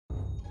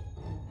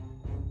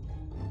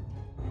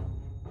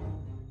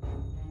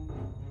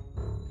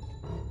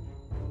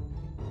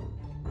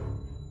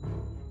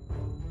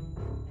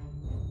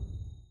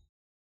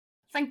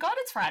Thank God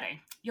it's Friday.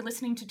 You're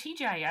listening to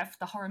TGIF,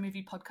 the horror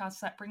movie podcast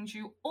that brings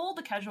you all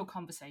the casual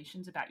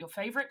conversations about your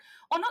favourite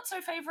or not so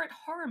favourite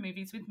horror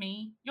movies with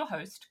me, your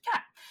host,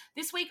 Kat.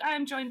 This week I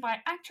am joined by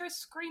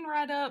actress,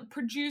 screenwriter,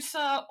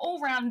 producer,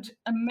 all-round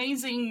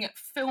amazing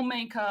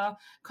filmmaker,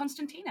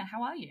 Constantina.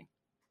 How are you?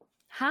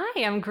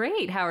 Hi, I'm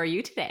great. How are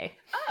you today?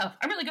 Oh,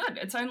 I'm really good.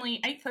 It's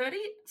only 8:30,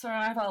 so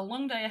I have a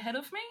long day ahead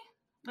of me.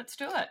 Let's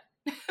do it.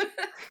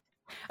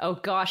 Oh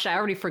gosh, I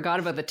already forgot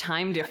about the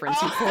time difference,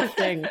 you poor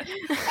thing.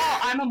 Oh,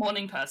 I'm a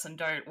morning person.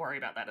 Don't worry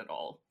about that at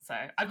all. So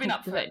I've been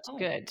up for good.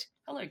 Good.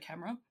 Hello,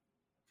 camera.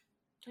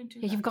 Don't do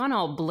Yeah, that. you've gone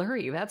all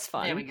blurry. That's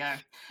fun. There we go.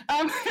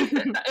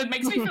 It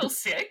makes me feel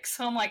sick,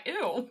 so I'm like,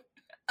 ew.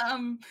 Yeah,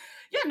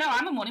 no,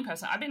 I'm a morning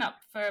person. I've been up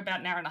for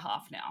about an hour and a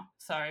half now.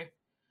 So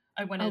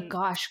I went in. Oh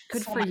gosh,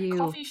 good saw for my you.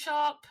 Coffee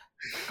shop.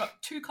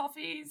 Got 2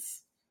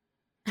 coffees.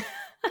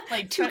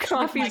 Like 2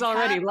 coffees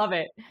already. Love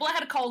it. Well, I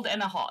had a cold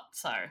and a hot,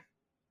 so.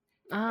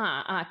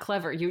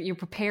 Clever. You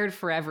prepared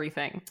for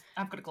everything.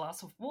 I've got a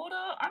glass of water.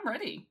 I'm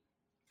ready.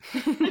 So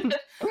tell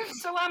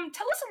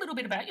us a little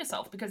bit about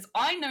yourself, because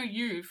I know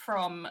you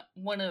from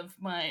one of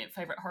my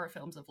favorite horror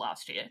films of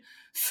last year.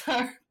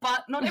 So,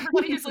 but not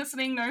everybody who's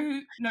listening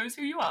knows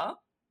who you are.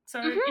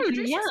 So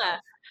introduce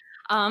yourself.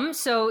 I'm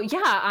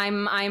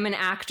an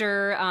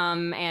actor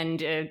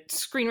and a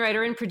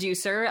screenwriter and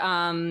producer.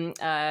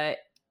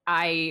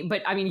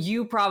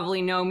 You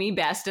probably know me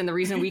best, and the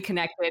reason we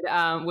connected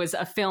was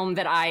a film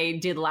that I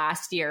did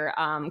last year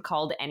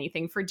called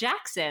Anything for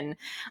Jackson,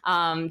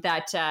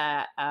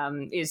 that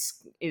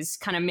is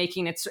kind of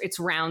making its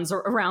rounds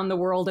around the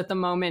world at the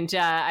moment.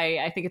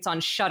 I think it's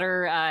on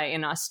Shudder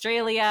in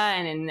Australia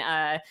and in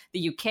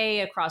the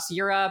UK, across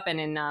Europe, and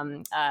in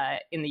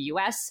the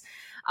US.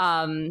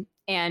 And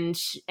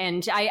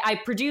I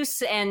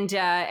produce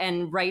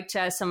and write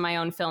some of my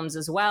own films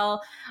as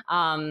well.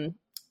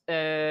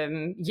 That's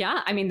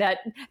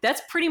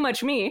pretty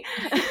much me.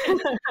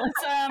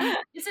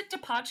 Is it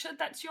Departure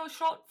that's your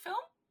short film?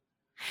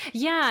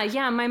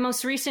 Yeah. My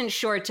most recent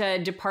short,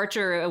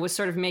 Departure, was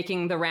sort of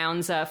making the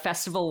rounds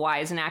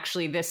festival-wise, and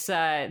actually this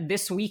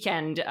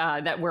weekend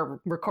that we're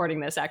recording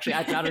this, actually,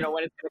 I don't know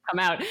when it's going to come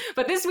out,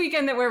 but this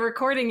weekend that we're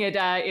recording it,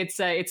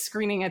 it's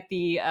screening at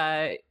the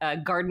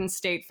Garden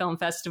State Film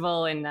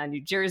Festival in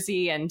New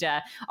Jersey, and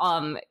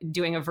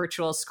doing a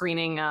virtual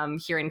screening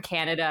here in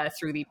Canada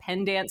through the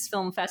Penn Dance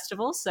Film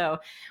Festival. So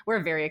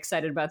we're very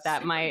excited about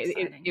that.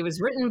 It was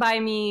written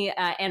by me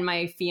and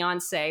my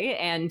fiance,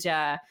 and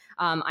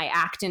I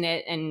act in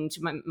it, and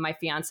my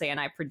fiance and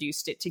I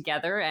produced it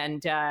together,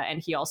 and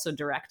he also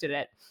directed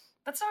it.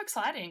 That's so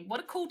exciting! What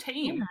a cool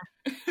team!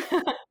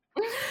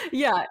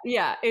 Yeah.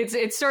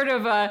 It's sort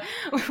of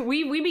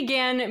we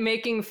began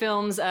making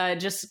films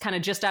just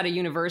out of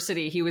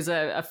university. He was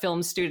a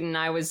film student,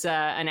 I was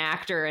an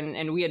actor,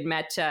 and we had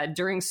met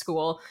during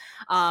school.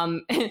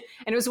 And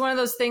it was one of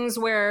those things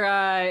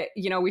where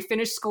we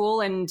finished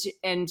school and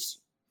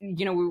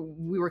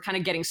we were kind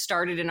of getting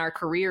started in our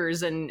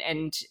careers, and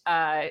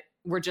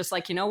we're just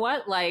like, you know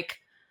what, like,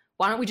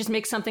 why don't we just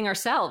make something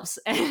ourselves?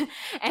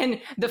 And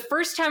the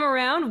first time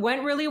around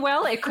went really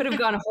well. It could have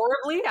gone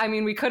horribly. I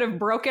mean, we could have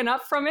broken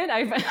up from it.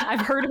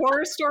 I've heard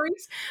horror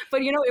stories,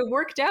 but it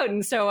worked out.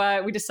 And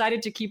so we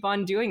decided to keep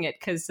on doing it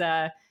because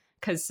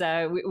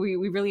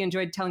we really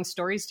enjoyed telling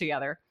stories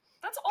together.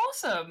 That's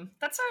awesome.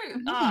 That's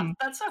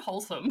so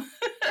wholesome.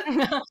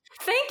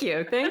 Thank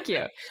you.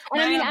 And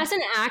I mean, as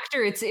an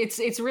actor,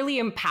 it's really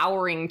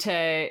empowering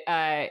to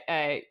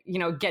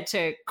get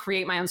to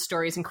create my own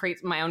stories and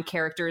create my own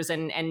characters,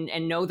 and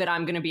know that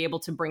I'm going to be able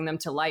to bring them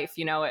to life.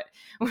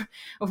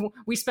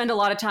 We spend a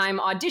lot of time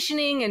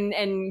auditioning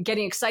and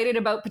getting excited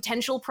about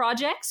potential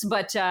projects,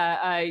 but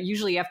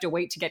usually you have to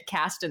wait to get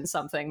cast in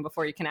something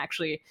before you can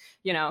actually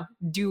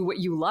do what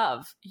you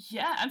love.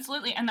 Yeah,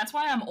 absolutely. And that's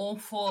why I'm all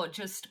for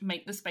just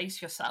make the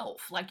space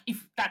yourself. Like,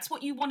 if that's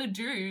what you want to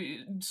do,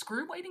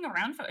 screw waiting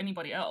around for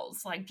anybody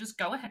else. Like, just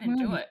go ahead and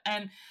do it.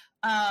 And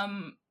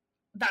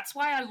that's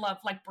why I love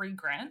like Brie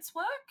Grant's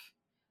work,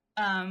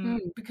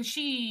 because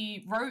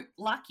she wrote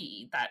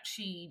Lucky, that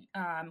she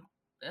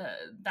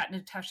that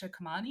Natasha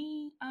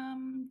Kamani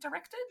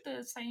directed,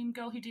 the same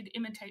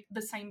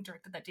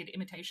director that did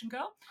Imitation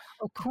Girl.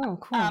 Oh, cool.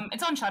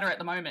 It's on Shudder at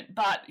the moment,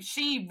 but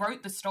she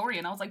wrote the story,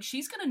 and I was like,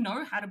 she's going to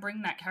know how to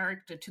bring that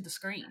character to the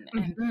screen,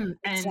 and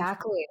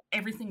exactly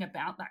everything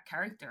about that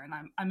character. And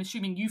I'm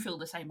assuming you feel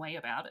the same way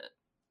about it.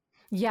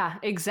 Yeah,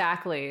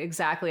 exactly.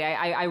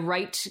 I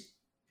write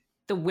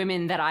the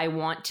women that I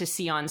want to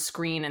see on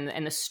screen,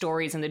 and the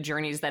stories and the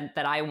journeys that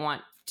I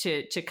want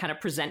to kind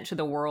of present to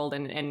the world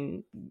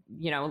and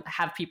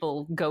have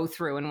people go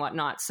through and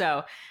whatnot.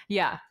 So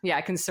yeah,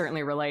 I can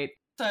certainly relate.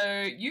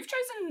 So you've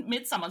chosen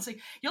Midsommar. So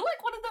you're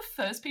like one of the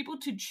first people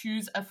to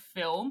choose a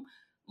film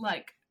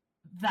like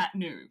that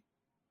new.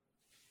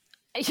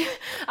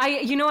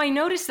 I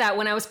noticed that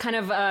when I was kind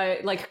of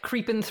like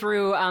creeping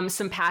through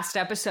some past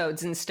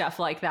episodes and stuff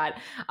like that.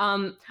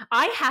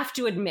 I have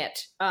to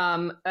admit,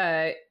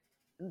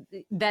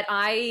 that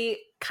I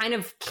kind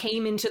of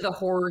came into the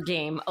horror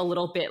game a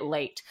little bit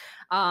late.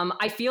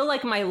 I feel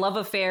like my love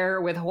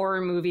affair with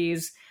horror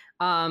movies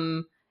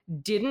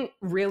didn't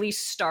really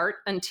start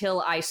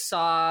until I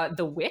saw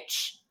The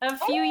Witch a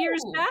few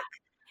years back.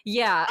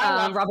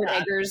 Yeah, Robert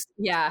Eggers.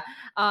 Yeah,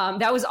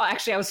 that was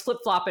actually, I was flip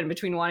flopping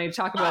between wanting to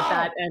talk about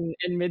that and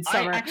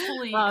Midsommar. I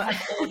actually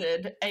have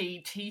ordered a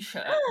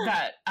T-shirt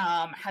that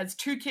has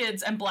 2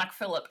 kids and Black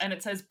Phillip, and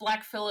it says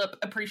Black Phillip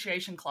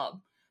Appreciation Club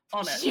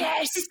on it.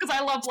 Yes, because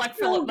I love Black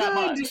Phillip that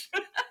much.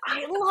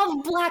 I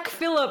love Black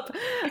Phillip.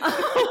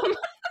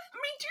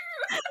 Me too.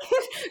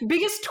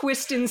 Biggest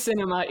twist in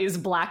cinema is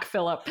Black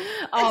Phillip.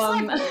 It's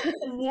like,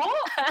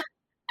 what? But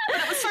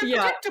it was so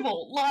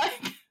predictable.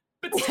 Like,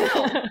 but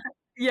still.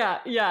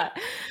 Yeah.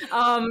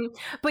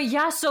 But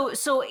yeah, so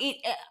it,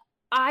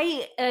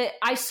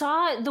 I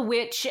saw The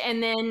Witch,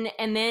 and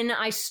then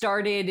I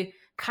started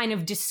kind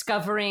of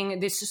discovering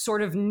this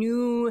sort of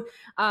new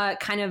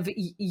kind of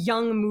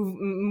young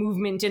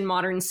movement in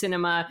modern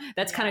cinema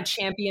that's kind of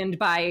championed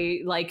by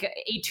like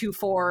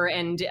A24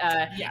 and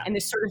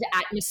this sort of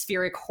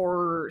atmospheric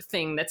horror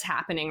thing that's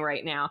happening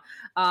right now.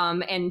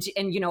 And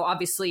you know,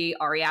 obviously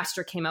Ari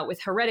Aster came out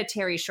with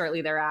Hereditary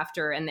shortly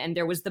thereafter, and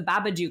there was The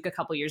Babadook a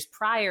couple years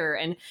prior,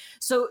 and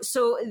so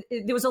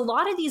there was a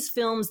lot of these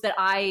films that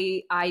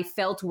I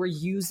felt were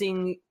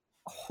using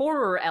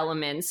horror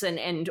elements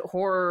and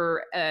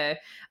horror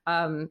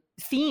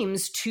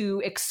themes to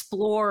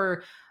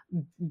explore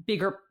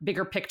bigger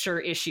picture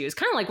issues,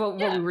 kind of like what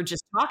we were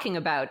just talking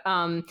about.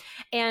 And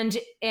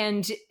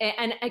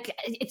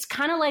it's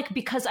kind of like,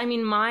 because I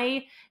mean,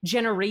 my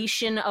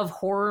generation of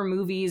horror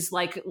movies,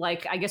 like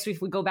I guess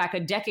if we go back a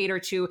decade or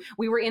two,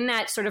 we were in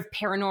that sort of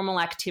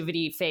Paranormal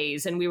Activity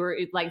phase, and we were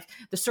like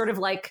the sort of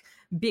like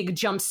big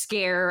jump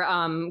scare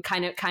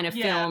kind of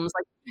films,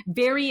 like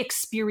very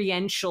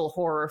experiential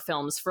horror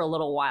films for a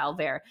little while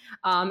there.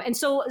 And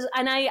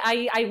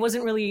I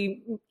wasn't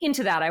really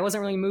into that. I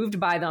wasn't really moved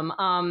by them.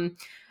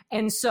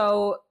 And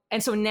so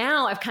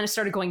now I've kind of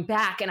started going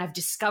back, and I've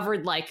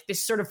discovered like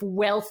this sort of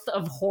wealth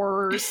of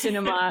horror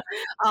cinema.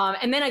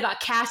 And then I got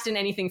cast in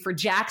Anything for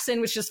Jackson,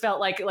 which just felt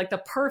like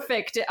the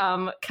perfect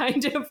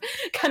kind of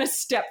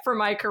step for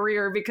my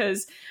career,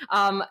 because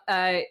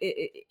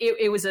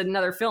it was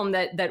another film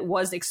that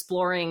was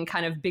exploring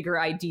kind of bigger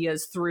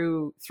ideas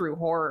through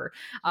horror.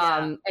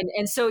 And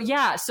so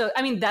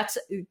I mean, that's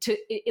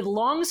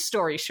long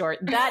story short,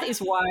 that is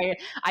why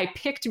I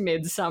picked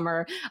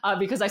Midsommar,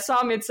 because I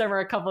saw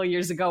Midsommar a couple of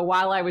years ago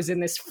while I was in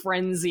this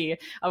frenzy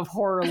of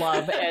horror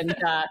love, and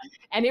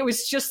it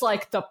was just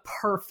like the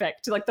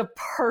perfect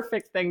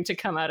thing to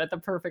come out at the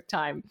perfect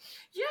time.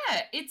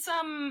 Yeah, it's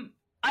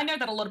I know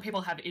that a lot of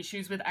people have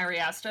issues with Ari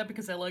Aster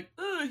because they're like,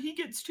 oh, he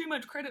gets too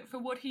much credit for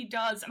what he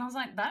does, and I was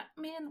like, that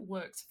man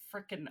works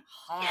freaking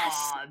hard.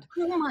 Yes.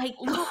 Oh my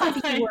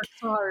god, he works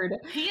hard.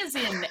 He is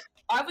in.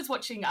 I was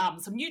watching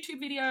some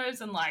YouTube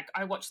videos, and like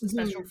I watched the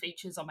special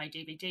features on my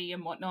DVD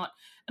and whatnot,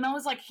 and I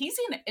was like, he's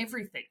in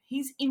everything.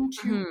 He's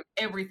into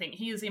everything.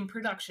 He is in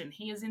production.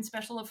 He is in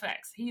special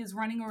effects. He is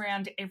running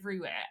around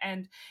everywhere,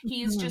 and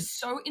he is just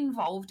so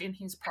involved in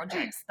his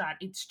projects that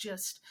it's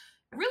just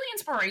really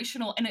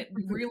inspirational, and it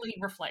really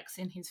reflects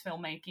in his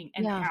filmmaking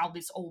and how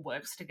this all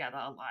works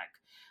together. Like,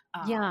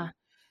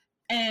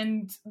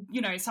 and,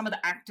 you know, some of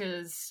the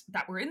actors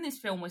that were in this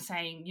film were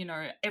saying, you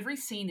know, every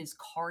scene is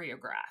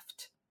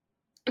choreographed.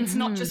 It's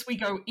not just we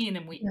go in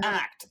and we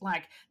act.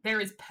 Like,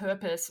 there is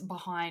purpose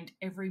behind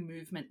every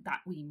movement that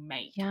we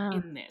make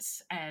in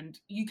this. And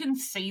you can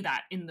see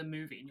that in the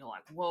movie. And you're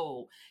like,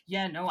 whoa,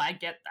 yeah, no, I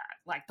get that.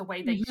 Like, the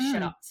way they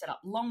set up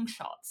long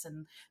shots,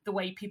 and the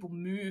way people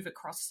move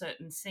across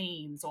certain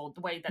scenes, or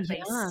the way that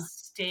they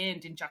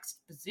stand in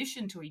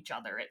juxtaposition to each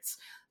other. It's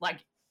like,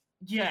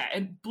 yeah,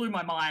 it blew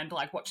my mind,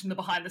 like, watching the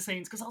behind the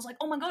scenes, because I was like,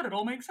 oh my God, it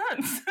all makes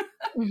sense.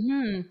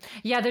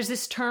 Yeah, there's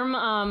this term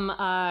in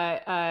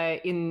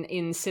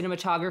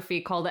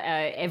cinematography called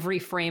every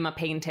frame a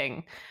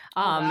painting.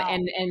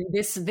 And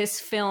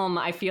this film,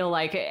 I feel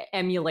like,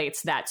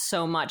 emulates that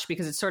so much,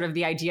 because it's sort of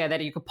the idea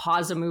that you could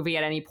pause a movie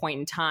at any point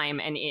in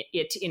time, and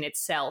it in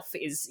itself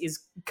is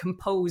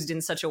composed in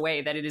such a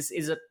way that it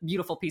is a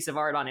beautiful piece of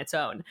art on its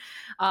own.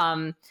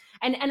 And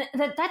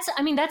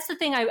that's the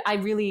thing I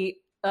really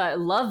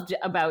loved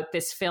about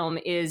this film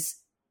is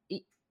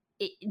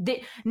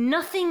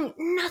nothing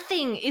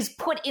is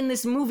put in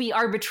this movie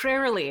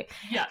arbitrarily.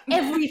 Yeah.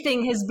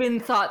 Everything has been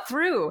thought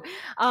through.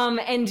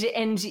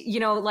 And you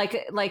know,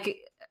 like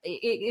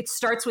it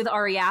starts with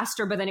Ari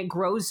Aster, but then it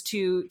grows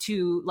to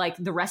like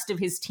the rest of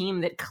his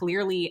team that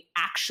clearly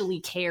actually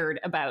cared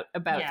about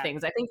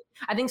things. I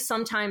think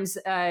sometimes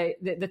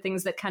the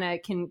things that kind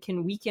of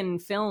can weaken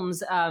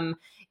films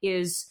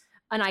is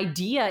an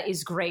idea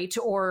is great,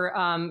 or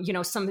you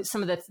know, some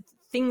of the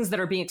things that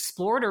are being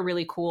explored are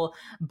really cool,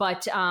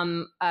 but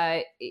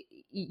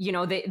you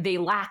know, they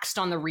laxed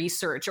on the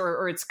research,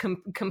 or it's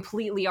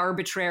completely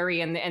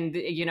arbitrary, and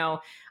you know,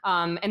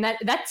 and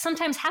that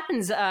sometimes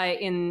happens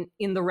in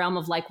the realm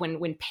of like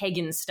when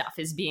pagan stuff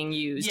is being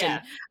used.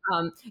 Yeah.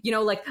 And you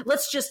know, like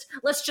let's just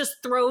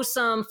throw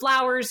some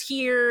flowers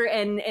here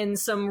and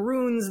some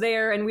runes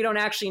there, and we don't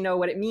actually know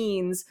what it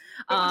means.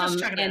 We'll just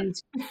check it and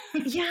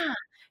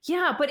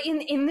yeah, but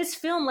in this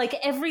film, like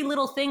every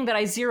little thing that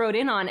I zeroed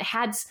in on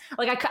had,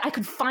 like I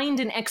could find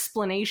an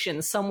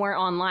explanation somewhere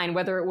online,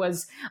 whether it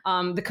was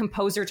the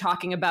composer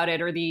talking about it,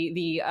 or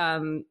the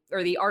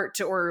art,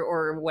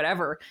 or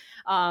whatever.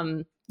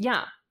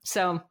 Yeah,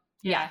 so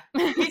yeah.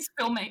 His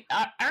Ari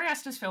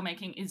Aster's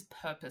filmmaking is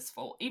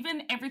purposeful.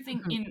 Even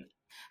everything in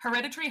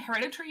Hereditary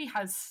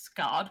has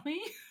scarred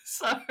me.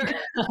 So.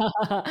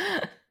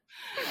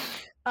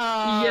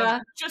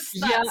 Just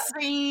that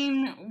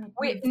scene.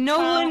 Wait, no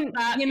one,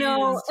 you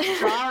know, is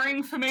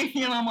jarring for me,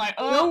 and I'm like,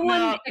 oh, no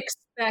one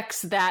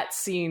expects that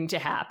scene to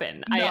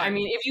happen. No. I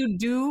mean, if you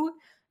do,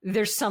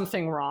 there's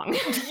something wrong.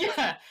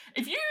 Yeah,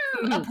 if you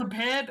are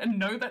prepared and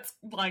know that's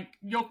like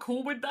you're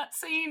cool with that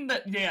scene,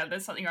 that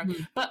there's something wrong.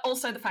 But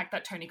also the fact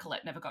that Toni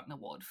Collette never got an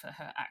award for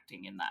her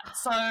acting in that,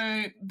 so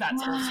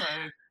that's also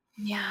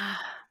I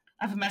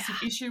have a massive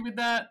issue with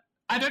that.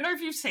 I don't know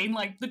if you've seen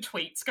like the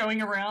tweets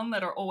going around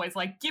that are always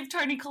like, give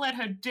Toni Collette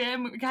her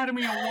damn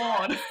Academy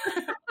Award.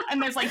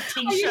 And there's like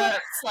t-shirts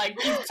like,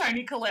 give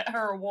Toni Collette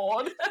her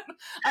award.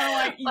 I'm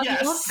like,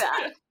 yes. I love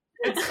that.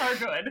 It's so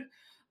good.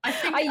 I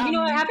think you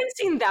know, I haven't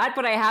seen that,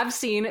 but I have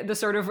seen the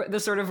sort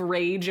of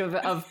rage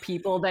of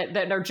people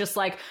that are just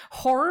like,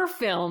 horror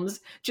films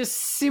just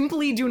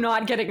simply do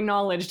not get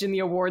acknowledged in the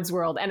awards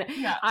world. And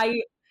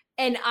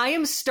I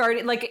am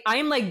starting, like,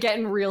 I'm like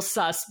getting real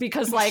sus,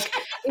 because like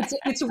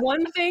it's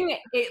one thing,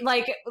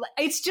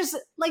 it's just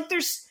like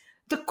there's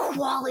the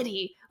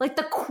quality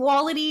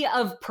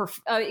of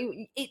I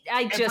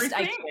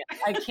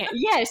can't.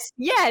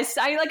 Yes.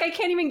 I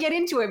can't even get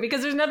into it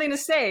because there's nothing to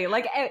say.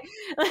 Like that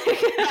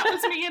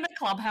was me in a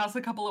clubhouse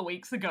a couple of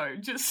weeks ago.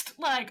 Just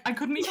like I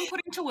couldn't even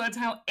put into words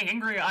how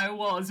angry I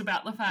was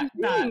about the fact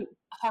that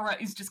horror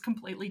is just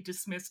completely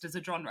dismissed as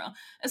a genre,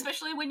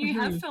 especially when you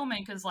have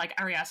filmmakers like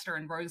Ari Aster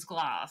and Rose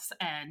Glass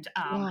and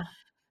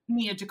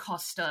Nia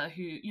DaCosta,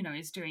 who, you know,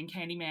 is doing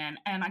Candyman,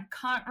 and I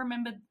can't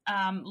remember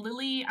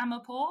Lily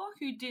Amirpour,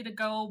 who did A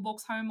Girl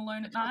Walks Home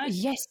Alone at Night.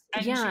 Yes,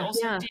 and she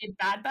also did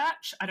Bad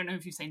Batch. I don't know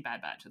if you've seen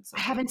Bad Batch.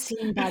 I haven't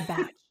seen Bad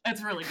Batch.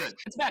 It's really good.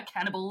 It's about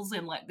cannibals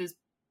in like this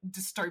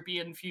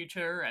dystopian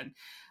future, and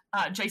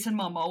Jason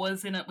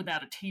Momoa's in it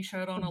without a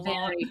t-shirt on a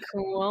lot. Very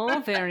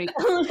cool. Very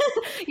cool.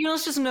 You know,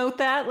 let's just note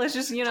that. Let's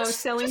just, you know,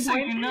 selling so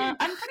you know,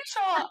 I'm pretty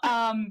sure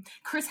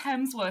Chris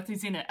Hemsworth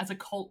is in it as a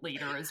cult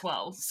leader as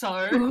well.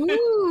 So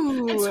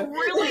it's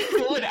really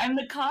good. And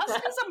the cast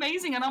is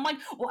amazing. And I'm like,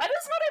 why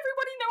does not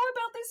everybody know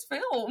about this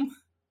film?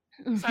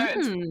 So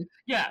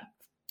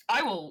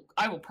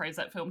I will praise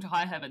that film to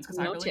high heavens because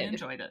I really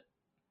enjoyed it.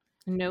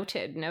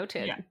 Noted.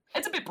 Yeah.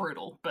 It's a bit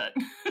brutal, but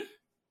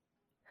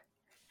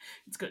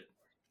it's good.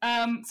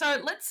 So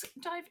let's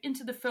dive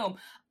into the film.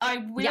 I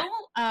will,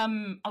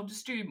 I'll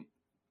just do,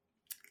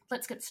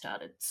 let's get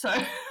started. So.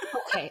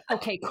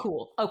 Okay,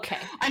 cool. Okay.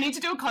 I need to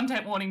do a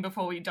content warning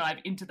before we dive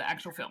into the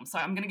actual film. So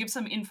I'm going to give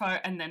some info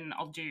and then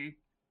I'll do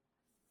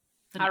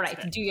the next All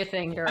right, bit. do your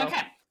thing, girl.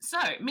 Okay. So,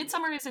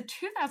 Midsommar is a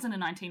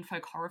 2019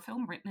 folk horror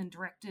film written and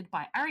directed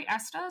by Ari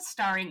Aster,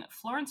 starring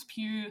Florence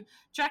Pugh,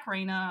 Jack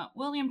Reiner,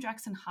 William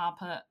Jackson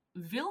Harper,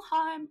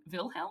 Wilhelm,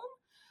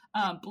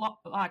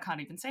 I can't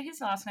even say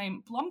his last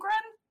name,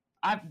 Blomgren?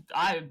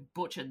 I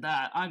butchered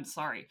that. I'm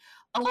sorry.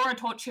 Alora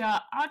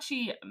Torchia,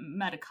 Archie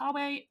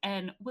Madakawe,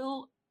 and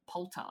Will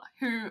Poulter,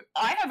 who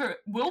I have a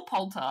Will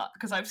Poulter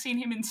because I've seen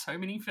him in so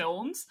many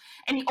films,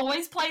 and he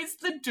always plays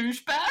the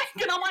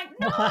douchebag, and I'm like,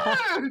 no!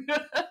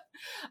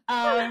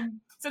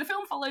 So the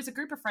film follows a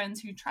group of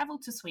friends who travel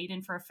to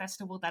Sweden for a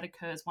festival that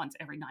occurs once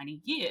every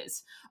 90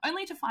 years,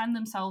 only to find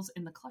themselves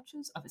in the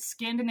clutches of a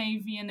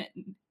Scandinavian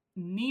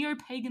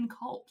neo-pagan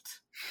cult.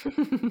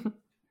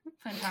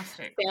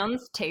 Fantastic.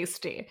 Sounds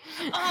tasty.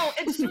 Oh,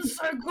 it's just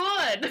so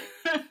good.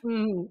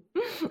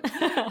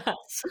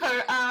 So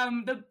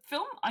the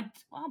film,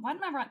 why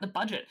didn't I write the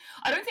budget?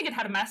 I don't think it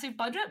had a massive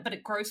budget, but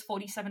it grossed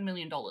 $47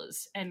 million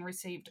and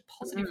received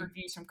positive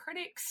reviews from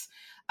critics.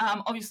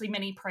 Obviously,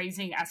 many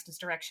praising Aster's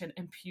direction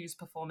and Pugh's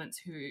performance,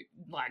 who,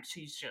 like,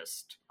 she's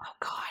just... Oh,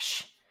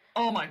 gosh.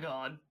 Oh, my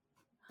God.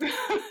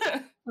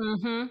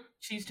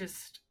 She's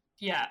just...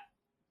 Yeah.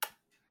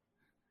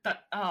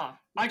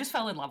 I just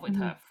fell in love with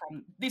her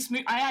from this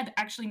movie. I had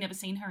actually never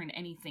seen her in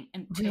anything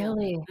until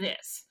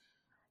this.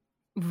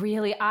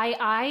 Really?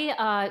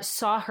 I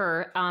saw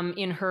her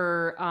in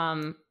her, I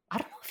don't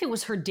know if it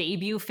was her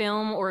debut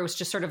film or it was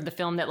just sort of the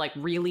film that like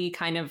really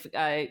kind of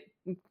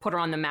put her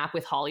on the map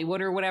with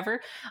Hollywood or whatever.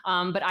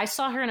 But I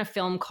saw her in a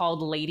film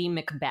called Lady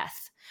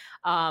Macbeth.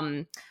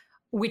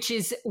 Which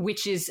is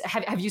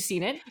have you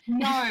seen it?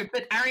 No,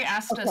 but Ari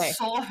Aster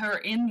saw her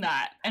in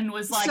that and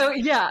was like, so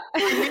yeah.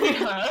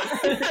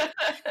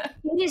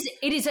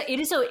 It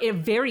is a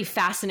very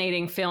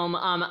fascinating film.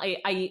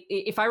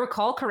 If I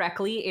recall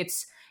correctly,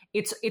 it's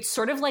it's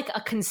sort of like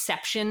a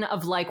conception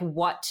of like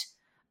what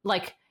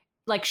like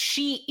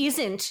she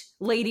isn't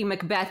Lady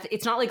Macbeth.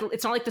 It's not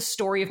like the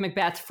story of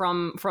Macbeth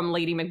from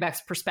Lady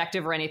Macbeth's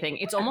perspective or anything.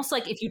 It's almost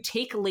like if you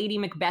take Lady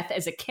Macbeth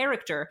as a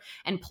character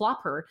and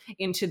plop her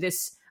into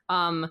this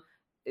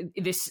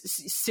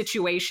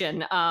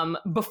situation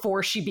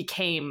before she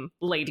became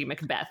Lady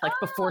Macbeth, like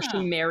before she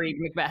married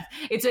Macbeth.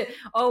 It's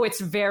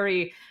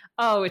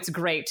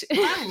great.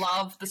 I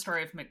love the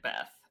story of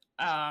Macbeth.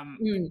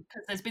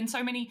 Because there's been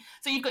so many.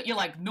 So you've got your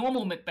like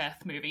normal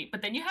Macbeth movie,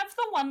 but then you have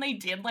the one they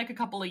did like a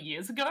couple of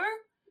years ago.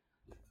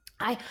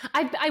 I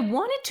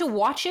wanted to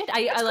watch it.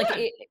 I like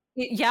it,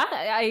 yeah.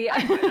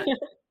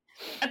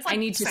 It's like I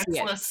need to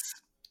senseless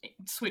see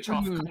it. Switch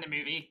off kind of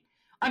movie.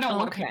 I know a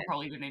lot of people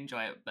probably didn't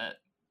enjoy it, but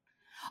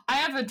I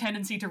have a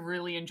tendency to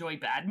really enjoy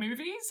bad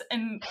movies,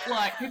 and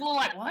like people are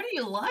like, "Why do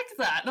you like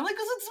that?" And I'm like,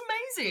 "Because it's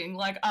amazing."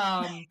 Like,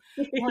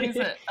 what is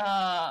it?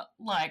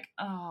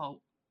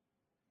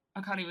 I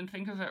can't even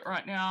think of it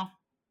right now.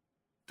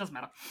 Doesn't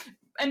matter.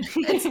 And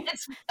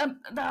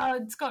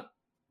it's got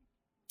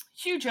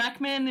Hugh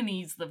Jackman, and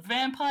he's the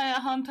vampire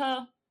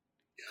hunter.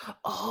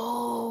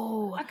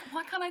 Oh,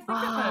 why can't I think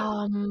of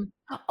it?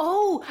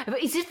 Oh,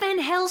 is it Van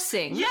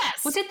Helsing?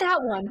 Yes. Was it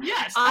that one?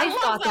 Yes. I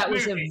thought that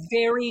was a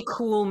very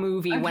cool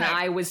movie. When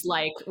I was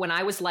like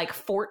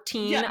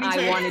 14. Yeah,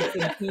 I wanted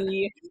to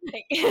be.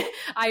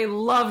 I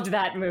loved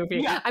that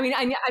movie. Yeah. I mean,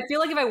 I feel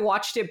like if I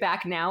watched it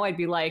back now, I'd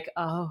be like,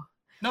 oh.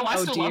 No, I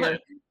still love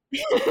it.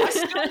 I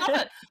still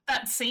love it.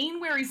 That scene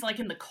where he's like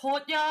in the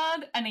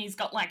courtyard and he's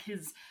got like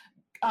his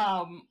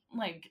arrow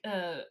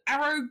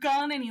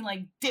gun and he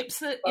like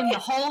dips it in the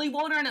holy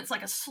water and it's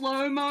like a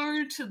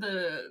slow-mo to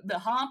the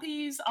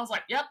harpies. I was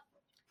like, yep,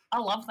 I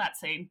love that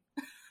scene.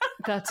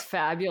 That's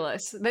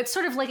fabulous. That's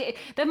sort of like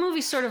that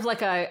movie's sort of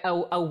like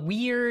a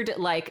weird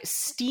like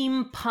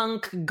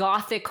steampunk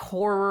gothic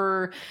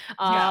horror.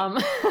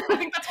 I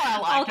think that's why I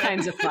like all it.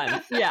 Kinds of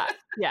fun. Yeah,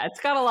 it's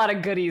got a lot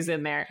of goodies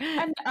in there.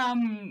 And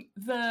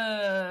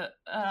the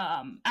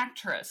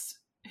actress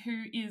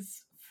who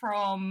is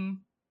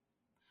from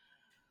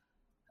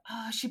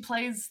she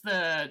plays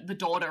the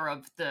daughter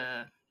of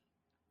the.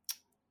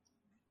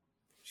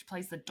 She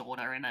plays the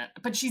daughter in it,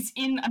 but she's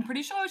in. I'm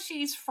pretty sure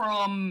she's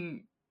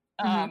from.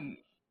 I've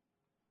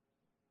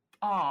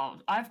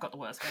got the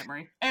worst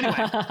memory. Anyway,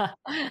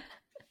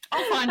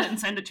 I'll find it and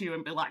send it to you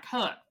and be like,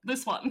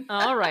 this one.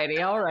 Alrighty.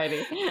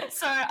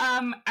 So,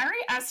 Ari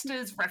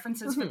Aster's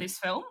references for this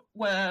film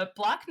were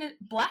Black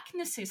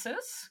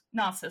Narcissus,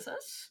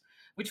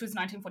 which was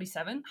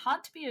 1947,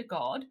 Hard to Be a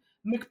God,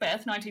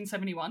 Macbeth,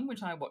 1971,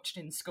 which I watched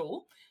in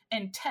school,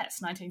 and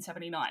Tess,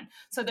 1979.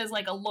 So there's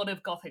like a lot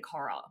of gothic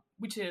horror,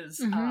 which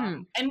is,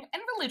 and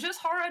religious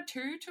horror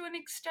too, to an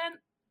extent.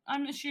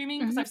 I'm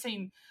assuming, because I've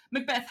seen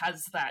Macbeth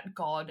has that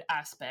God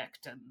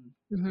aspect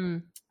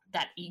and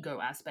that ego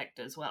aspect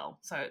as well.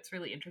 So it's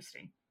really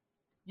interesting.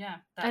 Yeah.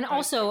 And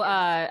also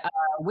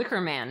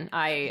Wicker Man,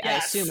 I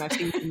assume I've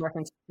seen some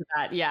references to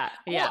that. Yeah.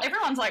 Well,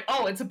 everyone's like,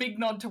 oh, it's a big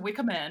nod to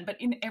Wicker Man. But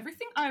in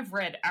everything I've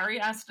read, Ari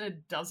Aster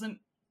doesn't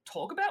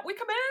talk about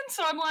Wicker Man.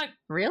 So I'm like...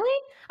 Really?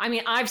 I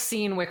mean, I've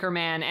seen Wicker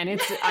Man and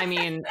it's,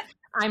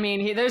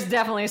 there's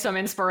definitely some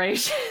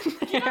inspiration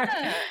there.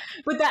 Yeah.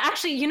 But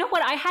actually, you know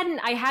what? I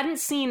hadn't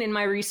seen in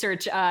my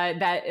research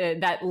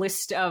that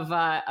list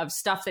of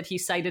stuff that he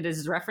cited as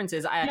his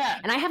references.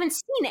 And I haven't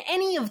seen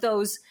any of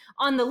those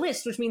on the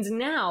list, which means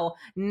now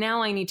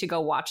I need to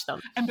go watch them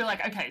and be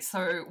like, okay,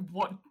 so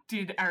what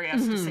did Ari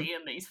Aster see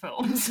in these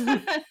films? So a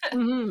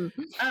little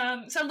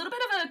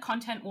bit of a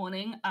content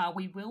warning.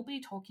 We will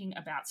be talking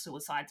about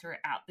suicide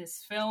throughout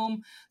this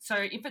film. So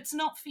if it's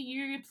not for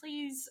you,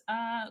 please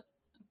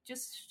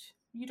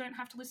you don't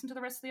have to listen to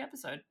the rest of the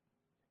episode.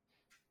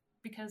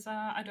 Because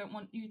I don't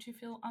want you to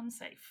feel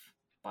unsafe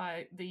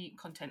by the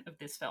content of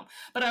this film.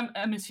 But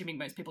I'm assuming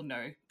most people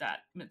know that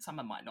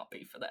Midsommar might not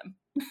be for them.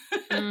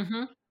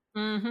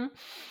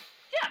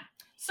 Yeah.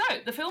 So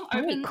the film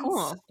opens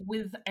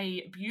with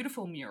a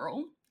beautiful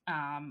mural.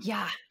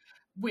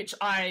 Which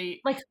I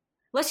like.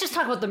 Let's just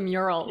talk about the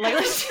mural. Like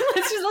let's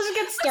just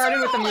get started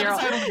with the mural.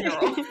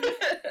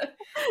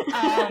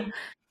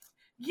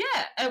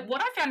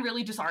 What I found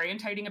really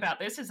disorientating about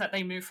this is that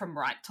they move from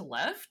right to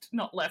left,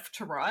 not left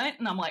to right.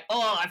 And I'm like,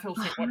 oh, I feel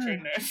sick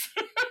watching this.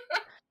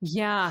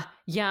 Yeah.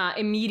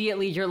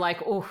 Immediately you're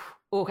like, oh.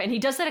 And he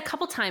does that a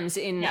couple times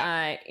in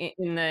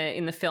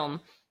the film.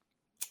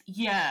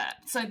 Yeah.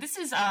 So this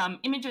is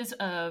images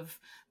of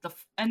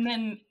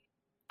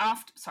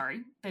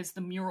there's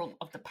the mural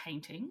of the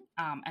painting,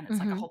 and it's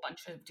like a whole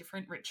bunch of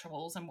different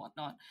rituals and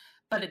whatnot.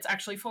 But it's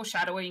actually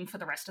foreshadowing for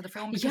the rest of the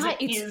film because it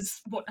is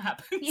what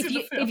happens in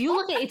the film. If you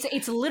look at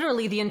it's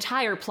literally the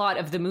entire plot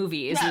of the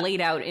movie is laid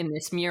out in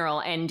this mural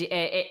and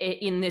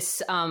in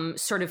this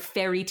sort of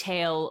fairy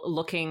tale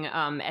looking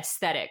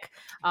aesthetic.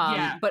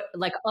 But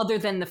like other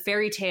than the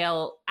fairy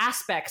tale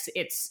aspects,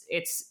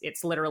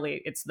 it's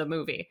literally the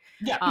movie.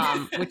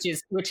 Yeah.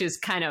 which is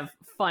kind of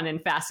fun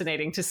and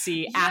fascinating to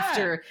see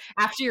after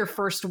your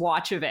first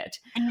watch of it.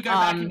 And you go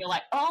back and you're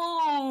like,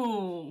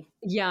 oh,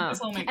 yeah.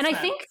 This all makes and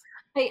sense.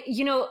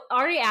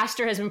 Ari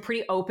Aster has been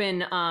pretty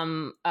open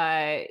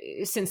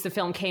since the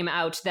film came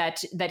out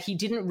that he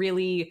didn't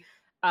really,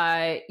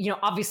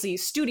 obviously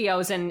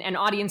studios and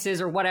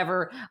audiences or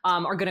whatever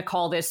are going to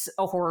call this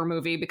a horror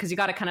movie because you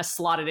got to kind of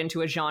slot it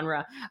into a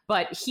genre.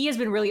 But he has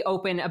been really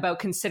open about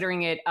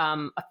considering it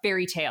a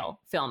fairy tale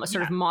film, a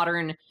sort of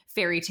modern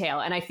fairy tale.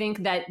 And I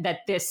think that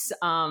this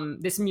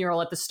this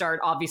mural at the start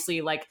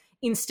obviously like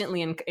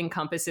instantly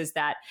encompasses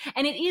that.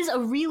 And it is a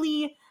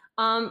really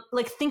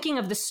like thinking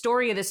of the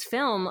story of this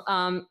film,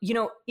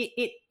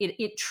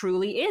 it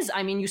truly is.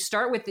 I mean, you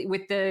start with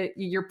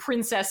your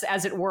princess,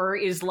 as it were,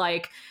 is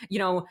like,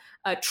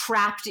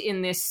 trapped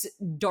in this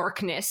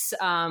darkness,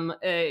 and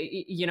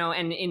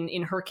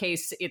in her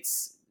case,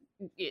 it's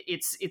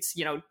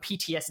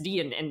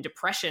PTSD and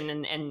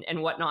depression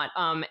and whatnot.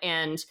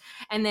 And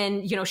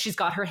then, she's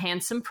got her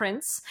handsome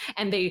prince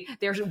and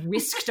they're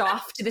whisked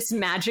off to this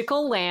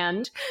magical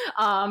land.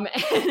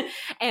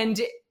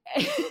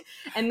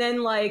 And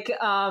then like,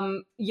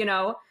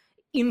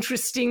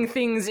 interesting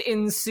things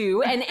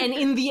ensue. And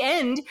in the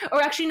end, or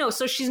actually no,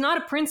 so she's not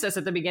a princess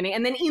at the beginning.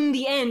 And then in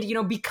the end,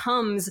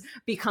 becomes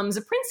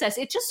a princess.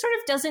 It just sort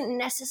of doesn't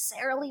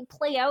necessarily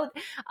play out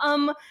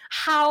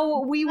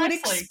how we would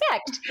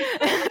expect.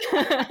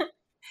 They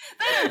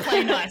don't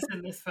play nice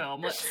in this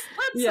film. Let's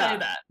say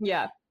that.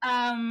 Yeah.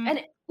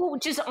 And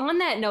just on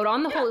that note,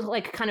 on the whole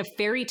like kind of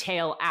fairy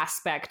tale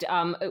aspect,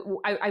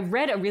 I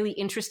read a really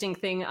interesting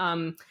thing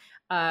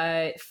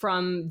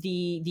from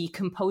the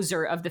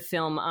composer of the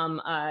film,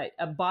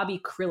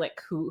 Bobby Krilic,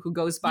 who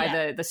goes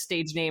by the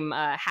stage name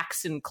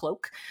Haxon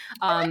Cloak.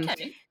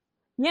 Okay.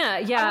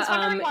 Yeah. I was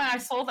wondering why I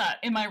saw that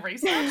in my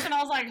research, and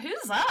I was like,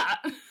 "Who's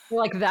that?"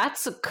 Like,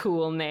 that's a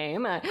cool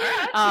name.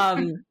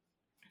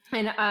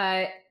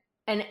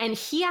 And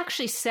he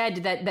actually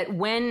said that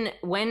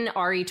when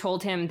Ari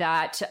told him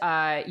that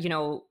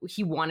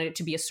he wanted it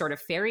to be a sort of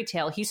fairy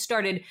tale, he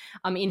started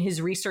in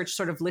his research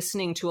sort of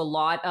listening to a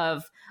lot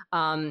of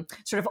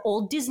sort of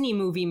old Disney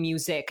movie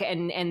music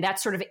and that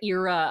sort of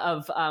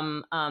era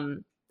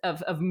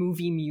of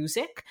movie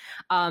music.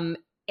 And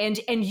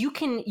you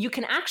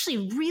can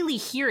actually really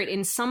hear it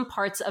in some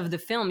parts of the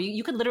film.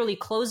 You could literally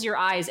close your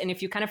eyes, and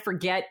if you kind of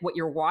forget what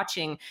you're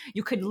watching,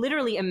 you could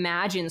literally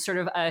imagine sort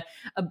of a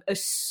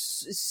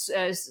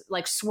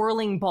like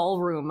swirling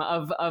ballroom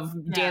of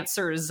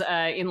dancers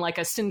in like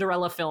a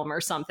Cinderella film or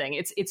something.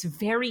 It's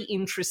very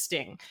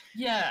interesting.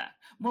 Yeah.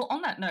 Well,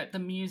 on that note, the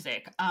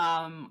music,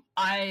 like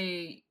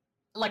I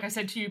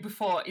said to you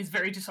before, is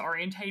very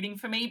disorientating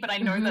for me. But I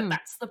know that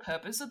that's the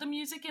purpose of the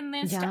music in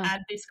this, to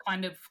add this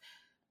kind of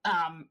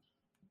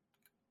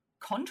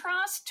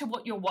contrast to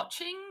what you're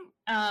watching.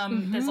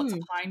 There's lots of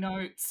high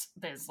notes,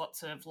 there's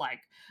lots of like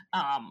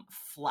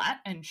flat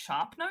and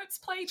sharp notes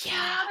played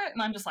throughout it,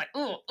 and I'm just like,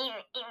 I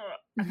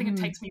think it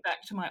takes me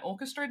back to my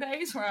orchestra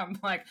days where I'm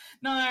like,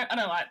 no, I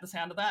don't like the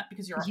sound of that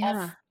because you're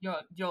off,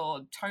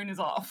 your tone is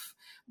off,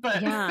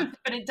 but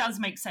but it does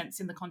make sense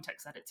in the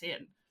context that it's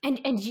in.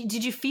 And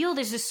did you feel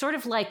there's this sort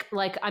of like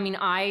I mean,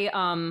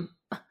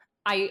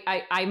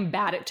 I'm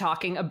bad at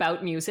talking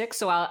about music,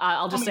 so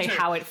I'll just say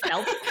how it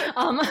felt.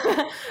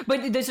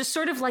 But there's a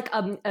sort of like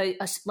a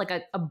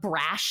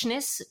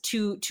brashness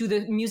to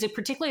the music,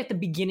 particularly at the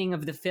beginning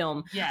of the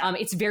film. Yeah.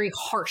 It's very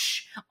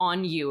harsh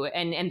on you,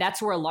 and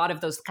that's where a lot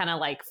of those kind of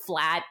like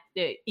flat,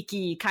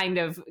 icky kind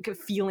of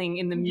feeling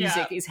in the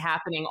music is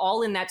happening,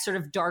 all in that sort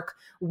of dark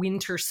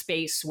winter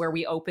space where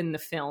we open the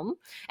film,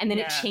 and then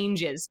it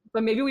changes.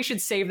 But maybe we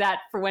should save that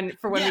for when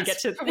we get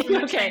to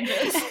okay.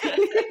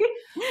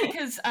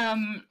 Because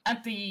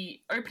at the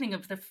opening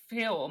of the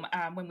film,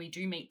 when we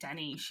do meet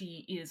Dani,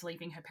 she is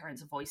leaving her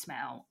parents a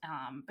voicemail,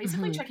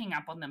 basically checking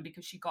up on them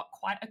because she got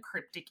quite a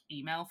cryptic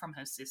email from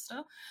her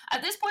sister.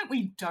 At this point,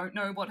 we don't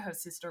know what her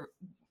sister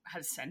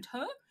has sent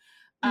her.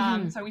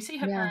 So we see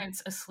her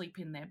parents asleep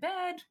in their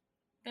bed.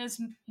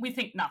 We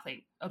think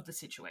nothing of the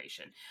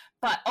situation.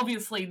 But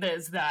obviously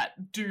there's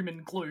that doom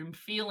and gloom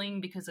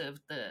feeling because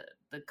of the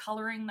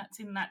colouring that's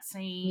in that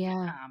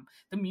scene,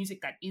 the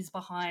music that is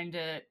behind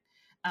it.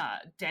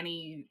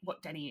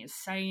 What Dani is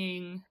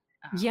saying.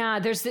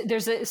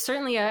 There's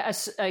certainly a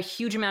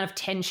huge amount of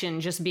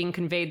tension just being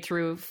conveyed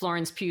through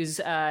Florence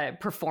Pugh's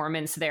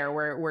performance there,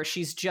 where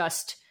she's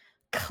just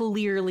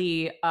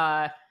clearly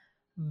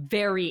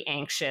very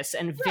anxious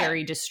and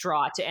very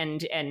distraught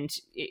and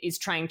is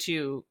trying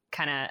to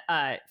kind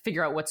of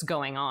figure out what's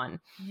going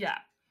on. Yeah.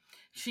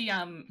 She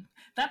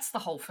that's the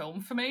whole film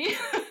for me.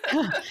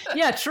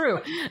 Yeah, true.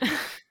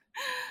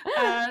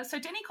 So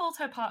Dani calls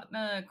her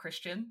partner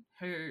Christian,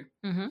 who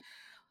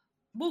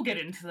we'll get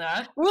into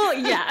that. Well,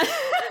 yeah.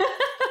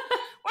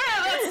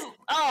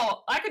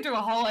 I could do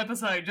a whole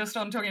episode just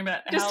on talking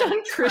about just how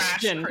on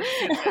Christian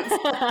is.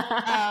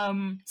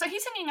 So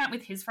he's hanging out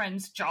with his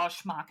friends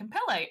Josh, Mark, and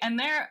Pele, and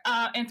they're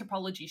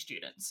anthropology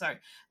students. So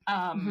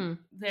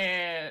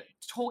they're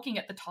talking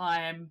at the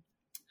time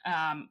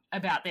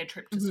about their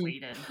trip to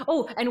Sweden.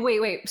 Oh, and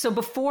wait. So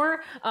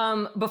before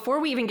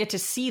we even get to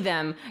see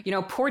them,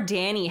 poor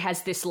Dani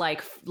has this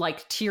like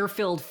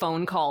tear-filled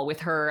phone call with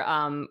her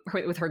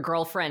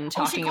girlfriend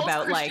talking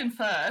about Christian like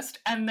first,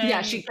 and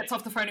then she gets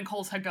off the phone and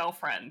calls her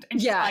girlfriend.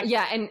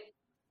 And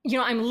and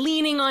I'm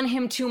leaning on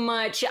him too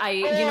much.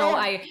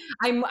 I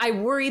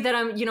worry that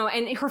I'm,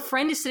 and her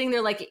friend is sitting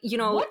there like,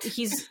 what?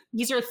 he's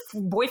her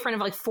boyfriend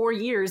of like 4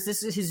 years.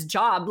 This is his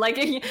job. Like,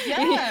 if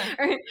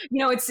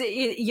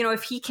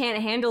he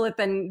can't handle it,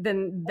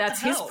 then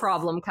that's his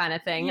problem kind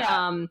of thing.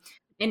 Yeah.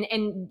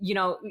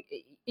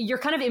 You're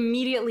kind of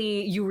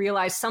immediately, you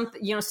realize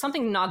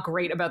something not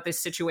great about this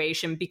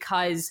situation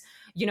because,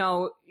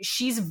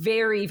 she's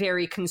very,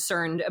 very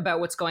concerned about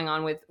what's going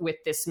on with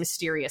this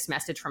mysterious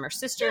message from her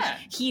sister. Yeah.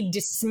 He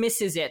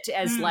dismisses it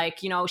as like,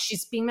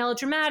 she's being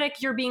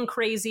melodramatic, you're being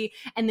crazy.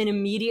 And then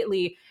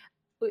immediately,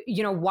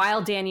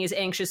 while Dani is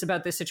anxious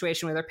about this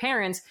situation with her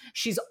parents,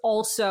 she's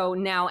also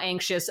now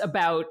anxious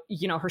about,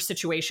 her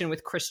situation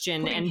with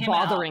Christian and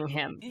bothering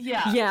him.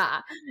 Yeah.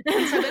 Yeah.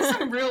 And so there's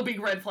some real big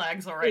red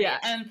flags already.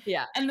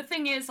 Yeah. And the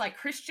thing is, like,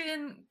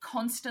 Christian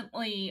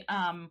constantly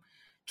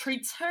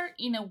treats her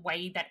in a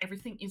way that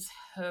everything is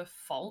her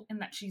fault and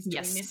that she's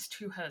doing this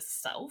to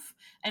herself,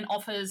 and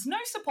offers no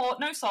support,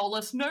 no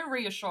solace, no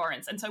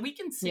reassurance. And so we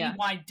can see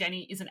why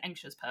Dani is an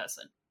anxious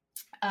person.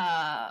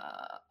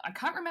 I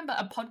can't remember,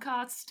 a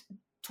podcast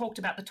talked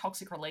about the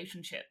toxic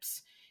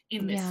relationships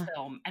in this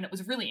film, and it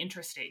was really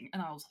interesting.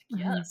 And I was like,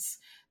 yes,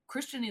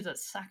 Christian is a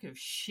sack of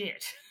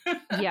shit.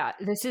 Yeah,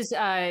 this is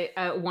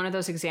one of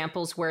those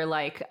examples where,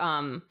 like,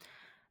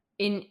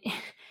 in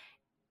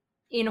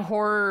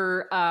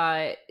horror,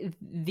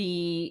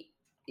 the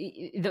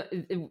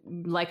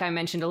like I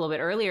mentioned a little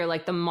bit earlier,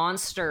 like the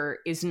monster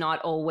is not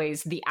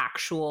always the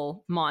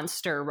actual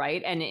monster,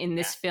 right? And in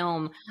this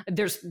film,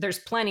 there's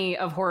plenty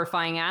of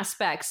horrifying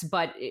aspects,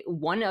 but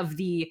one of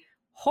the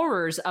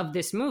horrors of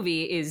this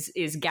movie is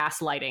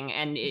gaslighting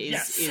and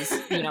is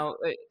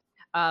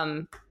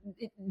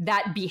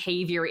that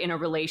behavior in a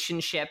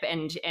relationship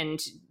and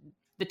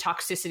the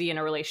toxicity in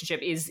a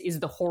relationship is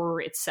the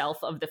horror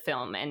itself of the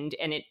film, and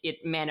it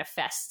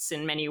manifests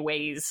in many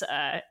ways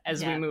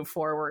as we move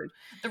forward.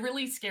 The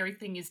really scary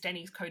thing is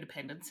Dani's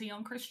codependency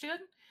on Christian.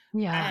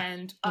 Yeah.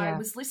 And I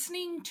was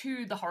listening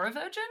to The Horror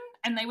Virgin,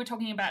 and they were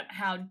talking about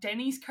how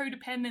Dani's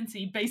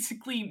codependency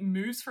basically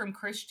moves from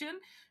Christian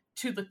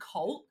to the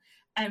cult,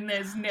 and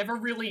there's never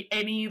really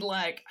any,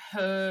 like,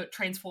 her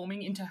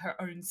transforming into her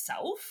own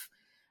self.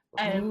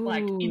 And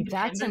like,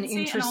 that's an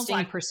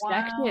interesting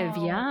perspective.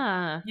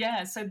 Wow.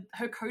 Yeah, so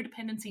her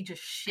codependency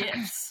just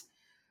shifts,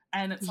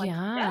 and it's like,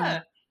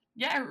 yeah,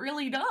 it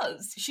really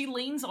does. She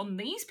leans on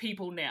these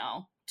people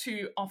now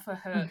to offer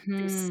her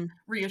this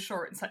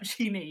reassurance that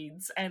she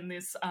needs, and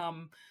this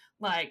I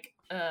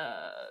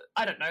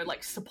don't know,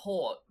 like,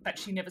 support that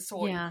she never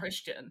saw in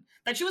Christian,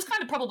 that she was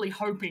kind of probably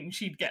hoping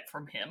she'd get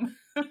from him.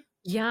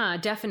 Yeah,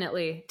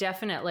 definitely.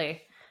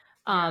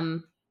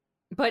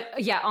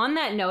 But yeah, on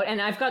that note, and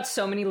I've got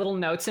so many little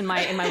notes in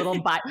my little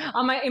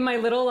in my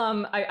little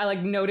I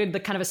like noted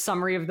the kind of a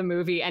summary of the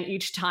movie, and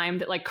each time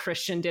that like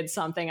Christian did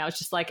something, I was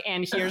just like,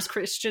 and here's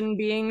Christian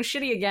being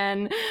shitty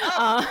again.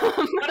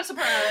 What a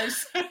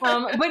surprise!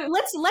 But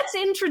let's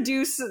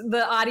introduce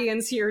the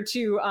audience here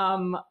to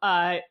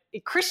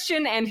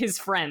Christian and his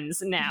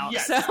friends now.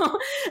 Yes. So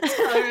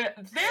they're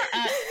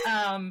at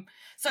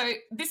so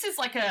this is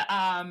like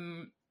a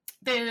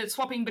they're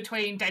swapping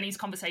between Dani's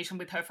conversation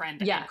with her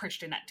friend and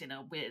Christian at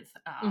dinner with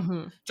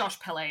Josh,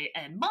 Pele,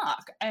 and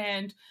Mark.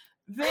 And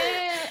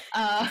they're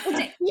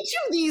each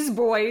of these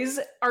boys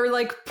are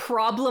like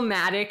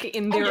problematic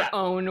in their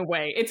own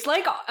way. It's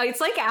like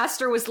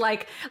Aster was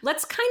like,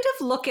 let's kind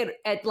of look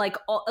at like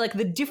all, like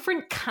the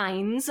different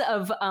kinds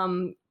of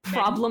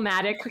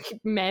problematic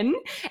men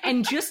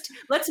and just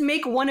let's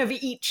make one of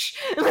each.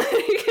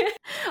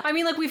 I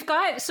mean, like we've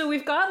got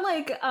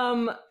like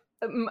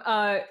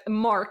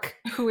Mark,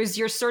 who is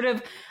your sort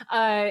of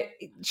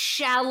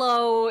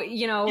shallow,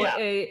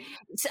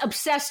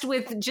 obsessed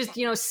with just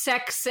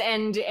sex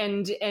and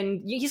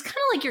he's kind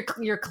of like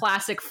your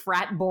classic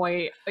frat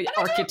boy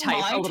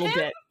archetype a little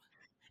bit.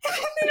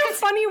 In a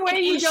funny way,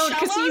 you don't,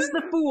 because he's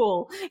the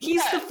fool.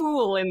 He's the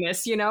fool in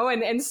this,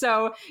 and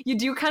so you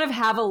do kind of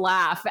have a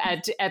laugh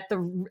at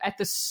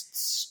the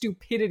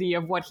stupidity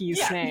of what he's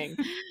saying.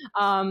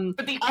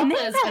 But the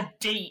others are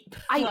deep.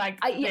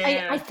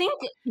 I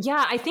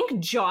think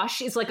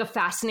Josh is like a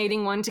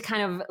fascinating one to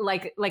kind of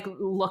like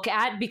look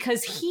at,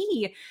 because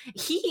he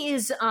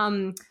is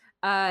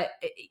not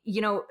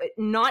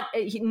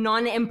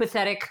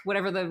non-empathetic,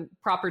 whatever the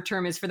proper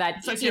term is for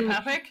that.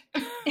 Sociopathic?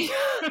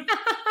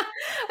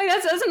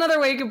 That's another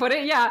way you could put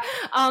it. Yeah.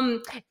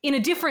 In a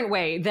different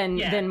way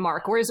than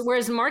Mark.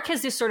 Whereas Mark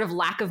has this sort of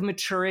lack of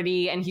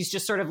maturity, and he's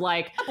just sort of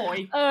like,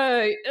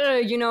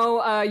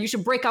 you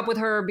should break up with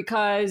her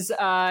because,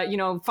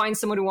 find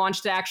someone who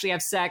wants to actually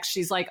have sex.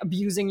 She's like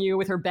abusing you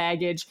with her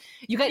baggage.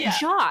 You got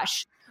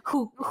Josh,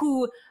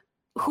 who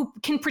who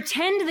can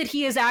pretend that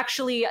he is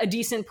actually a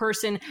decent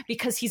person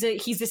because he's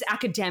this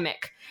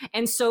academic.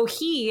 And so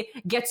he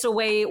gets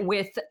away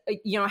with,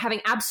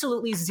 having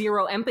absolutely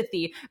zero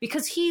empathy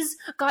because he's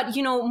got,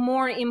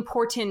 more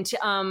important,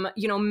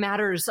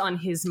 matters on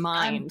his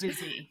mind. I'm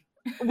busy.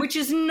 Which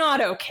is not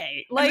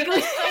okay. Like,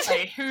 this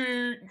guy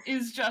who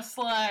is just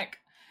like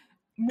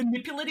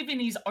manipulative in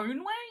his own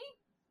way.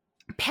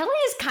 Pele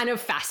is kind of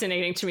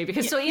fascinating to me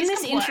because in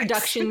this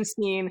introduction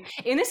scene,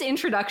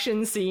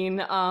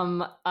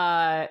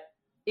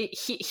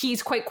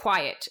 he's quite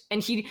quiet,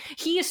 and he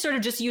is sort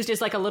of just used as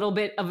like a little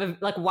bit of a,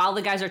 like, while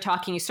the guys are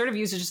talking, he's sort of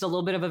used as just a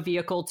little bit of a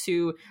vehicle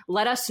to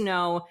let us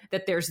know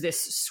that there's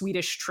this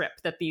Swedish trip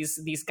that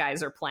these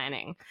guys are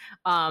planning.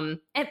 And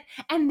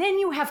then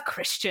you have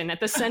Christian at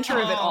the center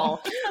of it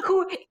all,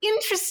 who,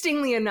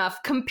 interestingly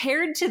enough,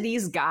 compared to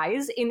these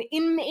guys,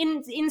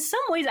 in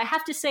some ways, I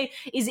have to say,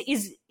 is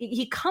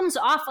he comes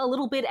off a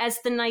little bit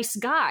as the nice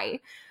guy.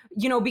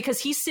 Because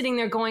he's sitting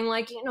there going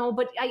like,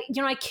 but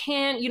I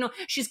can't,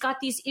 she's got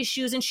these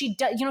issues and she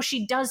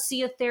does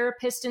see a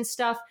therapist and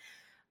stuff.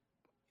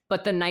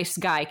 But the nice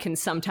guy can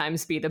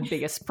sometimes be the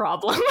biggest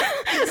problem.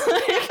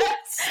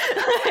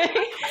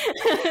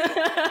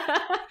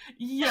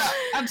 Yeah,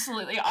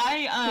 absolutely.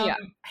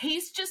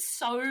 He's just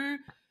so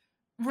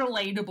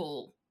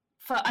relatable.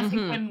 I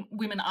think when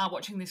women are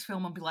watching this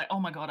film and be like, oh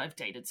my God, I've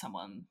dated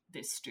someone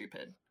this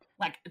stupid.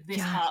 Like, this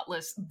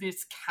heartless,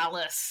 this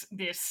callous,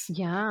 this...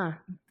 Yeah.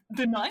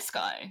 The nice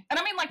guy. And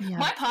I mean, like,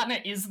 my partner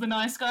is the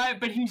nice guy,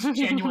 but he's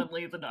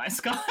genuinely the nice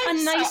guy. A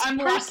nice I'm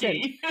person.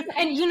 Lucky.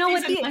 And you know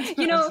what?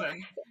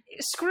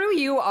 Screw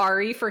you,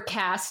 Ari, for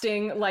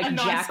casting like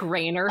Jack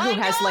Rayner, who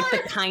has like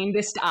the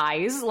kindest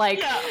eyes.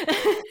 Like,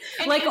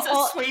 like he's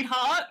a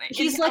sweetheart.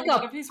 He's like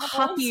a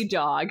puppy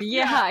dog.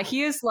 Yeah,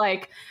 he is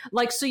like.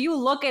 So you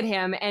look at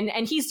him, and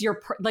he's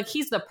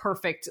he's the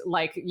perfect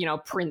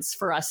prince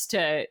for us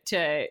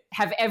to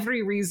have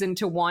every reason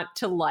to want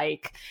to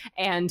like,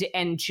 and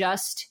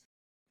just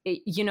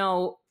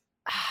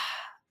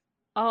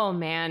oh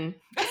man.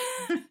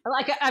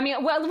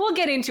 We'll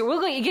get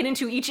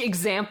into each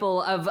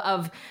example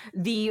of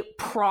the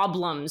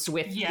problems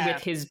with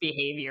his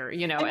behavior,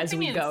 as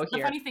we go here.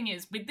 The funny thing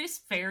is, with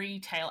this fairy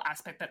tale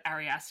aspect that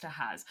Ari Aster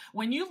has,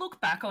 when you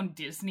look back on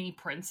Disney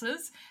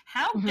princes,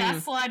 how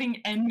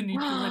gaslighting and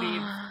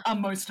manipulative are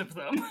most of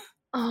them?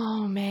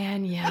 Oh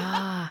man,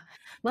 yeah.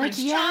 Like,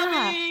 Prince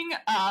Charming,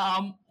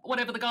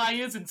 whatever the guy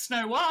is in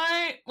Snow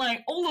White,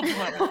 like, all of them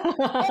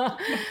are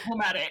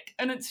problematic.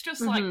 And it's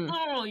just like,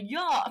 oh,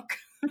 yuck.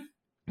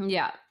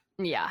 Yeah.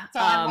 So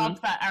I love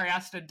that Ari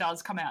Aster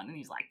does come out and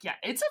he's like, yeah,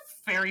 it's a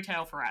fairy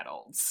tale for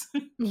adults.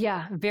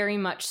 Yeah, very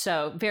much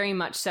so. Very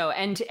much so.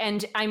 And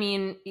I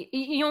mean,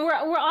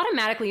 we're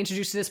automatically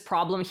introduced to this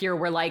problem here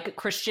where like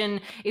Christian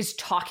is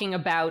talking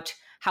about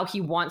how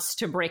he wants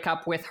to break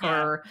up with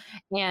her,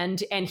 and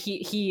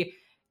he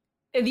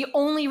the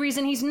only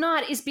reason he's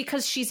not is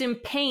because she's in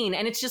pain,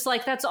 and it's just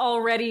like, that's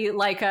already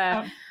like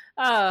a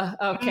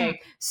okay.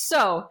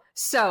 So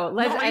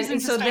let's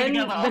then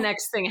the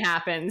next thing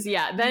happens.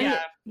 Then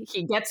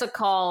he gets a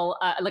call,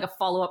 like a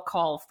follow-up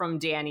call from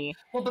Danny.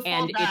 Well,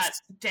 before that,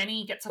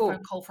 Danny gets a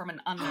phone call from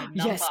an unknown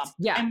number.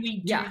 And we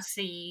do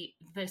see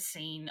the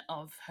scene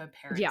of her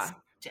parents'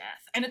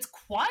 death. And it's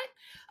quite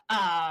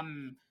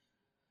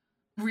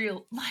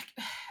real. Like,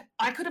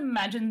 I could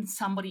imagine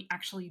somebody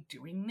actually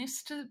doing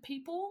this to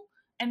people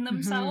and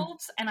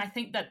themselves. And I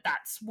think that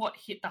that's what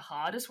hit the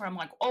hardest, where I'm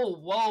like, oh,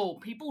 whoa,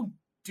 people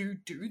do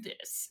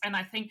this. And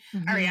I think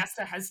Ari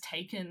Aster has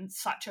taken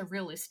such a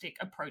realistic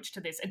approach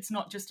to this. It's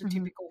not just a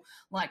typical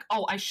like,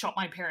 oh, I shot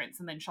my parents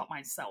and then shot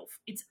myself.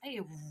 It's a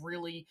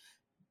really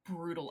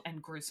brutal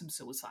and gruesome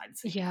suicide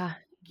scene.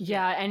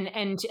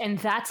 And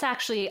that's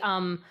actually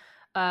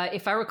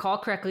if I recall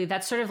correctly,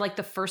 that's sort of like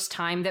the first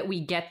time that we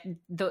get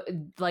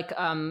the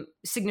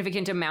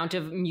significant amount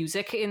of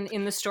music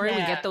in the story. We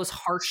get those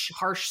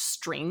harsh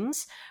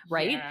strings,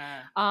 right?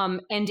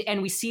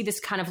 And we see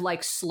this kind of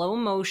like slow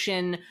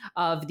motion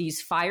of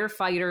these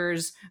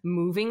firefighters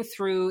moving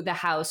through the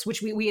house,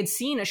 which we had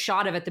seen a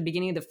shot of at the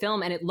beginning of the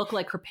film, and it looked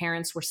like her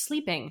parents were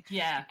sleeping.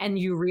 Yeah. And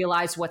you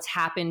realize what's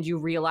happened. You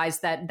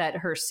realize that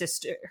her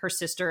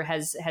sister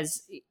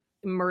has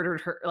murdered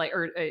her,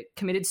 or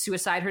committed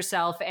suicide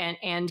herself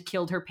and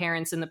killed her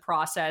parents in the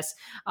process,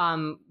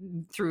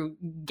 through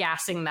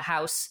gassing the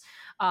house.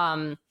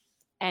 And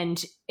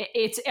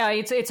it's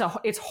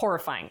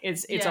horrifying.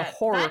 It's a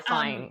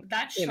horrifying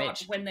that image.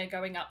 Shot when they're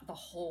going up the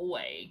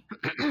hallway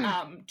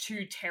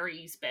to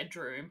Terry's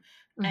bedroom,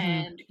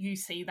 and you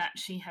see that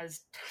she has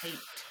taped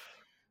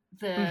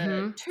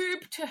the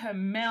tube to her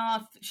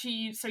mouth.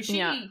 She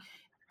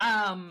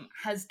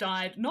has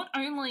died not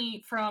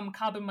only from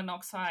carbon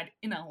monoxide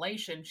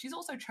inhalation, she's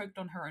also choked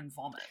on her own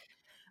vomit.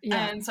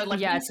 Yeah. And so,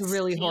 like, it's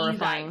really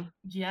horrifying.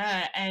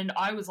 And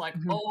I was like,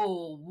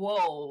 oh,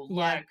 whoa,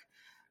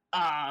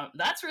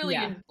 that's really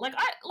like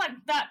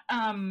that.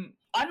 I'm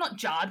not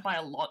jarred by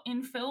a lot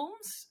in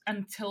films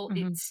until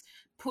it's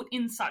put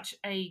in such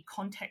a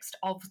context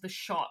of the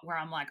shot where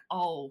I'm like,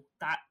 oh,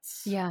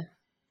 that's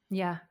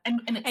Yeah.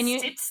 And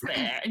it sits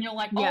there and you're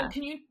like, yeah. oh,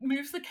 can you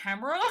move the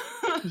camera?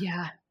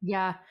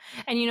 Yeah.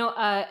 And, you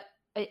know,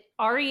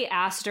 Ari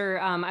Aster,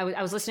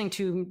 I was listening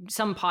to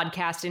some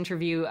podcast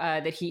interview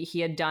that he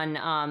had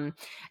done,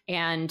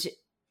 and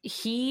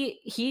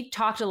he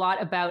talked a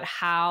lot about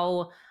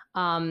how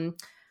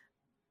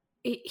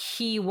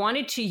he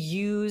wanted to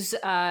use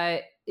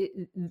the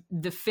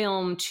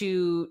film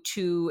to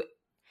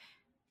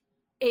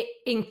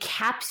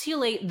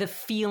encapsulate the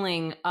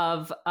feeling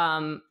of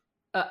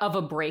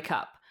a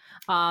breakup.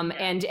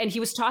 And he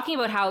was talking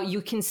about how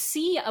you can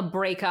see a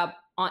breakup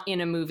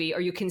in a movie,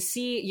 or you can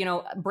see, you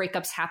know,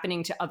 breakups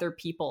happening to other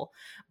people,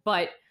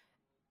 but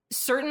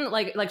certain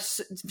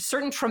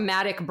certain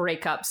traumatic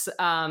breakups,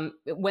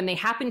 when they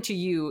happen to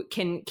you,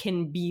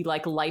 can be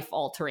like life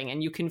altering,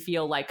 and you can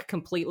feel like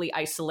completely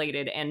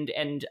isolated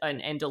and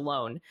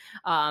alone.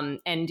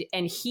 And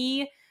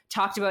he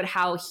talked about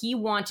how he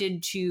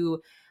wanted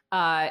to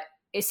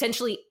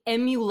essentially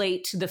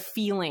emulate the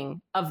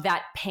feeling of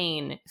that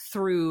pain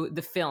through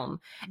the film.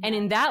 And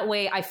in that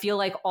way, I feel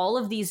like all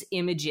of these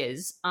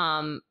images,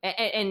 and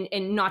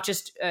not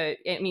just, I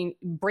mean,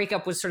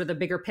 breakup was sort of the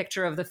bigger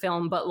picture of the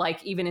film, but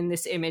like even in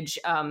this image,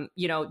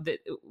 you know,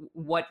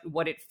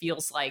 what it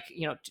feels like,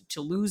 you know,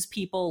 to lose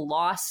people,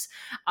 loss.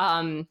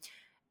 I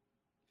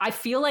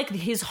feel like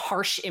his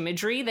harsh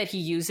imagery that he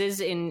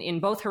uses in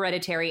both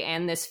Hereditary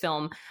and this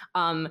film,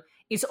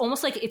 is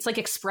almost like it's like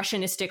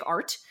expressionistic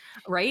art,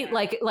 right?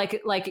 Yeah.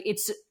 Like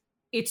it's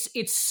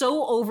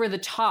so over the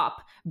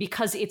top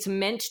because it's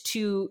meant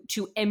to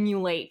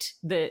emulate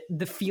the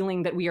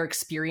feeling that we are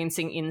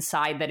experiencing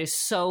inside that is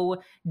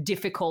so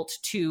difficult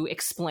to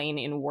explain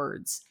in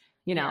words,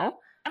 you know? Yeah.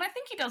 And I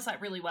think he does that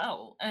really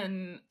well.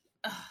 And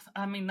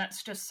I mean,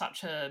 that's just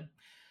such a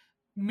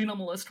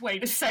minimalist way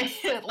to say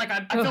it. Like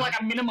I feel like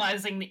I'm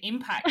minimizing the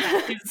impact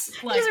that his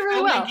like he does it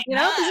really well, you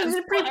know. This is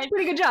a pretty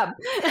good job.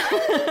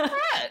 Right.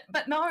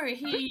 But no,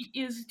 he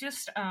is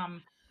just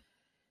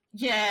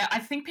yeah, I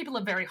think people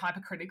are very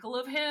hypercritical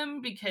of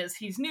him because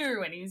he's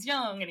new and he's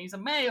young and he's a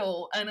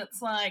male, and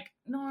it's like,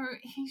 no,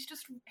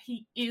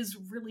 he is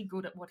really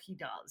good at what he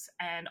does,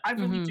 and I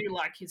really do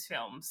like his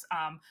films.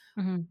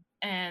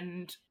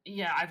 And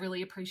yeah, I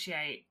really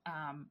appreciate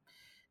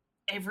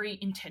every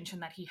intention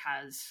that he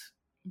has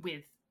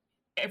with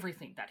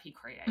everything that he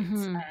creates.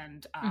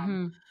 And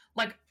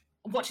like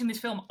watching this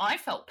film, I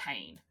felt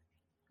pain.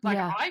 Like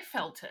I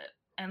felt it,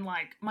 and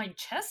like my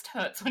chest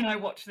hurts when I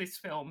watch this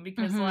film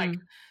because like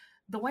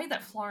the way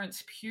that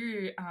Florence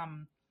Pugh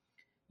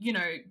you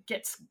know,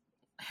 gets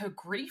her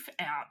grief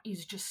out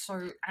is just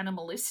so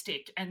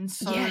animalistic and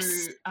so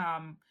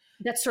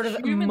that sort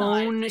of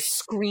moan,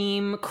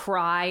 scream,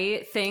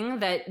 cry thing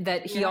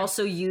that he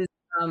also used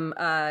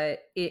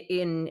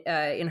in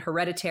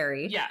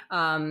Hereditary.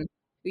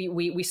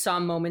 We saw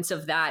moments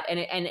of that,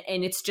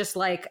 and it's just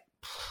like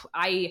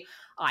I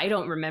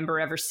don't remember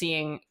ever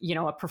seeing, you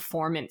know, a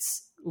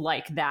performance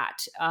like that.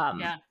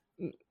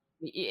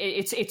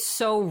 It's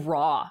so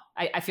raw.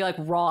 I feel like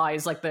raw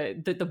is like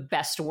the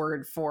best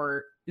word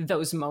for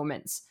those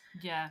moments.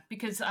 Yeah,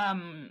 because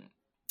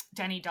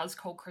Danny does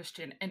call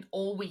Christian, and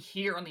all we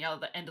hear on the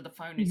other end of the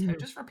phone is her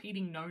just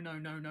repeating no, no,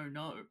 no, no,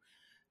 no.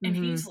 And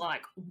he's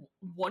like,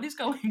 what is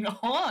going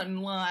on?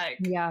 Like,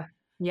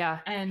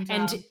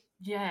 and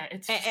yeah,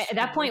 it's at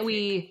that point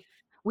we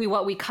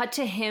cut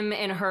to him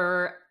and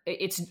her.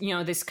 It's, you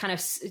know, this kind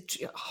of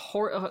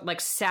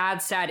like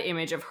sad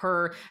image of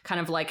her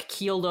kind of like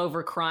keeled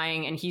over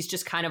crying, and he's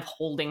just kind of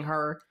holding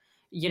her,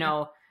 you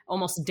know,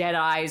 almost dead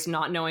eyes,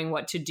 not knowing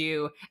what to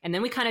do. And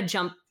then we kind of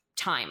jump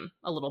time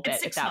a little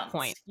bit at that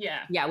point.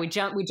 We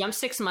jump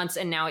 6 months,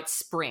 and now it's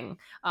spring.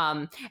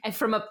 And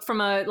from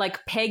a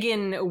like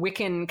pagan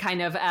Wiccan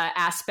kind of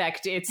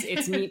aspect,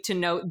 it's neat to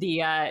note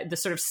the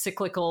sort of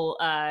cyclical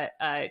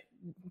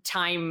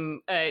time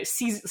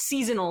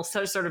seasonal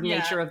sort of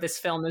nature of this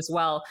film as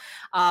well.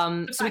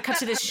 So we cut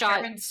to this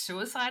shot.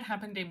 Suicide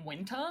happened in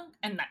winter,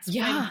 and that's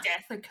when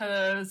death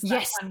occurs.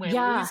 That's when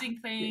we're losing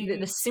things.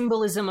 The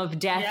symbolism of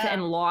death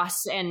and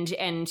loss, and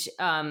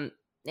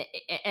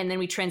then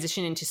we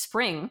transition into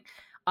spring,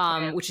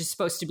 which is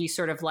supposed to be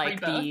sort of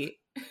like rebirth.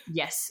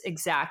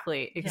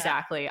 Exactly.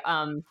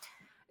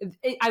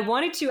 I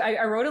wanted to.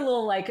 I wrote a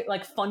little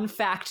like fun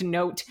fact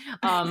note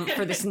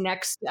for this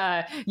next.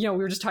 You know, we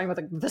were just talking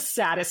about the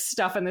saddest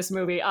stuff in this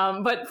movie.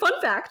 But fun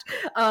fact.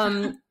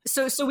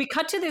 So we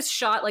cut to this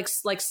shot like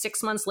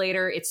 6 months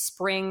later. It's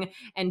spring,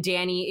 and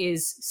Danny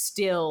is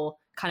still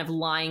kind of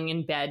lying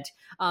in bed.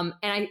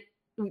 And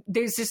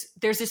there's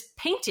this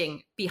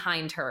painting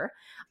behind her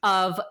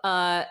of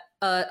a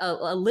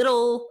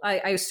little.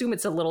 I assume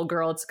it's a little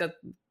girl. It's a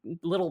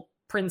little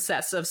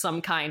princess of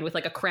some kind with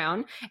like a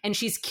crown, and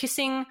she's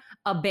kissing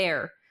a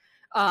bear.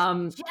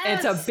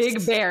 It's a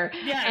big bear.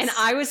 And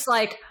I was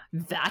like,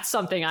 that's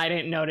something I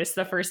didn't notice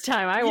the first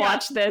time I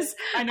watched this.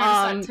 I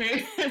noticed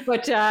that too.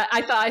 But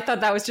I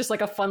thought that was just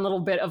like a fun little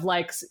bit of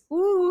like,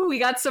 ooh, we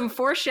got some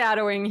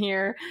foreshadowing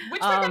here.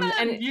 Which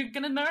you're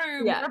gonna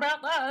know more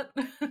about that.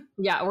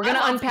 Yeah, we're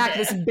gonna unpack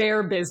this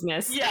bear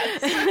business.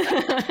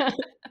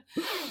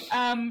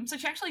 So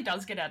she actually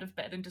does get out of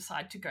bed and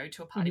decide to go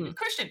to a party with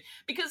Christian,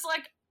 because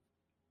like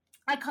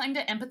I kind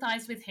of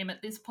empathize with him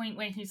at this point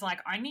where he's like,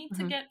 I need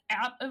to get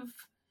out of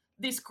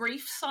this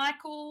grief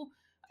cycle.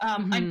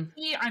 I'm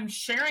here, I'm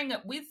sharing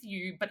it with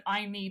you, but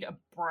I need a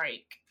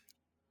break.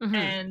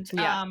 And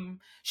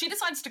she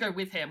decides to go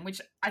with him,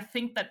 which I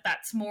think that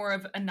that's more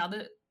of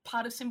another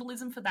part of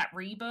symbolism for that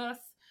rebirth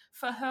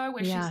for her,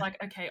 where she's like,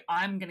 okay,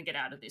 I'm going to get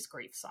out of this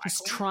grief cycle.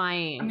 She's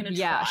trying. I'm going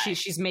to try.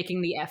 She's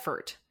making the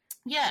effort.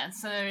 Yeah,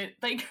 so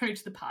they go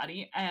to the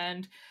party,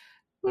 and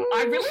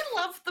I really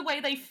love the way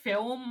they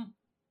film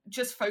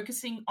just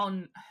focusing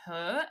on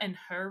her and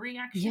her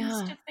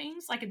reactions to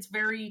things. Like, it's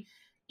very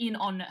in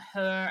on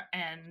her,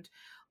 and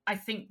I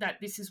think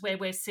that this is where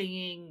we're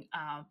seeing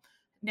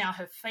now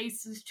her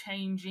face is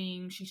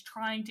changing. She's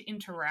trying to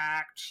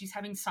interact. She's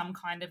having some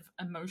kind of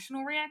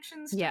emotional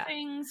reactions to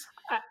things.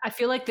 I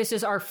feel like this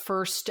is our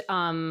first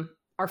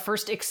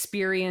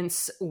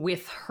experience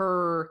with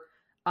her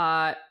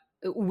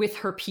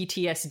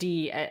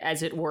PTSD,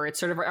 as it were. It's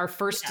sort of our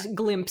first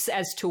glimpse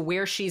as to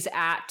where she's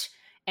at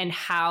and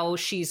how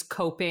she's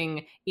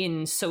coping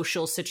in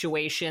social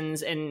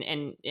situations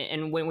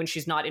and when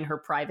she's not in her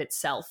private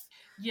self.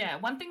 Yeah,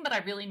 one thing that I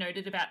really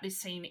noted about this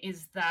scene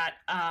is that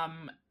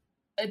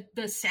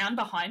the sound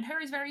behind her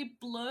is very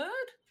blurred.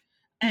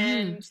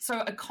 And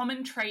so a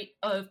common trait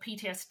of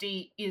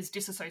PTSD is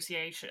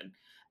disassociation.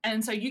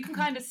 And so you can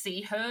kind of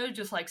see her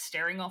just like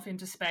staring off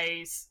into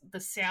space. The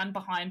sound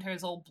behind her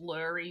is all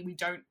blurry. We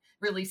don't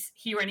really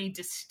hear any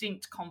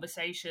distinct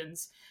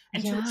conversations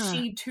until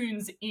she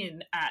tunes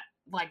in at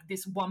like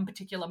this one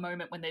particular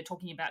moment when they're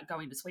talking about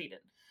going to Sweden.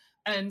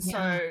 And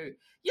so,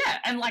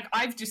 and like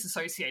I've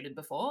disassociated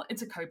before.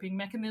 It's a coping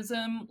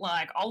mechanism.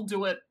 Like I'll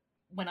do it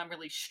when I'm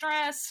really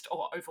stressed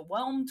or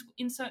overwhelmed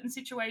in certain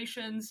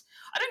situations.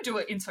 I don't do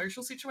it in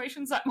social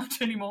situations that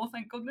much anymore,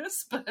 thank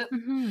goodness, but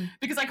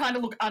because I kind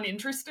of look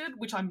uninterested,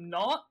 which I'm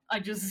not, I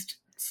just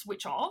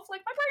switch off.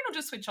 Like my brain will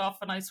just switch off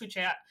and I switch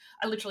out.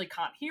 I literally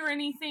can't hear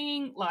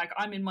anything. Like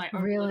I'm in my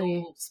own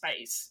little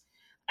space.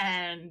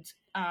 And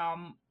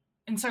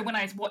so when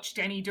I watch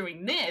Dani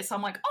doing this,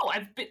 I'm like, oh,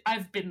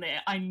 I've been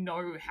there. I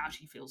know how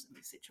she feels in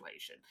this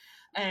situation.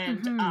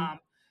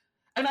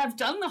 And I've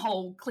done the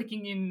whole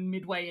clicking in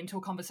midway into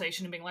a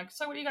conversation and being like,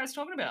 so what are you guys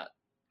talking about?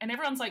 And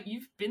everyone's like,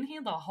 you've been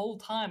here the whole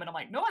time. And I'm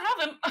like, no, I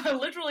haven't. I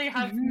literally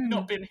have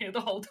not been here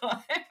the whole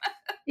time.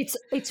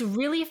 It's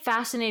really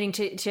fascinating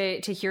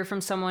to hear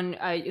from someone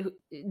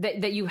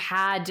that you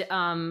had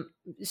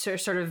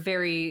sort of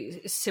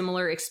very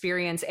similar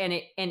experience, and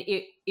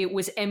it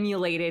was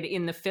emulated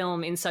in the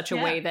film in such a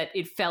way that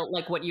it felt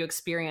like what you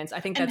experienced. I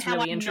think that's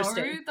really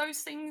interesting. Know those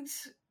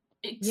things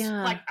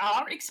like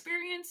are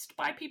experienced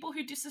by people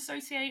who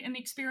disassociate and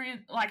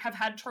experience like have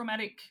had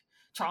traumatic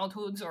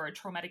childhoods or a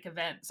traumatic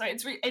event. So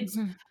it's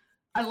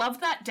I love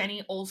that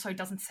Dani also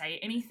doesn't say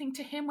anything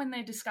to him when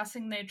they're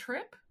discussing their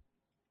trip.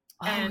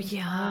 And,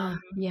 she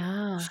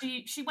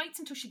waits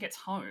until she gets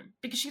home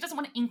because she doesn't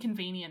want to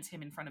inconvenience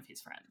him in front of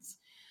his friends.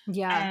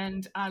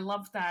 And I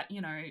love that,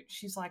 you know,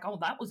 she's like, oh,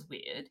 that was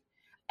weird.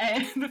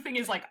 And the thing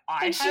is, like,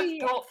 I have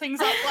brought things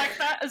up like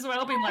that as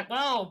well, being like,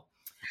 well,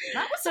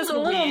 that was a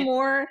little weird.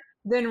 More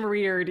than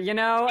weird, you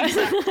know?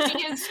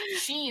 Exactly.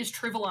 She is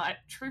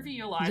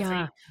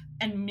trivializing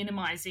and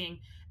minimizing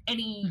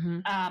any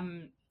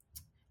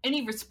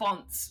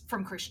response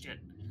from Christian.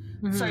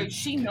 So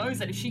she knows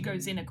that if she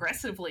goes in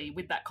aggressively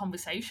with that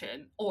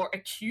conversation or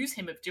accuse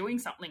him of doing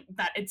something,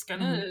 that it's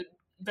gonna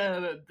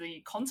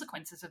the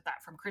consequences of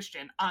that from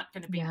Christian aren't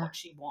gonna be what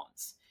she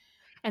wants.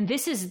 And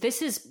this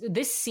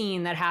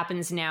scene that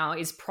happens now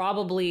is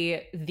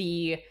probably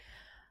the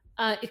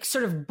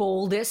sort of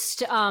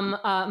boldest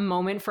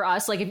moment for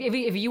us. Like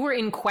if you were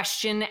in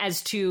question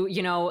as to,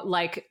 you know,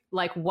 like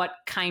what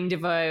kind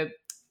of a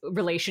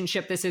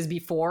relationship this is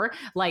before,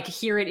 like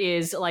here it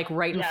is, like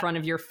right in front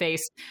of your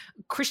face.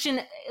 Christian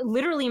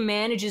literally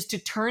manages to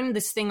turn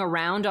this thing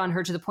around on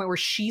her to the point where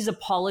she's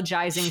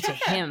apologizing to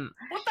him.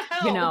 What the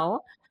hell? You know?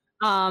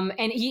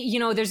 And he, you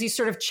know, there's these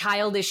sort of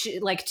childish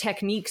like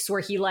techniques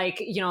where he like,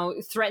 you know,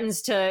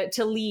 threatens to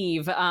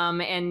leave.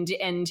 And you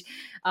know,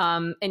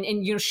 and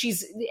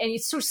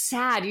it's so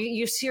sad.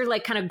 You see her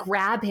like kind of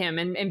grab him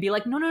and be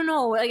like,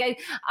 no,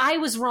 like I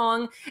was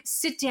wrong.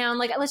 Sit down.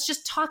 Like, let's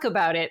just talk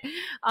about it.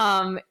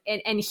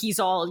 And he's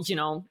all, you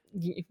know,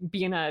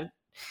 being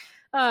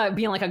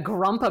like a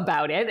grump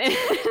about it.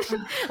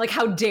 Like,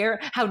 how dare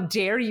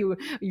you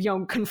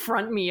know,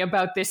 confront me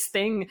about this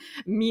thing,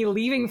 me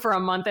leaving for a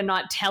month and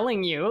not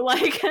telling you.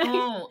 Like,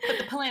 but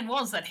the plan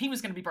was that he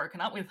was going to be broken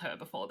up with her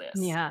before this.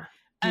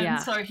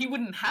 And so he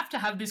wouldn't have to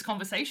have this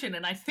conversation.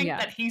 And I think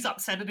that he's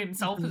upset at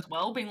himself as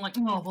well, being like,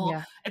 oh,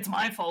 well, it's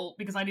my fault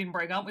because I didn't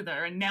break up with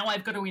her. And now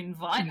I've got to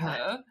invite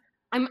her.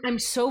 I'm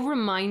so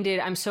reminded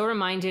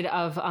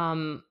of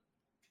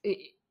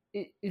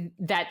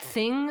that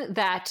thing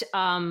that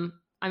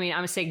I mean, I'm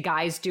gonna say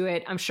guys do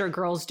it. I'm sure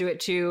girls do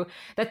it too.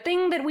 That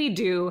thing that we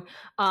do,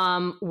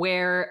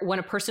 where when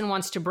a person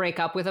wants to break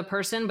up with a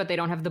person, but they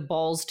don't have the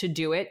balls to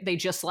do it, they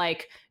just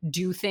like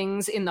do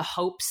things in the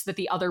hopes that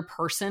the other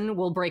person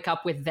will break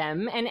up with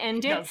them and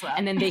end it,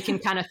 and then they can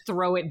kind of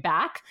throw it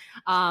back.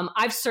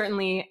 I've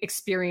certainly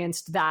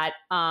experienced that.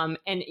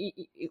 And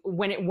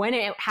when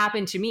it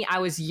happened to me, I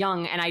was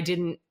young and I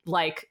didn't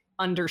like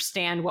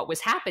understand what was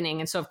happening,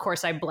 and so of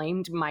course I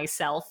blamed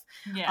myself.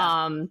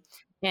 Yeah.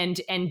 And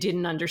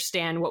didn't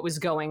understand what was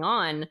going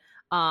on.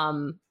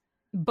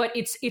 But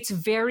it's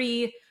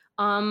very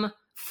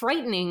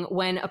frightening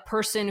when a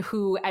person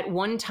who at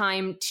one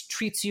time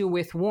treats you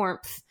with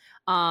warmth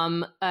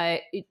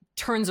it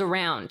turns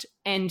around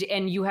and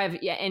you have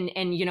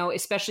and you know,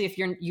 especially if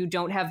you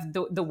don't have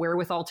the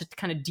wherewithal to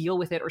kind of deal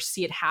with it or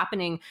see it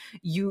happening,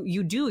 you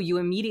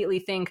immediately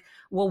think,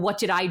 well, what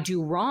did I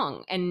do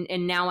wrong? And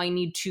now I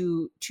need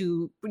to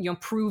you know,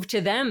 prove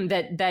to them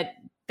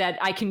that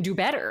I can do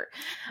better.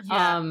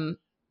 Yeah.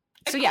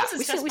 So yeah,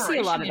 we see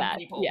a lot of that.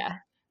 People. Yeah.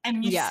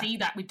 And you see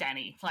that with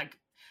Dani, like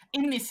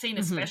in this scene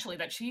especially,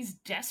 that she's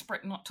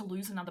desperate not to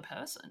lose another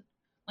person.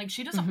 Like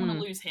she doesn't want to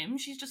lose him.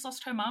 She's just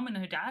lost her mom and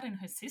her dad and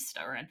her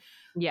sister, and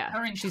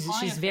her entire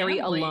she's very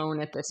family.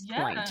 Alone at this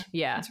point.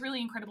 Yeah, it's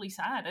really incredibly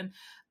sad,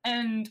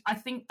 and I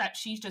think that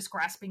she's just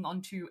grasping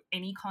onto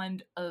any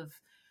kind of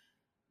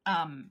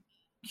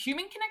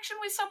human connection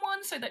with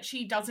someone, so that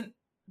she doesn't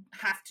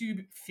have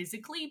to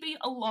physically be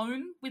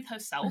alone with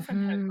herself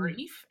and her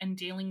grief and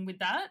dealing with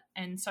that.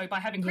 And so by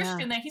having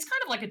Christian there, he's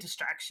kind of like a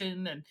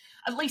distraction, and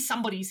at least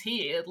somebody's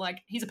here.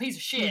 Like he's a piece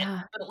of shit,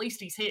 but at least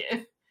he's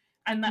here.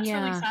 And that's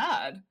really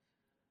sad.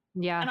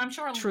 Yeah. And I'm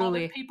sure a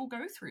lot of people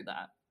go through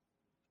that.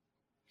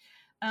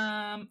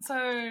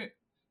 So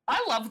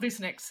I love this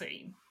next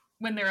scene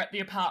when they're at the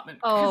apartment.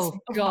 Oh,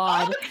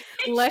 God.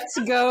 Let's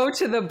go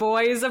to the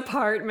boys'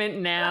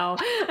 apartment now.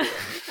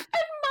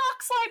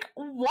 Like,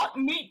 what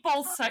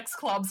meatball sex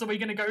clubs are we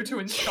going to go to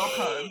in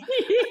Stockholm?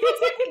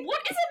 Like, what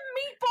is a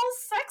meatball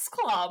sex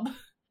club?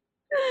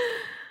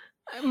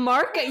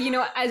 Mark, you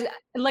know, as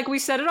like we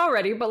said it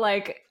already, but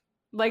like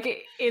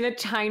in a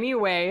tiny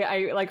way,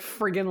 I like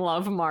friggin'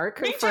 love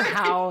Mark for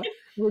how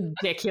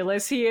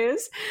ridiculous he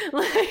is.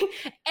 Like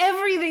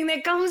everything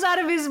that comes out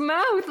of his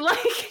mouth,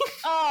 like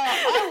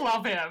I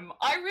love him.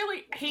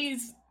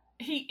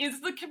 He is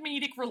the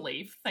comedic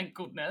relief, thank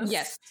goodness.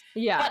 Yes.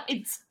 Yeah. But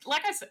it's,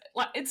 like I said,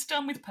 like it's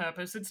done with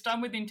purpose. It's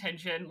done with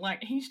intention.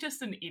 Like, he's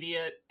just an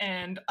idiot.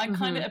 And I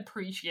kind of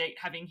appreciate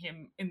having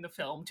him in the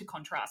film to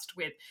contrast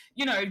with,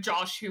 you know,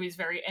 Josh, who is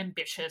very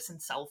ambitious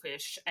and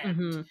selfish,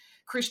 and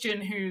Christian,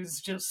 who's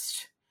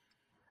just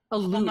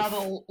aloof. Another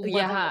level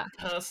of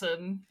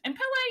person. And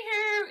Pele,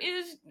 who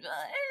is,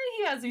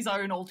 he has his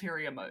own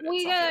ulterior motives,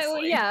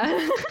 obviously.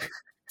 Yeah.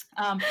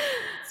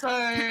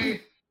 So,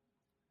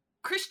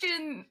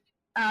 Christian...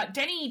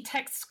 Dani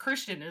texts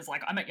Christian, is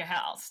like, I'm at your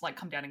house, like,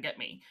 come down and get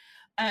me.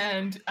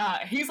 And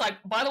he's like,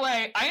 by the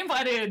way, I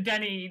invited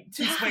Dani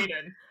to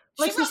Sweden.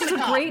 Like, this is a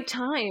great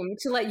time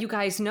to let you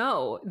guys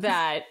know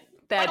that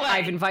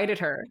I've invited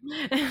her.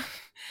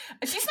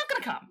 She's not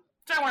gonna come.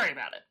 Don't worry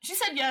about it. She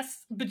said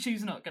yes, but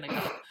she's not gonna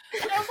come.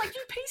 And I was like,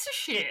 you piece of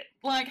shit.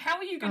 Like, how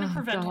are you gonna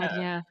prevent her?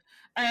 Yeah.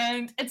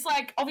 And it's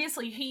like,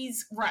 obviously,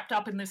 he's wrapped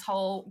up in this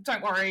whole,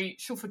 don't worry,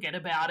 she'll forget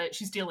about it.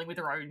 She's dealing with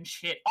her own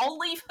shit. I'll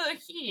leave her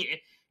here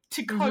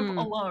to cope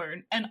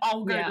alone, and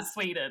I'll go to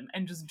Sweden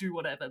and just do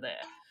whatever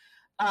there.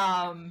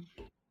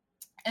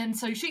 And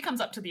so she comes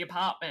up to the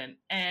apartment,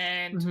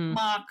 and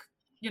Mark,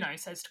 you know,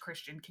 says to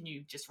Christian, can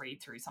you just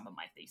read through some of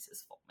my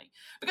thesis for me?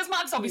 Because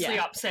Mark's obviously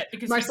upset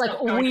because Mark's he's like,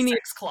 not going to need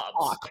sex clubs.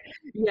 Talk.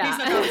 Yeah. He's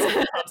not going to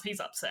sex clubs. He's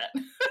upset.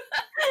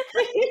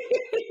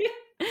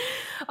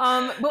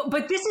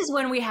 But this is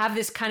when we have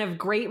this kind of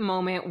great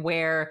moment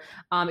where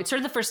it's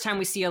sort of the first time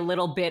we see a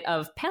little bit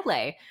of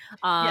Pele,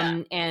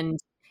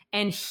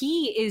 and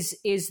he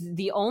is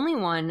the only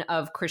one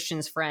of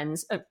Christian's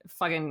friends,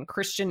 fucking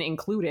Christian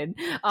included,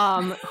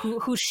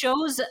 who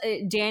shows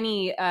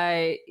Dani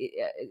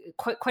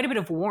quite a bit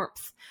of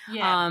warmth.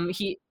 Yeah.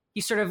 He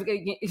sort of,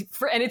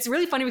 and it's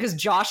really funny because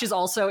Josh is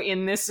also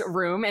in this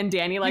room, and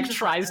Dani like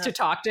tries to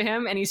talk to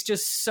him, and he's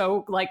just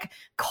so like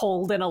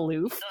cold and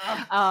aloof.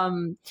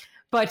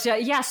 But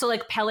so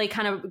like Pele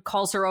kind of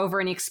calls her over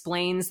and he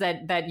explains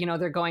that you know,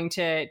 they're going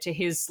to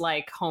his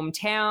like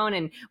hometown,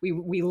 and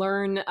we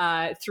learn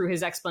through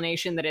his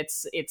explanation that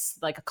it's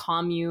like a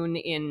commune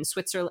in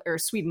Switzerland or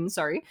Sweden,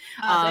 sorry.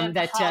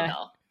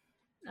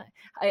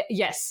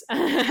 Yes,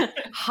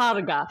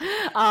 Haga.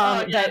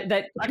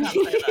 That I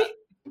can't say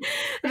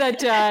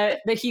that.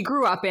 that he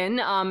grew up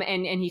in,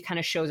 and he kind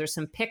of shows her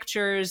some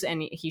pictures,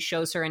 and he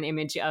shows her an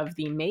image of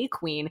the May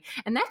Queen,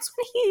 and that's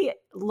when he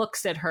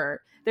looks at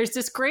her. There's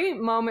this great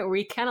moment where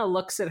he kind of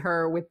looks at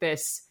her with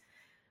this,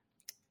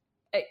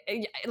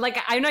 like,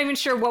 I'm not even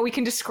sure what we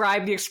can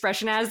describe the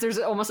expression as. There's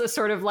almost a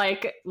sort of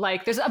like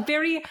there's a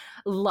very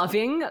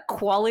loving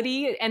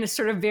quality and a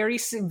sort of very,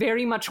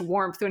 very much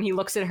warmth when he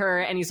looks at her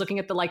and he's looking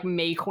at the like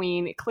May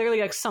Queen.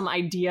 Clearly, like some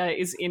idea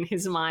is in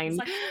his mind.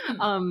 Like,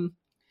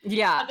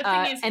 Yeah. But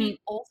the thing is, and he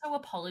also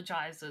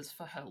apologizes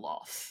for her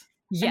loss.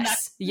 yes. And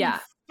that's Yeah.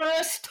 the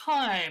first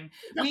time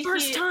The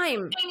first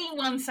time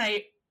anyone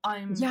say,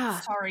 I'm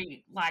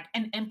sorry, like,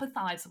 and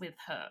empathize with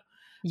her.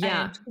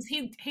 Yeah. And because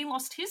he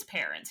lost his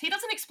parents. He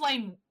doesn't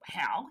explain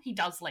how. He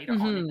does later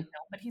on in the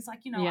film, but he's like,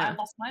 I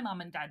lost my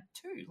mum and dad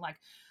too. Like,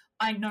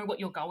 I know what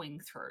you're going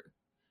through.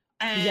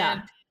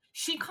 And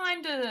she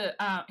kind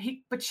of,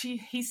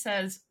 he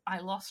says, I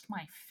lost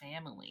my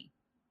family.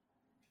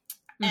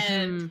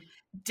 And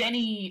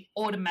Denny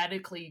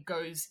automatically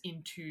goes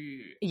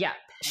into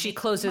she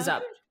closes mode.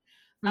 up.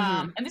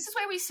 And this is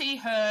where we see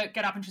her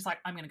get up and she's like,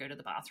 I'm going to go to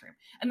the bathroom.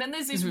 And then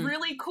there's this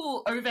really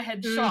cool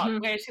overhead shot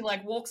where she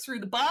like walks through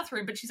the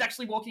bathroom, but she's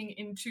actually walking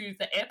into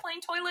the airplane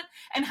toilet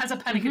and has a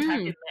panic attack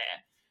in there.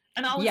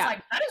 And I was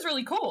like, that is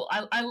really cool.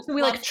 So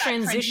we like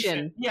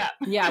transition.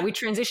 Yeah. We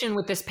transition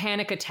with this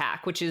panic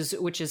attack, which is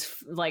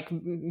like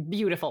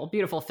beautiful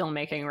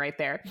filmmaking right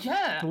there.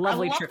 Yeah.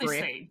 Lovely I love trickery.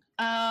 This scene.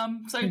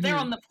 So they're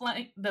on the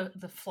flight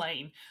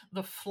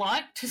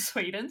to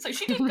Sweden. So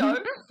she did go,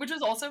 which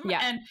was awesome.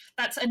 Yeah. And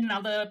that's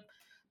another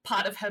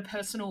part of her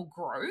personal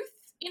growth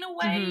in a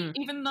way,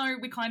 even though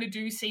we kind of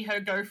do see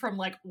her go from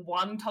like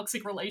one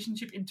toxic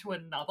relationship into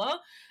another.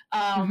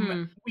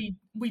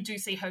 We do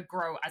see her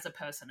grow as a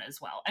person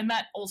as well. And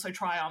that also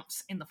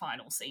triumphs in the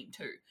final scene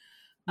too.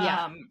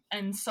 Yeah.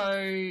 And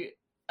so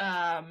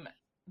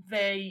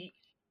they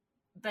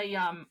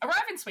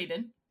arrive in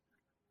Sweden.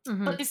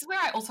 But this is where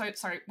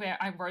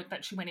I wrote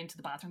that she went into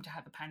the bathroom to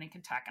have a panic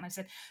attack. And I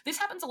said, this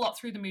happens a lot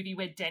through the movie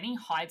where Denny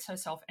hides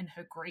herself and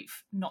her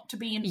grief not to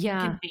be an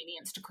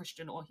inconvenience to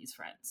Christian or his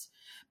friends.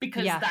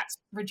 Because that's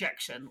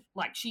rejection.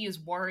 Like, she is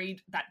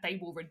worried that they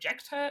will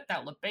reject her,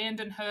 they'll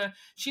abandon her.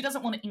 She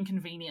doesn't want to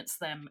inconvenience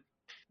them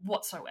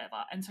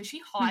whatsoever. And so she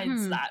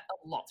hides that a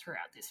lot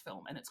throughout this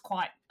film. And it's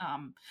quite,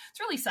 it's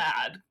really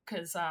sad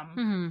because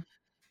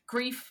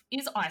grief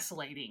is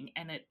isolating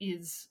and it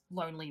is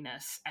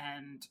loneliness.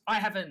 And I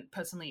haven't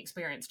personally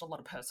experienced a lot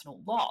of personal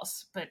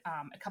loss, but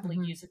a couple of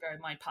years ago,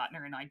 my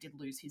partner and I did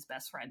lose his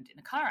best friend in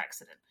a car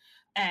accident.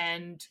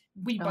 And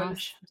we both... I'm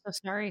so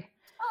sorry.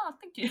 Oh,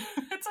 thank you.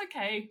 It's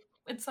okay.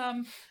 It's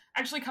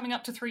actually coming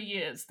up to 3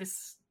 years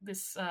this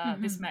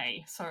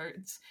May. So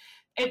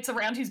it's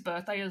around his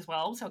birthday as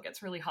well, so it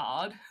gets really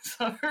hard.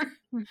 So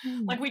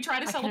like we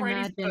try to celebrate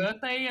his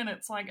birthday and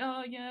it's like,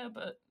 oh yeah,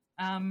 but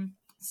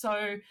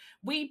so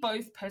we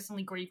both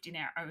personally grieved in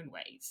our own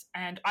ways.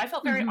 And I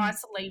felt very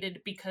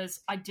isolated because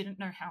I didn't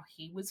know how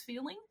he was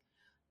feeling.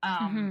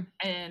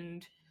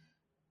 And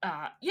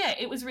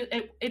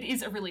it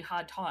is a really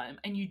hard time,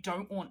 and you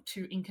don't want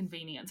to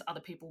inconvenience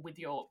other people with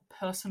your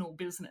personal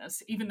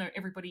business, even though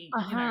everybody,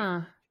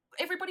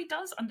 everybody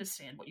does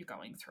understand what you're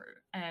going through.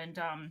 And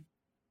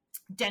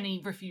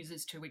Denny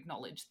refuses to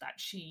acknowledge that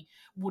she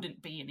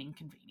wouldn't be an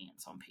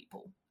inconvenience on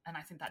people. And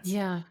I think that's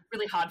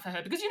really hard for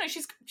her because,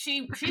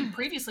 she'd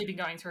previously been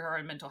going through her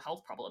own mental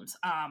health problems.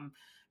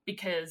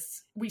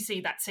 Because we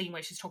see that scene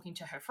where she's talking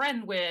to her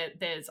friend where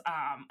there's,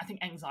 I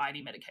think,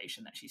 anxiety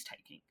medication that she's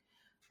taking.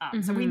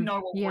 So we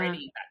know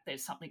already that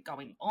there's something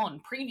going on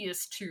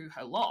previous to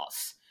her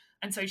loss.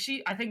 And so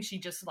I think she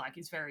just like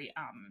is very,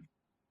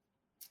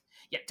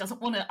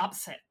 doesn't want to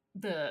upset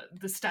the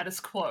status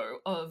quo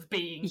of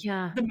being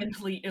the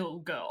mentally ill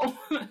girl.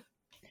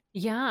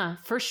 Yeah,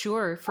 for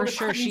sure. For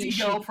sure. She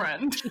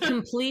girlfriend. She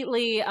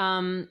completely,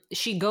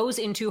 she goes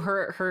into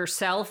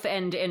herself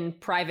and in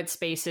private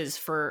spaces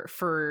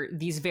for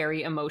these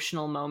very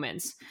emotional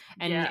moments.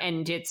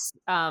 And it's,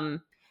 and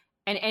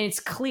it's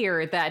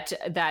clear that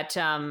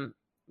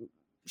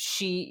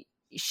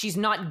she's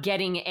not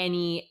getting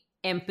any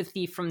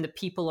empathy from the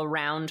people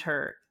around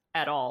her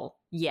at all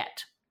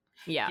yet.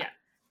 Yeah.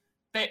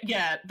 But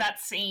that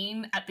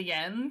scene at the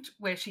end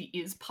where she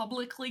is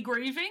publicly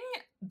grieving,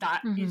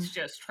 that is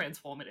just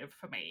transformative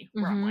for me.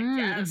 Where I'm like,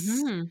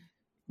 yes.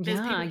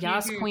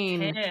 Yes,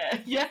 queen.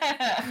 Care.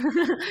 Yeah.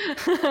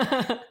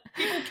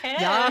 People care.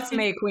 Yes,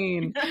 May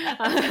Queen.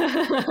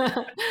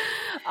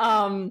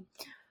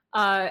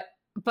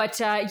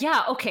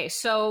 Okay.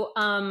 So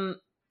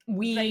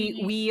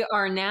we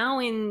are now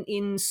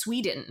in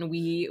Sweden.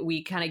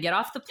 We kind of get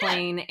off the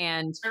plane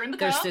and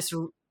there's this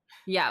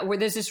where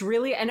there's this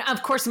really, and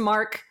of course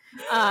Mark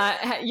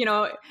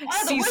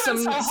sees some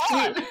so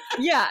hot.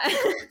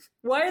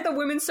 Why are the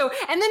women so,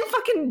 and then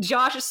fucking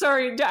Josh,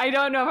 sorry, I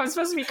don't know if I'm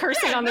supposed to be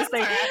cursing on this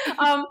thing.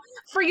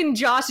 Friggin'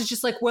 Josh is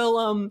just like,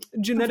 well,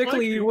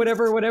 genetically,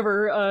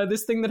 whatever,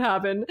 this thing that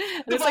happened.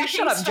 And it's like,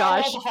 shut up,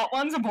 Josh. All the hot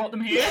ones and brought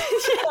them here.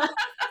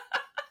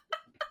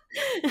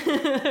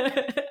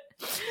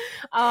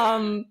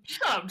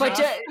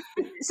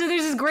 So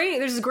there's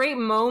this great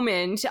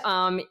moment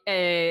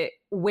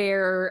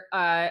where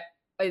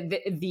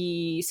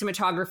the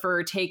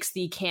cinematographer takes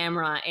the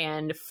camera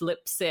and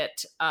flips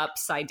it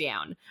upside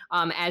down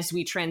as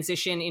we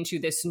transition into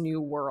this new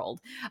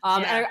world.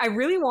 And I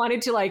really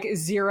wanted to like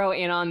zero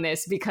in on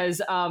this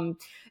because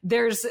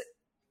there's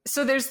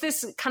so there's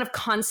this kind of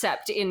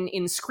concept in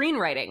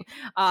screenwriting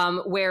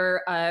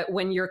where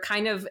when you're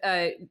kind of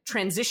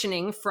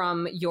transitioning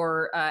from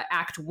your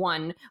act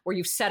one, where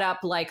you've set up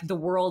like the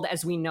world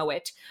as we know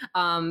it,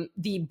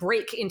 the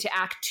break into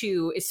act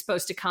two is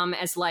supposed to come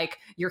as like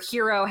your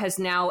hero has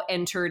now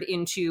entered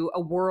into a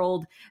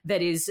world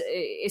that is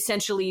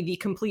essentially the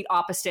complete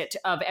opposite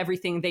of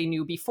everything they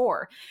knew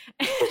before.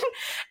 And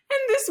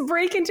this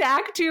break into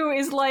act two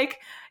is like,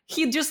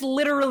 he just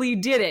literally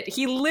did it.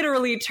 He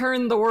literally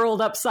turned the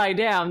world upside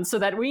down so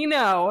that we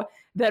know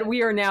that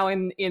we are now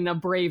in a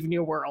brave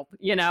new world,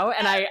 you know?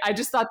 And I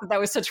just thought that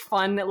was such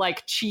fun,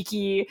 like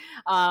cheeky,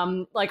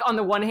 like on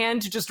the one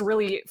hand, just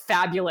really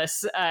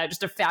fabulous,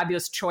 just a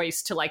fabulous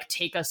choice to like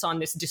take us on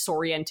this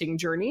disorienting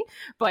journey.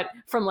 But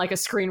from like a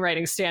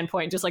screenwriting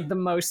standpoint, just like the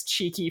most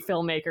cheeky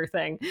filmmaker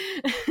thing.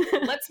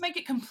 Let's make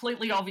it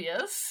completely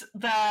obvious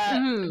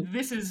that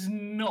this is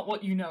not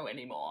what you know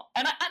anymore.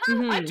 And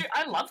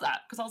I love that,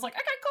 because I was like,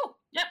 okay, cool.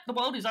 Yep, the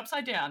world is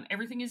upside down.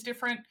 Everything is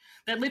different.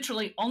 They're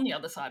literally on the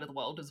other side of the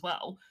world as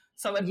well.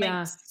 So it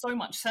makes so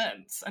much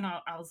sense. And I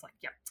was like,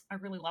 yep, I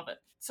really love it.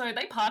 So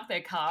they park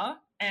their car,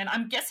 and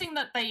I'm guessing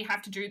that they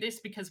have to do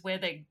this because where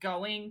they're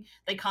going,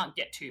 they can't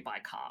get to by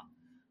car.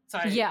 So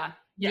yeah,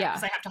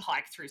 because they have to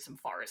hike through some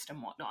forest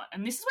and whatnot.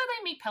 And this is where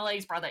they meet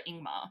Pele's brother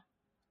Ingmar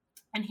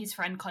and his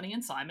friend Connie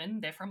and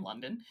Simon. They're from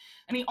London.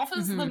 And he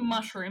offers them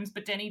mushrooms,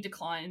 but Denny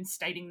declines,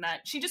 stating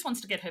that she just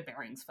wants to get her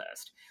bearings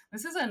first.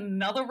 This is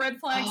another red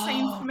flag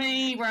scene for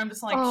me, where I'm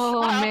just like,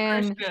 shut up,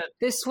 man, Christian.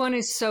 This one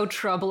is so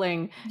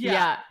troubling.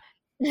 Yeah.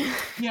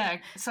 Yeah.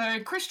 So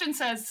Christian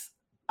says,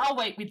 I'll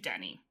wait with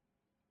Denny.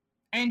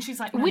 And she's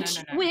like, no.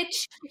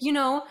 Which, you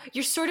know,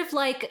 you're sort of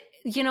like,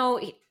 you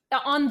know,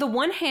 on the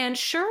one hand,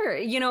 sure,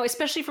 you know,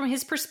 especially from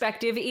his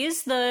perspective,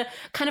 is the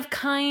kind of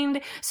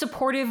kind,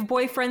 supportive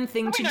boyfriend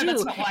thing to do.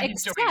 That's not why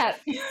he's doing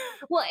it.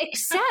 Well,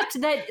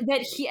 except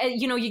that he,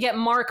 you know, you get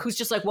Mark, who's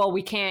just like, well,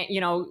 we can't,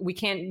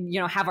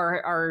 have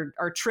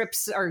our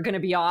trips are going to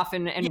be off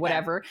and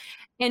whatever.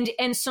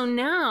 And so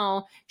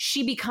now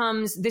she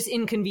becomes this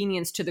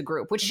inconvenience to the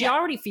group, which she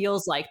already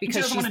feels like,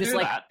 because she's this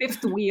like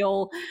fifth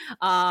wheel,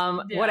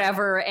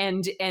 whatever.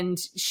 And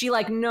she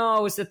like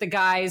knows that the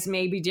guys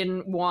maybe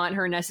didn't want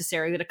her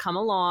necessarily to come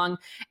along.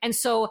 And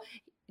so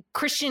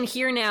Christian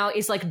here now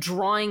is like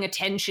drawing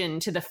attention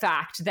to the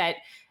fact that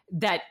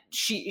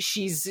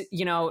she's,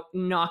 you know,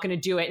 not going to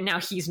do it.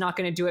 Now he's not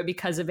going to do it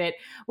because of it,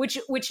 which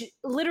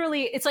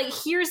literally, it's like,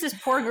 here's this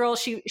poor girl.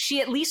 She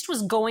at least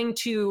was going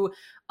to,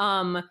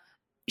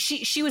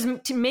 she was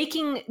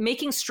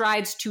making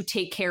strides to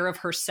take care of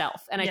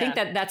herself. And I think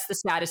that's the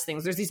saddest thing.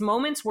 There's these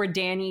moments where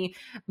Danny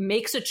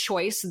makes a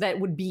choice that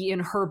would be in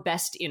her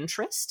best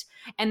interest,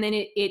 and then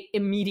it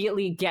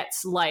immediately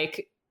gets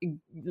like,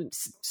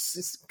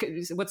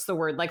 what's the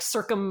word, like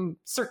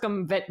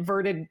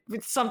circumverted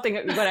something,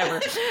 whatever.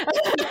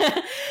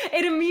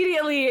 It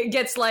immediately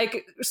gets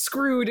like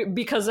screwed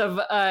because of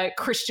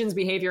Christian's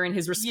behavior and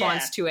his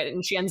response to it,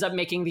 and she ends up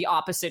making the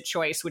opposite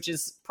choice, which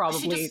is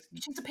probably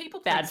she's a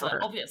people bad pleaser, for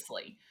her.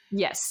 Obviously.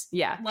 Yes,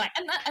 yeah. Like,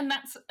 and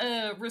that's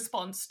a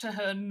response to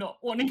her not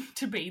wanting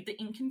to be the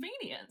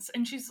inconvenience.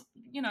 And she's,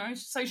 you know,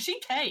 so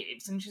she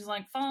caves and she's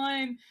like,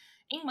 fine.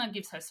 Ingmar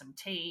gives her some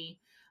tea.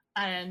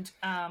 And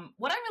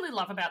what I really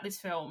love about this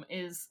film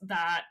is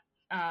that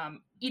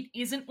it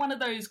isn't one of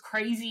those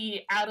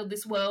crazy out of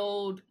this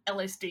world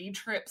LSD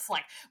trips,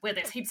 like where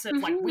there's heaps of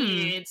like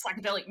weird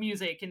psychedelic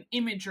music and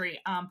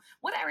imagery.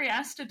 What Ari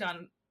Aster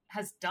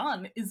has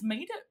done is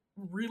made it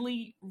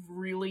really,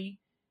 really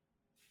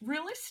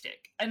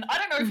realistic. And I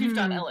don't know if you've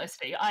done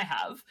LSD. I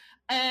have.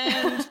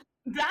 And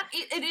that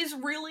it is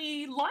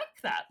really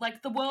like that.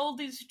 Like, the world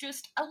is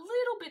just a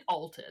little bit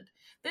altered.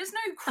 There's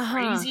no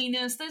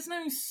craziness. There's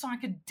no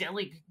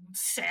psychedelic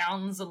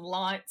sounds and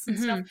lights and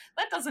stuff.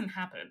 That doesn't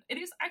happen. It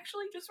is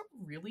actually just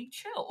really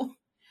chill.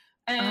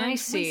 And I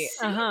see. We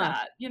see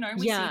that. You know,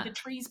 we see the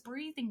trees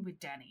breathing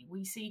with Danny.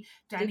 We see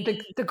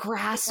Danny... The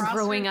grass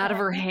growing out of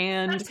her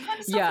hand. That's the kind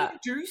of stuff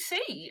you do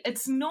see.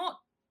 It's not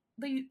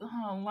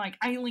like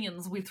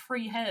aliens with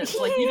 3 heads.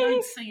 Like, you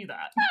don't see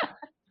that.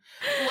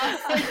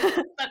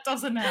 That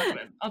doesn't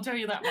happen. I'll tell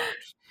you that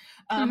much.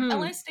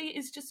 LSD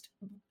is just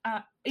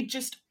it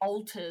just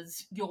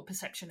alters your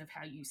perception of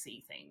how you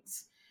see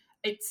things.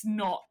 It's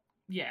not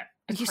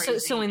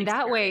so in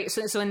that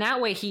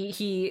way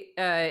he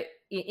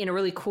in a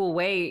really cool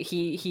way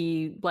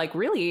he like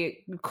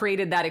really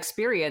created that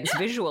experience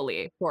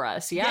visually for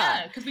us.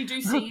 Because we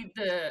do see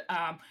the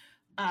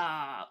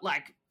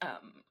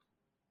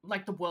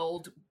like the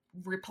world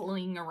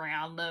rippling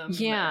around them.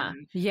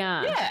 And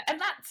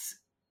that's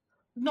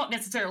not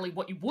necessarily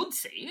what you would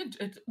see.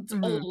 It's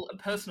all a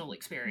personal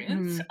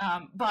experience.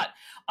 But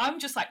I'm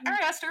just like,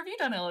 Ari Aster, have you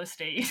done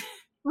LSD?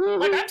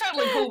 Like, I'm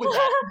totally cool with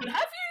that. But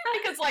have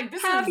you? Because like,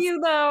 have you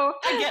though?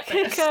 I get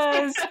this.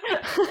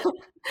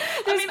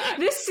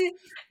 Because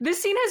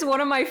this scene has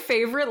one of my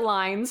favorite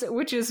lines,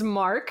 which is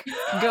Mark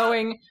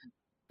going,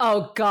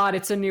 "Oh God,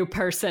 it's a new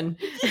person."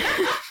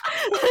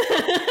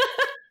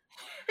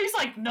 He's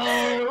like,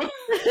 no.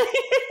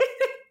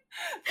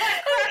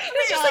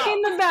 It's just like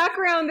in the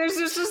background. There's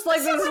just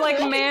like this like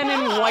man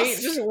in white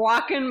just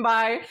walking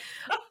by.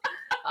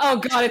 Oh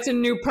God, it's a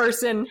new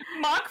person.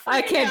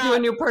 I can't do a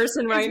new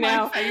person right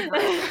now.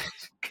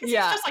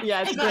 Yeah, just like,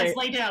 yeah, it's hey guys, great.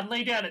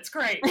 lay down, it's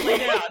great, lay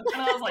down.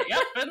 And I was like,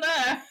 yep, been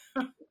there.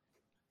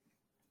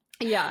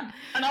 Yeah.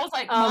 And I was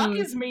like, Mark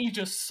is me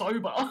just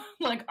sober.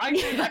 Like, I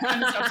do that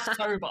kind of stuff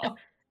sober.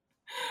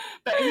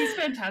 But he's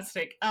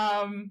fantastic.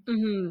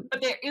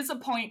 But there is a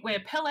point where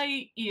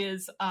Pele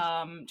is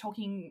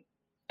talking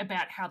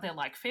about how they're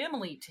like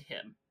family to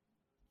him.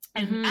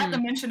 And at the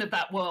mention of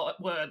that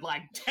word,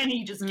 like,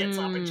 Danny just gets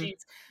up and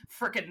she's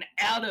freaking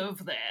out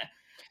of there.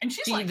 And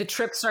she's like, the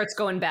trip starts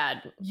going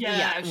bad.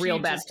 Yeah, real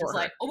bad for her.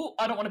 Like, oh,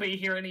 I don't want to be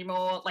here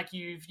anymore. Like,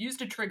 you've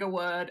used a trigger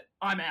word.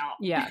 I'm out.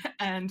 Yeah.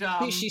 And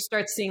she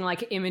starts seeing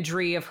like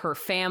imagery of her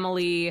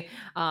family.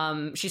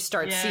 She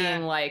starts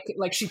seeing like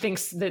she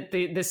thinks that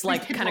this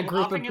like kind of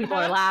group of people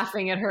are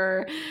laughing at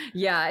her.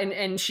 Yeah,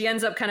 and she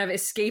ends up kind of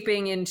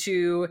escaping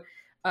into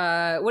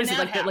what is it,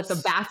 like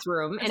the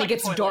bathroom, and it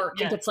gets dark.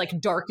 Yeah. It gets like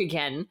dark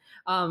again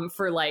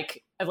for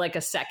like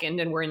a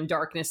second, and we're in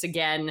darkness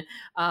again.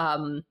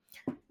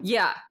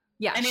 Yeah,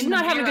 and she's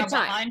not having a good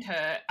time. Behind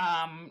her,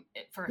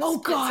 for a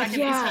second,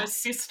 is her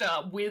sister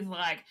with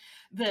like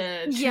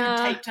the tube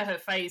taped to her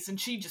face, and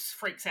she just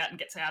freaks out and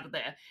gets out of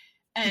there.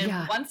 And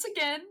once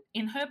again,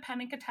 in her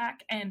panic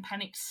attack and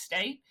panic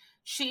state,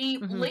 she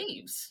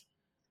leaves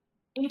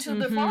into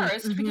the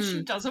forest because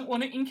she doesn't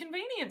want to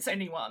inconvenience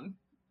anyone.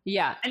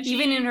 Yeah, and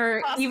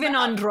even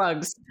on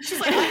drugs. She's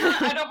like,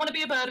 I don't want to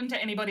be a burden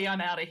to anybody.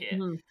 I'm out of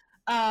here.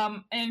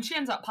 And she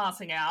ends up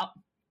passing out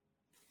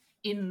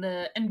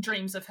and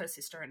dreams of her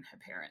sister and her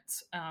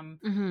parents.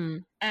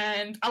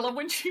 And I love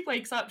when she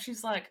wakes up,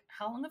 she's like,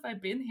 how long have I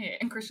been here?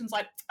 And Christian's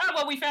like, oh,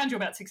 well, we found you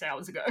about 6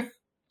 hours ago.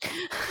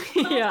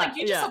 Like,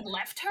 you just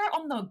left her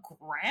on the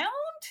ground?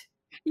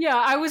 Yeah,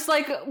 I was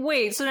like,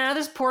 wait, so now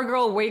this poor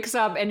girl wakes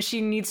up and she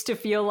needs to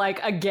feel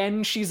like,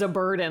 again, she's a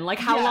burden. Like,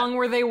 how long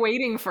were they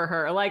waiting for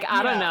her? Like,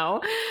 I don't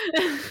know.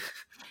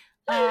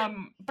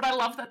 But I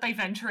love that they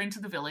venture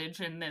into the village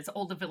and there's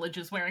all the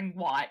villagers wearing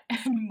white,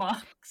 and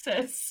Mark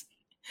says,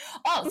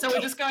 oh, so we're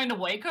just going to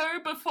Waco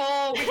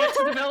before we get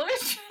to the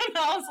village? And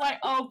I was like,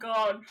 oh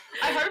God,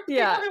 I hope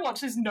people who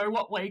watch this know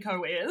what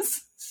Waco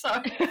is. So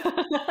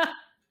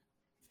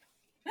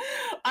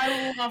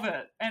I love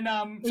it. And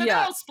so they're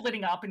all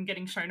splitting up and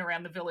getting shown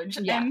around the village,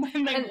 and then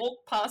they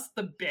walk past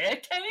the bear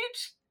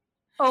cage.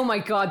 Oh my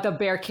God, the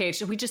bear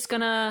cage. Are we just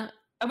gonna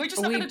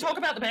gonna talk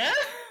about the bear?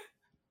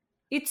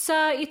 It's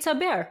a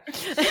bear.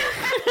 That's what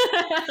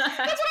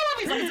I love.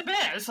 He's like, it's a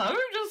bear, so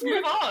just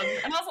move on.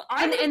 And I was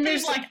like, and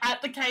there's like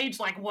at the cage,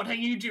 like, what are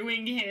you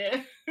doing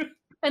here?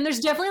 And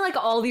there's definitely like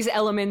all these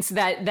elements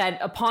that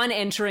upon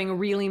entering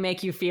really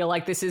make you feel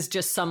like this is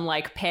just some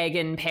like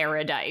pagan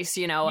paradise,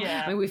 you know?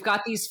 Yeah. I mean, we've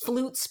got these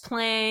flutes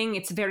playing.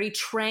 It's very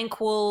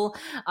tranquil.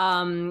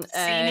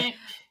 Scenic.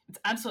 It's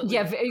absolutely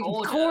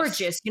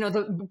gorgeous. You know,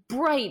 the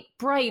bright,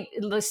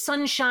 the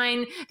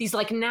sunshine, these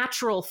like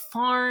natural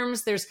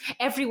farms.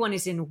 Everyone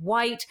is in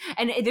white.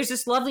 And there's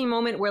this lovely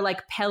moment where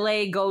like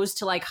Pele goes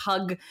to like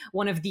hug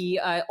one of the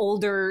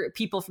older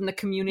people from the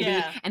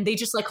community, and they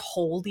just like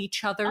hold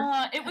each other.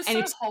 It was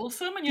so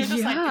wholesome, and you're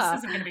just like, this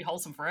isn't going to be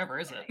wholesome forever,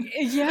 is it?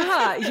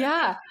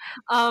 Yeah.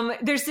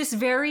 There's this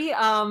very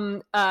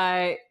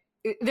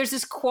there's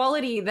this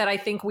quality that I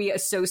think we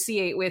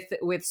associate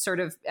with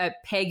sort of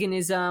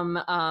paganism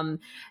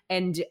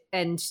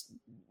and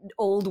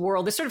old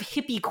world, this sort of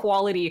hippie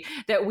quality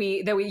that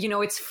we you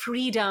know, it's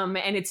freedom,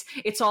 and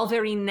it's all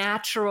very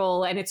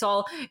natural, and it's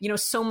all, you know,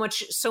 so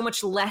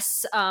much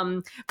less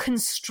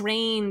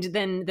constrained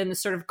than the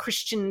sort of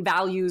Christian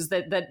values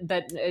that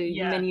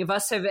many of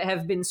us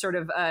have been sort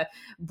of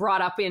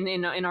brought up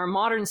in our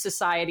modern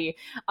society,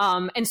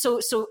 and so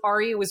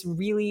Ari was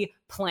really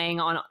playing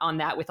on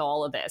that with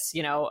all of this,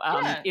 you know.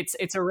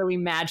 It's a really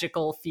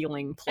magical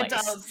feeling place. It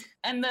does.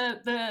 And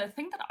the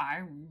thing that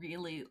I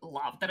really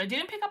love that I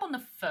didn't pick up on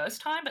the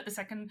first time, but the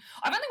second,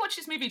 I've only watched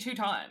this movie 2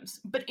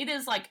 times, but it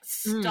is like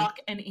stuck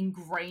and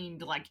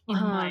ingrained like in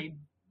my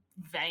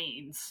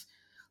veins.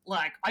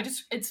 Like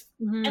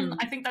and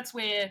I think that's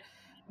where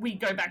we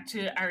go back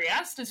to Ari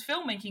Aster's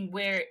filmmaking,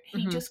 where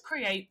he just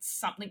creates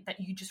something that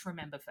you just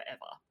remember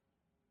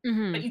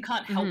forever, but you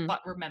can't help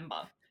but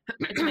remember.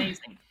 It's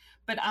amazing.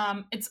 But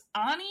it's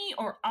Arnie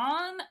or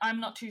Arn, I'm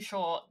not too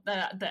sure,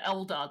 the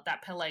elder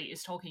that Pele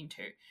is talking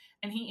to.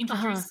 And he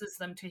introduces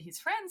them to his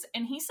friends,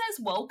 and he says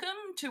welcome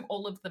to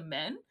all of the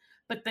men,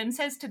 but then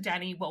says to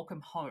Danny,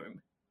 welcome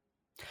home.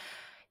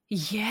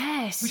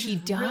 Yes, which he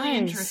is does. Really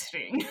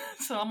interesting.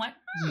 So I'm like,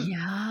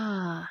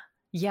 Yeah,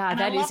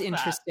 that is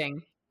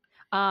interesting.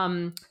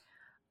 A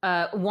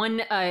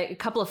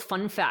couple of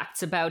fun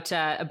facts about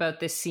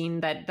this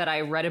scene that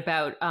I read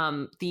about.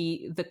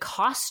 The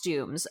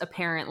costumes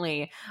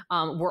apparently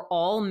were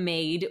all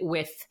made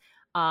with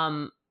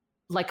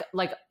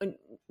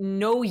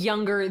no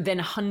younger than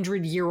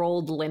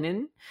 100-year-old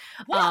linen.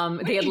 They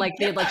had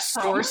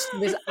sourced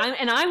this,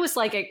 and I was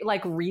like,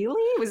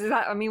 really? Was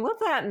that? I mean, was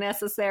that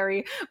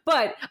necessary?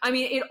 But I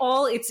mean,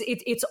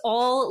 it's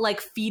all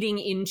like feeding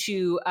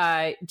into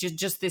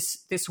just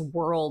this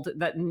world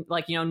that,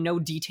 like, you know, no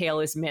detail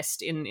is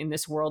missed in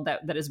this world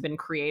that has been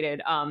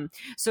created.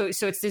 So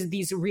it's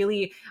these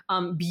really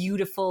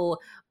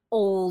beautiful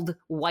old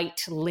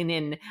white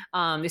linen,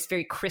 this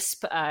very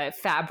crisp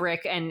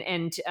fabric,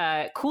 and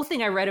cool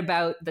thing I read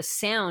about the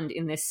sound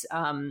in this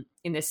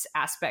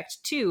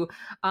aspect too.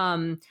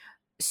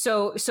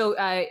 So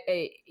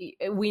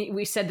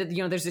we said that,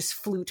 you know, there's this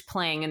flute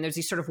playing, and there's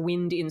these sort of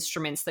wind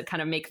instruments that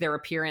kind of make their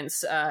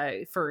appearance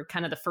for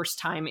kind of the first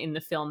time in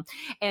the film.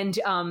 And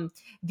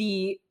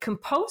the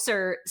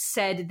composer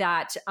said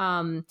that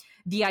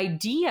the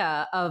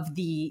idea of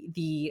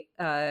the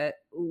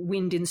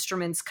wind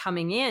instruments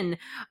coming in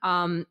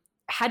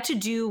had to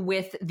do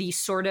with the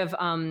sort of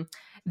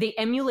they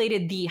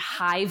emulated the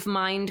hive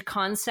mind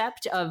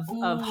concept of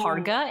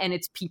Harga and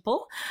its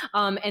people.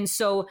 And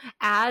so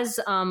as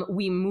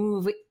we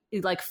move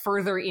like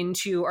further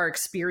into our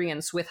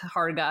experience with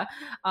Harga,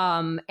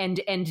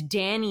 and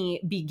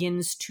Danny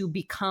begins to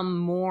become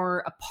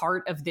more a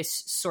part of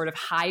this sort of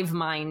hive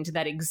mind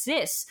that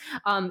exists,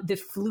 the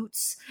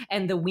flutes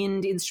and the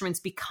wind instruments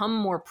become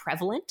more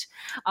prevalent.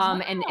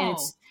 And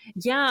it's,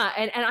 yeah.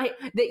 And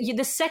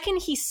the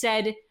second he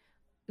said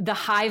the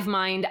hive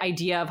mind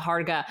idea of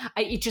Harga,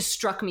 it just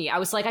struck me. I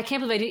was like, I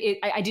can't believe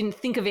I didn't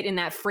think of it in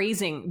that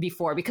phrasing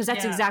before, because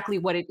that's exactly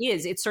what it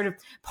is. It's sort of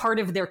part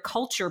of their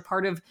culture,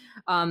 part of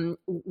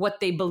what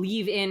they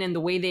believe in and the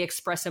way they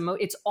express emotion.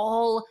 It's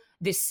all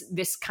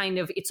this kind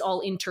of, it's all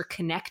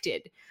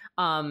interconnected.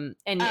 And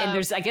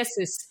there's, I guess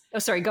this, oh,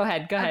 sorry, go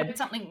ahead. It's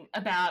something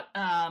about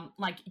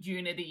like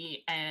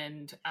unity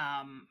and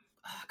I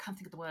can't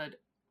think of the word,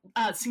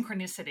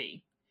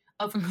 synchronicity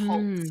of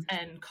cults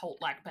and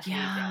cult-like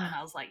behavior. And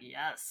I was like,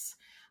 yes,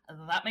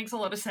 that makes a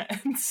lot of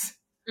sense,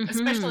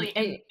 especially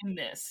in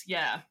this.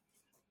 Yeah.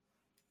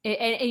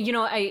 And you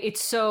know,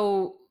 it's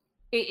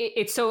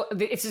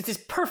this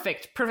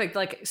perfect,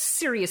 like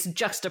serious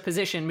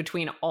juxtaposition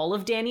between all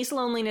of Danny's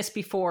loneliness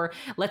before,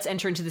 let's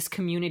enter into this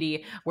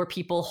community where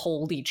people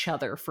hold each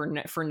other for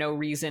no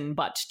reason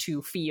but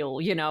to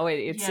feel, you know,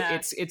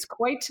 it's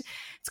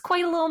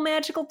quite a little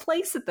magical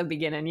place at the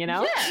beginning, you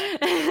know?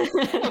 Yeah.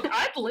 Look,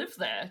 I'd live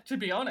there, to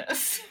be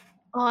honest.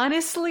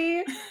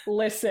 Honestly,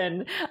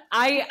 listen,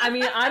 I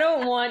mean, I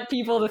don't want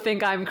people to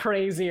think I'm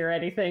crazy or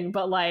anything,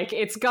 but like,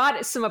 it's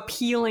got some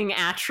appealing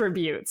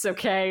attributes.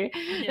 Okay.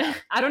 Yeah.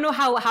 I don't know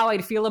how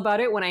I'd feel about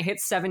it when I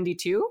hit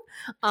 72.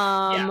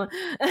 That's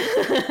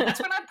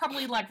when I'd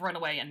probably like run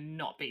away and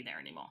not be there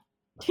anymore.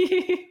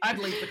 I'd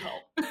leave the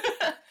cult.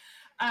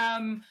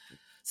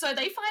 So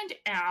they find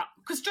out,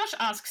 because Josh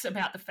asks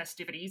about the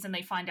festivities, and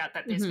they find out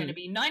that there's going to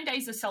be 9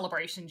 days of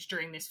celebrations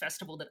during this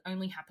festival that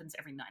only happens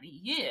every 90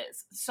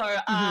 years. So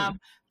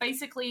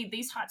basically,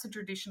 these types of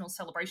traditional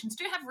celebrations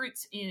do have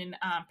roots in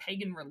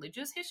pagan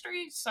religious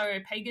history. So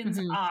pagans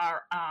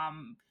are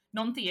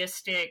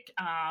non-theistic,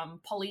 I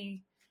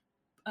want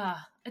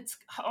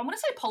to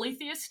say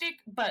polytheistic,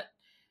 but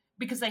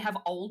because they have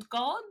old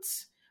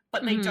gods,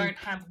 but they don't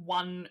have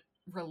one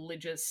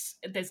religious,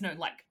 there's no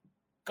like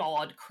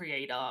God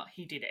creator,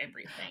 he did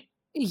everything.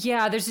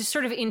 Yeah, there's this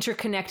sort of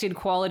interconnected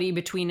quality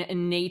between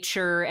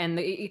nature and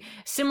the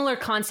similar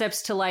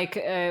concepts to like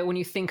when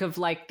you think of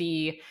like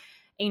the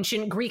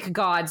ancient Greek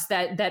gods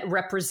that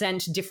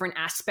represent different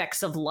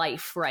aspects of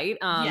life, right?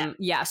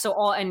 So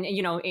all, and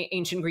you know,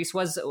 ancient Greece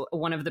was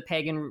one of the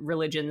pagan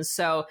religions.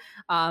 So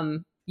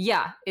and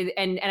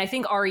I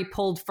think Ari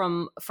pulled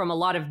from a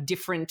lot of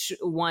different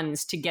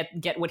ones to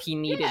get what he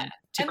needed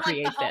to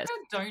create like the this.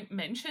 Don't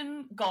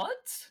mention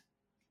gods.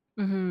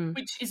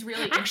 Which is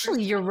really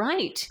actually, you're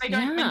right. They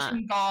don't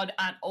mention God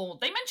at all.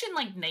 They mention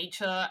like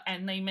nature,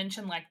 and they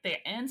mention like their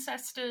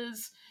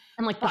ancestors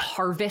and like the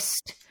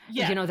harvest,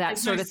 you know, that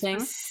sort of thing.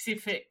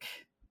 Specific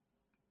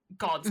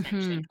gods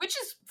mentioned, which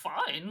is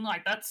fine.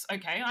 Like that's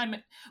okay.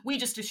 We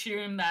just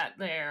assume that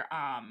they're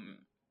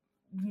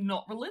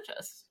not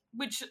religious,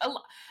 which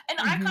and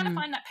I kind of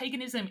find that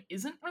paganism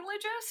isn't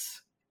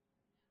religious.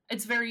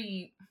 It's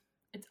very.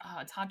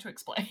 It's hard to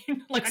explain.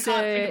 Like I can't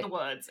think of the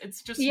words.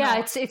 It's just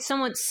it's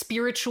somewhat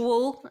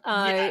spiritual.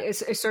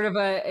 It's sort of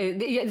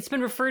it's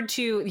been referred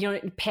to, you know,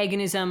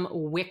 paganism,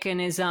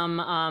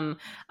 Wiccanism,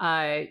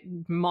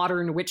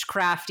 modern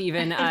witchcraft,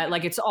 even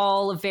like it's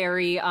all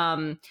very.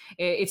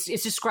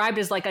 It's described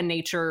as like a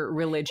nature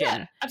religion.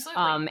 Yeah,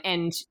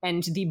 absolutely.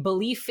 And the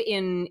belief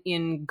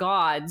in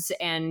gods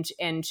and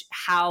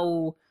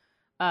how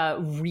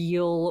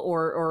real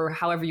or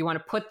however you want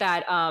to put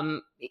that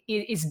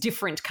is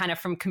different kind of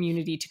from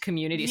community to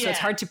community. So it's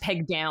hard to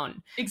peg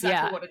down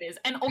exactly what it is.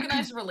 And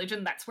organized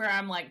religion, that's where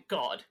I'm like,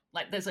 God,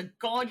 like there's a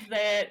God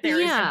there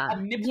is an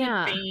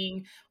omnipotent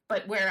being,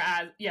 But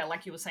whereas, yeah,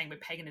 like you were saying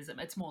with paganism,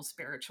 it's more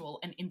spiritual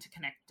and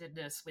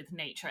interconnectedness with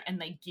nature,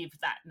 and they give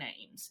that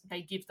names.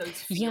 They give those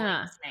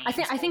feelings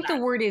names. I think the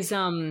word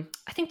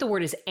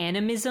is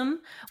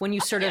animism, when you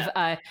sort of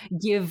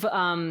give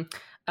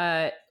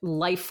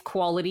life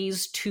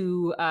qualities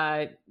to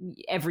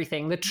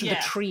everything. The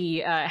tree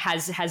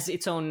has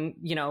its own,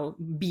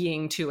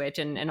 being to it,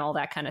 and all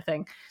that kind of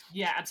thing.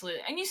 Yeah,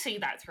 absolutely. And you see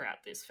that throughout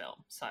this film.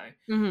 So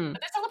but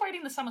they're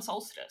celebrating the summer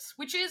solstice,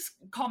 which is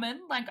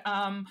common. Like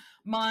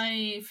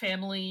my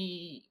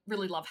family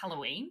really love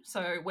Halloween.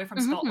 So we're from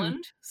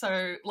Scotland.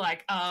 So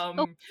like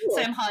cool.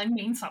 Samhain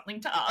means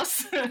something to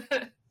us.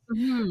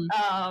 We're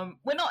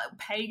not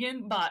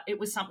pagan, but it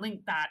was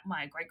something that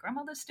my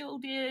great-grandmother still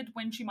did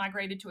when she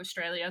migrated to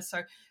Australia.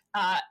 So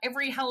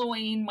every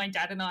Halloween, my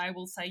dad and I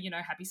will say,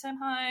 Happy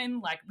Samhain.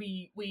 Like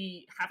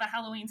we have a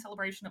Halloween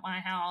celebration at my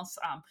house.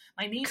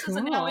 My nieces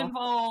are now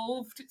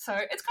involved, so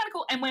it's kind of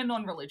cool. And we're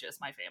non-religious,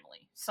 my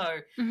family, so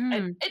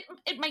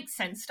it makes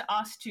sense to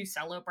us to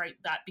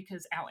celebrate that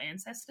because our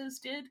ancestors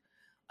did.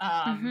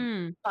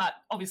 But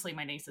obviously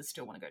my nieces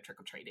still want to go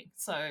trick-or-treating,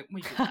 so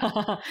we do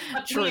that.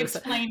 But we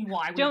explain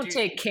why we don't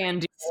take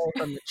candy away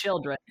from the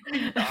children.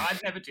 No, I'd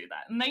never do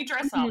that. And they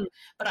dress up,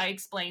 but I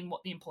explain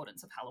what the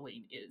importance of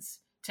Halloween is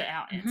to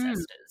our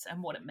ancestors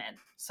and what it meant.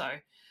 So,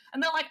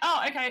 and they're like,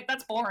 oh, okay,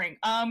 that's boring.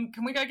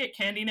 Can we go get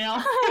candy now?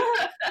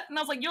 And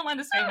I was like, you'll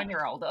understand when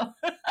you're older.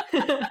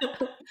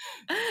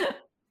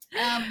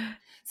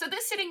 So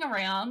they're sitting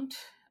around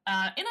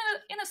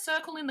in a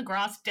circle in the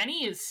grass.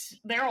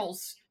 They're all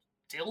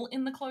still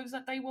in the clothes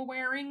that they were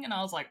wearing, and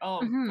I was like, oh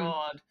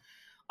God.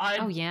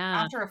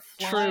 After a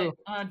flight,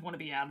 I'd want to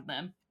be out of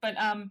them. But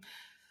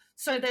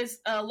so there's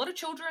a lot of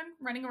children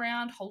running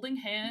around holding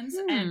hands,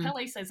 and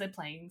Pele says they're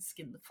playing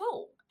Skin the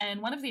Fool.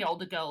 And one of the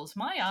older girls,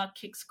 Maya,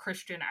 kicks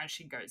Christian as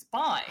she goes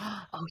by.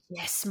 Oh,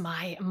 yes,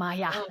 Maya. Oh,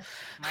 Maya.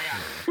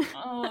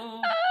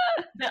 Oh.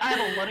 I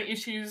have a lot of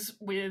issues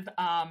with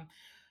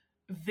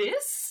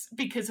this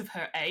because of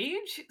her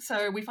age.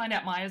 So we find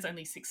out Maya's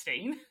only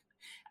 16,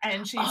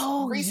 and she's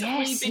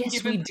recently been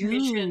given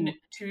permission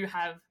to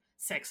have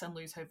sex and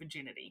lose her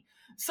virginity.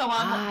 So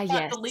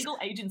the legal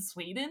age in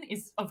Sweden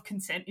of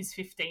consent is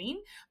 15.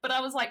 But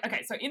I was like,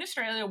 okay, so in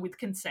Australia with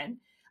consent,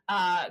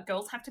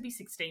 girls have to be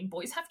 16,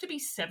 boys have to be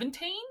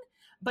 17,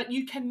 but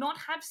you cannot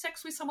have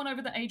sex with someone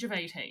over the age of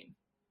 18.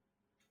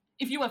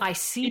 If you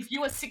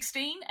are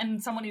 16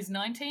 and someone is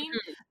 19,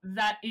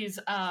 that is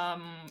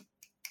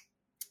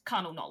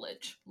carnal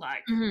knowledge.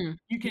 Like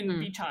you can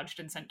be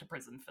charged and sent to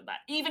prison for that,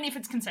 even if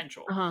it's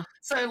consensual.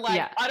 So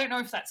I don't know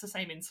if that's the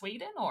same in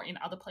Sweden or in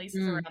other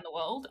places around the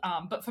world,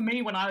 but for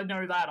me, when I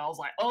know that, I was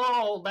like,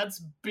 oh,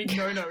 that's big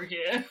no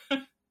here.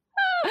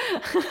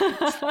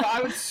 So I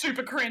was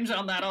super cringe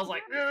on that. I was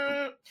like,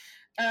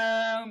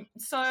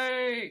 so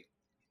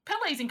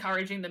Pele's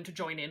encouraging them to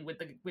join in with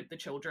the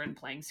children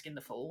playing Skin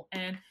the Fool,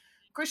 and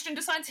Christian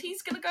decides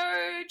he's gonna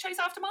go chase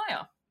after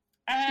Maya,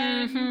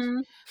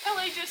 and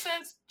Pele just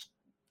says,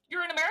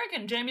 you're an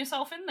American, jam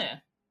yourself in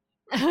there.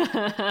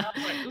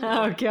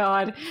 Oh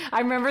God,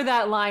 I remember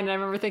that line, and I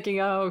remember thinking,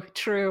 oh,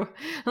 true.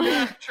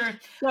 Yeah, true.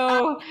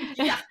 So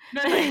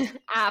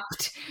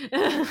apt.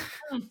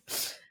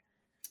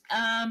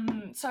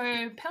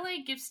 So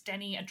Pele gives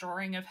Denny a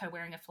drawing of her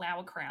wearing a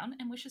flower crown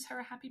and wishes her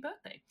a happy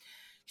birthday.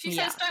 She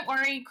says, don't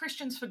worry,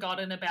 Christian's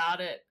forgotten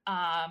about it.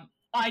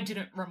 I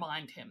didn't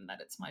remind him that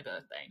it's my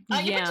birthday.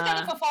 You've been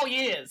together for 4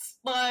 years.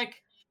 Like,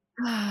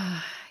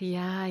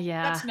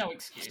 that's no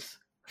excuse.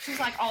 She's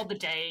like, oh, the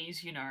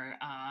days,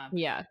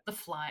 the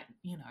flight,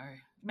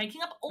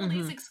 making up all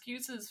these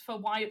excuses for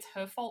why it's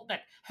her fault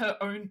that her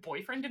own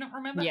boyfriend didn't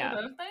remember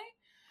her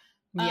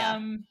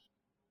birthday.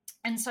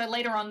 And so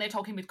later on, they're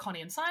talking with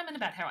Connie and Simon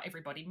about how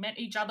everybody met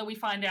each other. We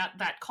find out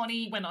that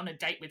Connie went on a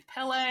date with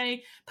Pele.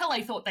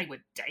 Pele thought they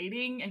were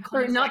dating, and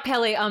Connie's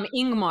Pele,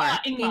 Ingmar.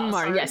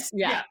 Ingmar, yes,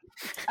 yeah.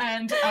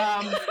 And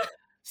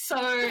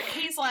so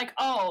he's like,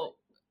 oh,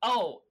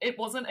 it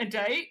wasn't a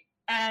date.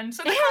 And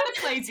so that kind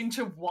of plays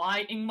into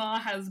why Ingmar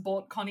has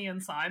brought Connie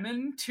and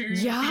Simon to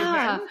the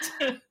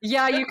event.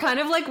 You kind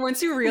of like,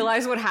 once you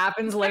realize what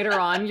happens later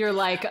on, you're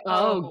like,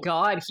 oh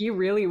God, he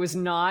really was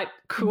not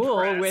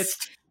cool with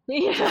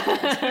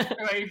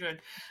situation.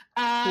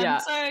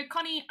 So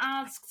Connie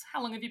asks,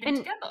 how long have you been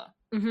together?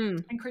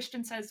 And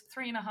Christian says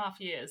 3.5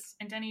 years.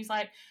 And Denny's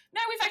like,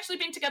 no, we've actually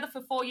been together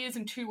for 4 years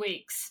and 2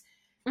 weeks.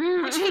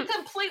 Which he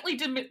completely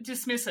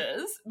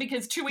dismisses,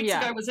 because 2 weeks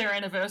ago was their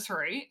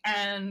anniversary,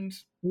 and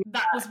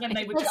that was when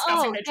they were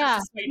discussing their trip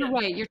to Sweden. You're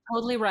right. You're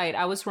totally right.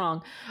 I was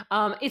wrong.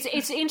 It's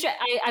interesting.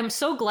 I'm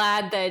so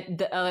glad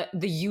that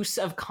the use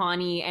of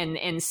Connie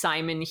and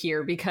Simon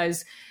here,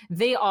 because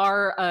they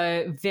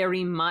are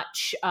very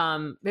much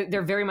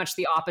they're very much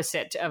the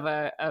opposite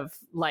of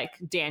like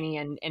Danny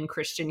and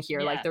Christian here.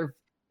 Like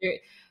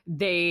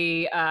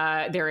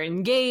they're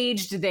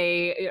engaged.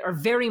 They are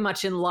very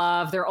much in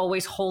love. They're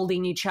always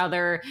holding each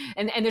other,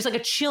 and there's like a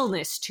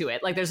chillness to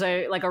it. Like there's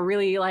a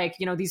really like,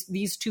 you know,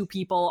 these two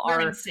people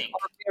are in sync.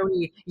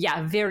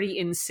 very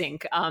in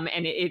sync.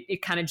 And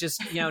it kind of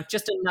just, you know,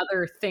 just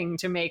another thing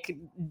to make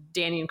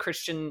Danny and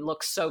Christian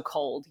look so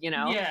cold, you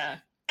know? Yeah.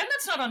 And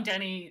that's not on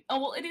Danny. Oh,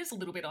 well, it is a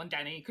little bit on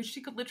Danny because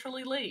she could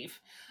literally leave.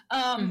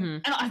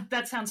 And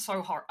that sounds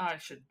so hard. I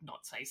should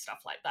not say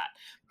stuff like that.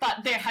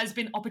 But there has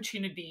been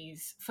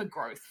opportunities for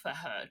growth for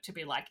her to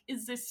be like,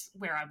 is this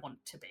where I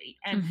want to be?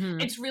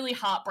 And it's really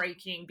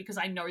heartbreaking because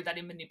I know that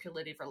in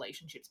manipulative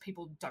relationships,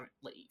 people don't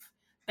leave.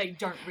 They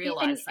don't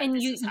realize that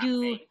this is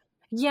happening.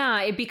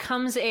 Yeah, it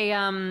becomes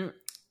a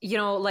you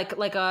know,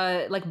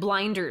 like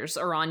blinders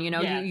are on, you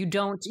know,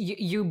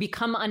 you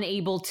become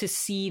unable to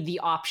see the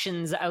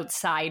options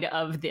outside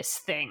of this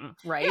thing,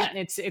 right? Yeah.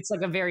 It's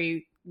like a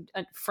very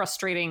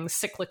frustrating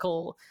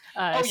cyclical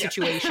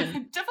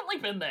situation. Definitely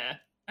been there.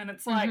 And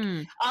it's like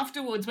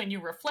afterwards when you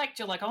reflect,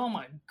 you're like, oh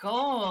my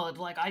God,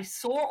 like I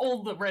saw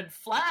all the red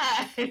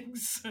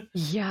flags.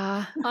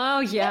 Yeah.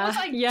 Oh yeah.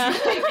 What was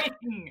I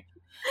doing?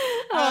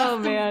 Oh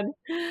man.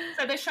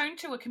 So they're shown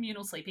to a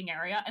communal sleeping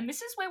area, and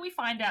this is where we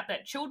find out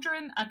that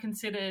children are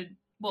considered,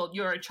 well,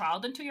 you're a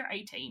child until you're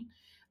 18,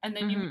 and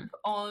then you move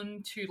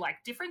on to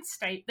like different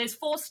there's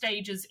 4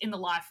 stages in the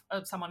life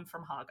of someone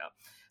from Haga,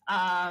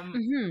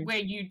 where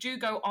you do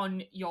go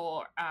on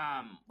your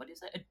what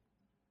is it,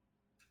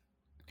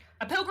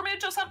 a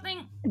pilgrimage or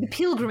something? The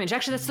pilgrimage.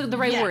 Actually, that's the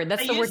right word.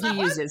 That's the word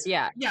he uses.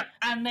 Yeah. Yeah.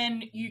 And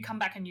then you come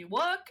back and you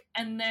work.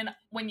 And then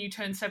when you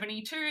turn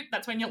 72,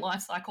 that's when your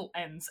life cycle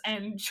ends.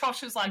 And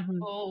Josh is like,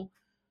 well,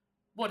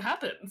 what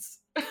happens?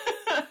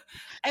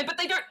 But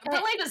they don't,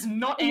 Pele does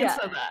not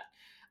answer that.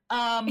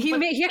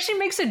 He actually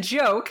makes a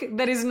joke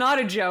that is not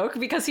a joke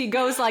because he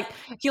goes like,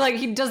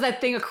 he does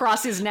that thing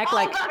across his neck,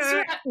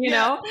 you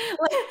know?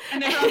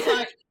 And everyone's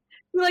like,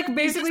 he like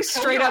basically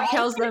straight up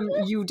tells them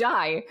you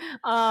die.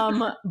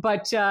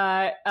 But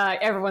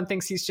everyone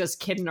thinks he's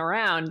just kidding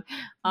around.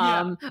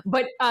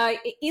 But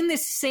in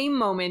this same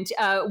moment,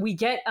 we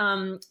get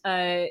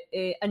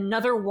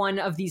another one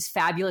of these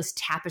fabulous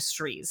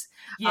tapestries.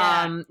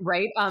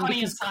 Right?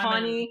 Because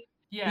Connie...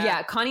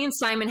 Yeah, Connie and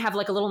Simon have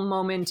like a little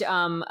moment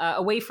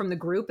away from the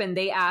group, and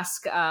they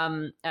ask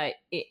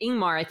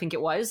Ingmar, I think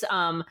it was,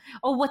 oh,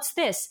 what's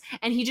this?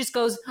 And he just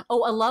goes,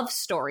 oh, a love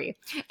story.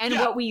 And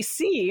what we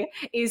see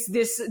is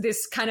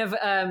this kind of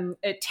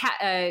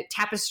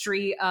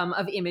tapestry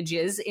of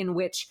images in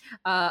which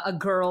a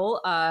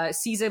girl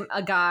sees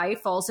a guy,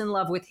 falls in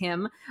love with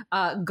him,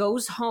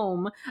 goes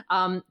home,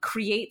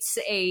 creates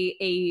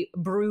a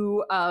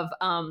brew of...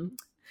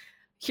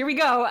 here we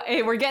go.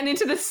 Hey, we're getting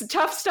into this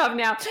tough stuff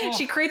now. Oh.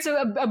 She creates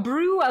a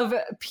brew of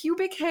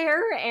pubic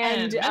hair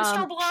and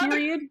menstrual blood.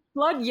 Period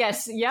blood.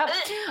 Yes. Yep.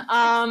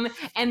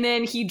 And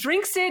then he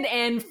drinks it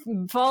and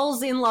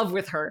falls in love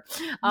with her,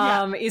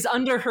 is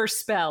under her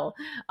spell.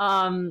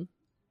 So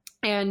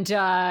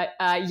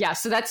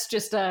that's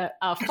just a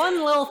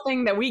fun little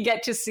thing that we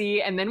get to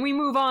see, and then we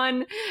move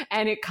on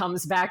and it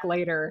comes back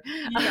later.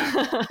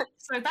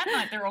 So that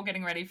night they're all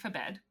getting ready for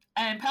bed.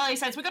 And Pele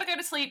says, we got to go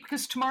to sleep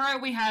because tomorrow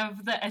we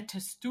have the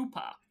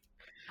Ättestupa.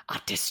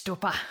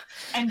 Ättestupa.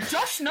 And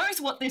Josh knows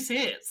what this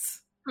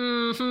is.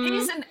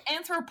 He's an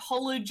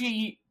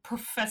anthropology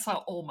professor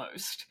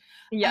almost.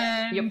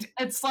 Yeah. And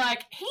it's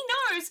like, he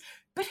knows,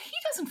 but he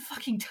doesn't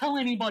fucking tell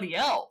anybody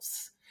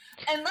else.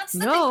 And that's the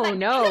thing.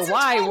 No.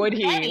 Why would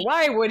he? Danny.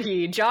 Why would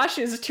he? Josh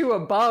is too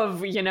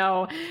above, you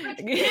know.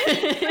 He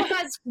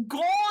has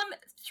gone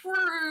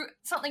through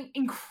something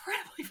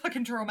incredibly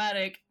fucking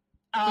traumatic.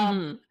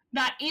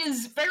 That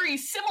is very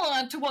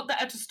similar to what the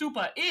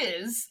Ättestupa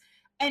is,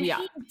 and he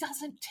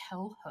doesn't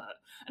tell her.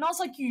 And I was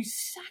like, you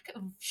sack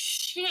of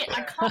shit.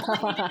 I can't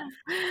believe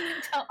you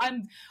didn't tell.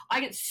 I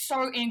get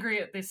so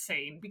angry at this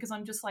scene because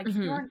I'm just like,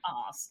 you're an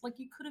ass. Like,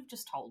 you could have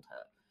just told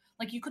her.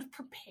 Like, you could have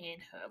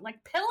prepared her.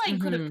 Like, Pele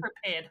could have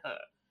prepared her.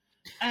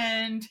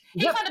 And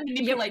he kind of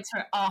manipulates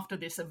her after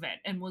this event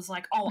and was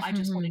like, oh, I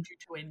just wanted you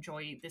to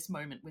enjoy this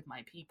moment with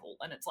my people.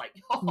 And it's like,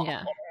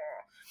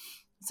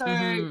 So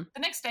the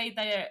next day,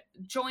 they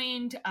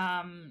joined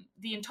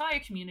the entire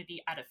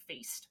community at a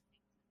feast.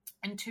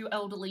 And 2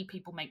 elderly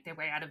people make their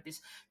way out of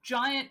this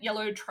giant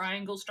yellow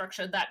triangle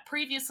structure that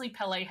previously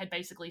Pele had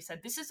basically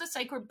said, this is a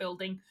sacred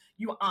building.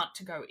 You aren't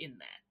to go in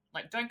there.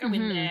 Like, don't go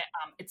in there.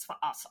 It's for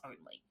us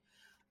only.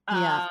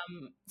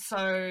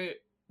 So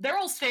they're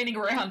all standing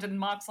around and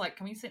Mark's like,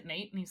 can we sit and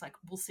eat? And he's like,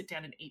 we'll sit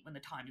down and eat when the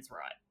time is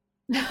right.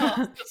 I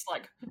was just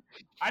like,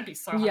 I'd be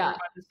so hungry at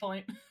this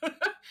point.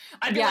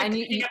 I'd be like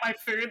looking at my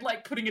food,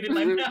 like putting it in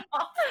my mouth.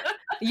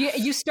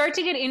 You start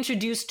to get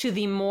introduced to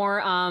the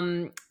more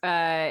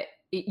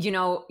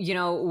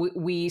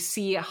we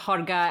see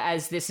Haga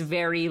as this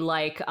very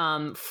like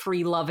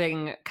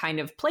free-loving kind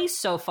of place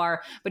so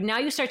far, but now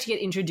you start to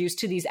get introduced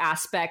to these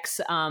aspects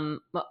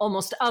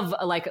almost of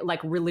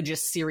like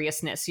religious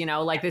seriousness, you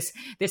know, like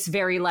this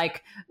very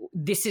like,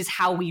 this is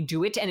how we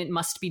do it and it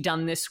must be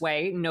done this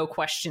way, no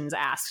questions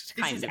asked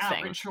kind of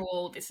thing.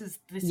 Ritual. This is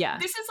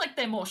like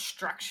they're more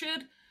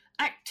structured.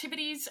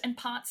 activities and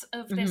parts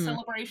of their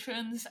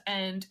celebrations,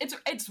 and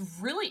it's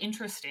really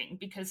interesting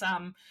because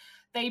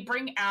they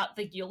bring out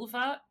the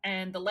Yilva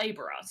and the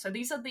Laborer. So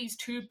these are these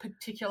two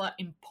particular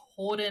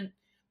important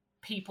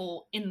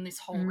people in this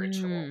whole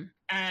ritual,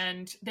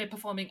 and they're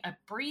performing a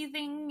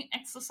breathing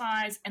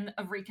exercise and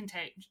a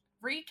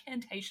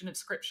recantation of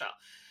scripture.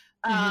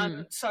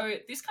 So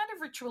this kind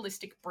of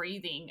ritualistic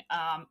breathing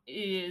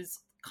is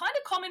kind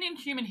of common in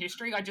human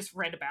history. I just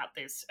read about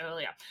this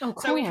earlier. Oh,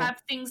 cool. So we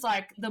have things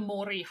like the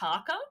Mori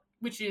Haka,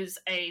 which is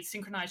a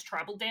synchronized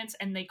tribal dance,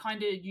 and they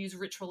kind of use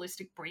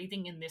ritualistic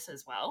breathing in this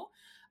as well.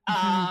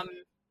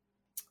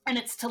 And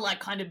it's to like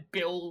kind of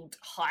build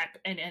hype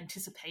and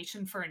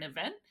anticipation for an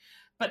event.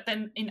 But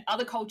then in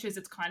other cultures,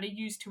 it's kind of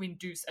used to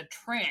induce a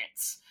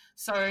trance.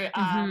 So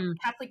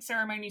Catholic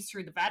ceremonies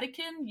through the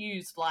Vatican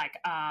use like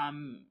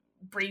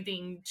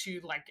breathing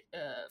to like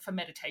for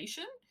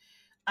meditation.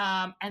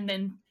 And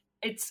then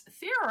it's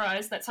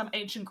theorized that some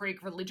ancient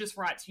Greek religious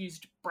rites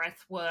used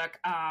breath work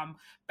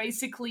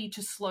basically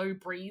to slow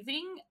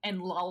breathing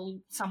and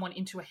lull someone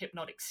into a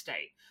hypnotic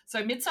state.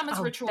 So Midsummer's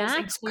rituals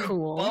include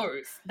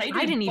both.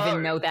 I didn't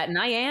even know that, and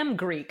I am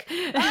Greek.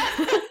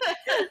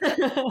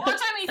 Well,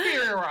 it's only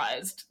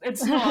theorized.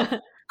 It's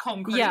not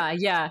concrete.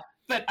 Yeah.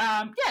 But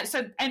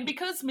so, and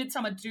because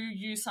Midsummer do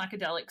use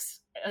psychedelics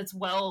as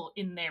well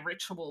in their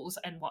rituals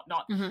and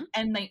whatnot,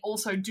 and they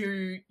also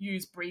do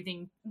use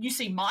breathing. You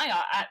see Maya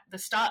at the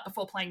start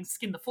before playing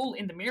Skin the Fool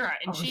in the mirror,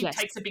 and she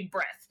takes a big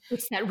breath.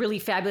 It's that really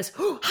fabulous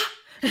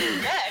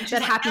that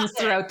like, happens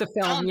throughout the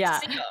film.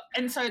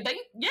 And so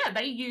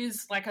they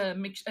use like a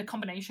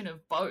combination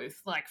of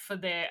both, like for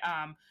their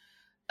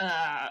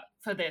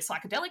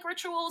psychedelic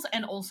rituals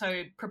and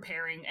also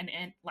preparing and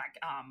like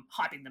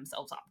hyping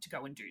themselves up to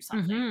go and do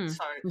something.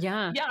 So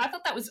I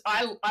thought that was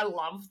I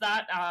love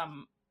that.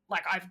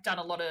 Like I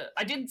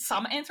did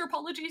some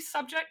anthropology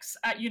subjects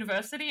at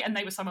university, and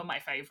they were some of my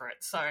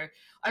favorites. So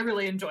I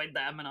really enjoyed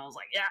them, and I was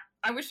like, yeah,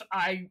 I wish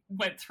I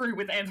went through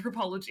with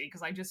anthropology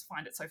because I just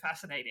find it so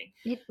fascinating.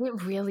 It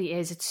really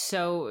is. It's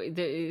so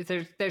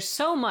there's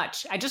so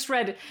much. I just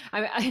read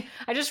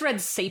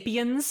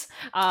 *Sapiens*.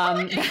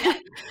 And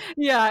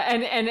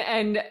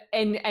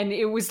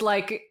it was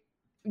like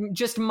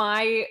just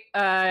my.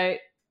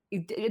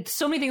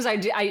 So many things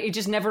it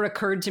just never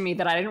occurred to me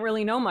that I didn't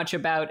really know much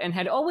about and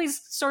had always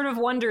sort of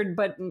wondered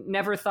but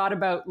never thought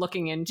about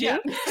looking into. Yeah.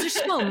 There's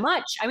so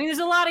much. I mean, there's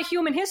a lot of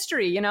human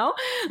history, you know?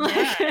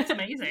 Yeah, it's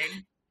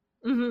amazing.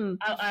 And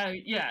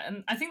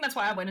I think that's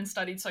why I went and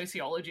studied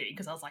sociology,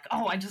 because I was like,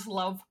 oh, I just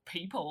love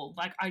people.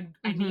 Like, I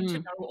need to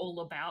know all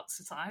about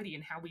society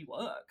and how we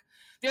work.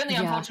 The only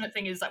unfortunate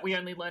thing is that we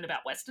only learn about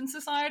Western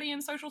society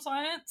in social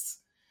science.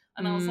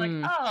 And I was like,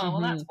 oh,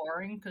 well, that's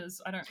boring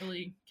because I don't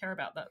really care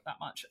about that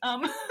much.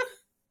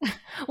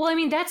 Well, I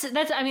mean, that's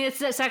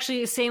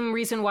actually the same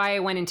reason why I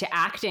went into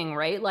acting,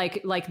 right?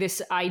 Like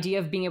this idea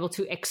of being able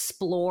to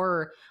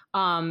explore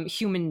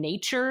human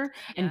nature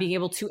and being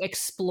able to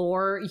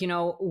explore, you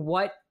know,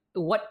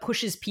 what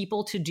pushes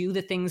people to do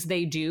the things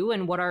they do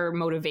and what our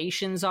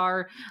motivations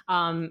are.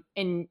 And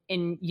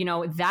you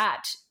know,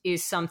 that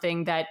is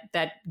something that,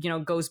 you know,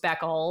 goes back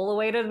all the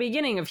way to the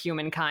beginning of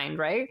humankind,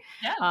 right?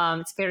 Yeah.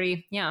 It's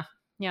very,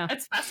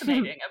 It's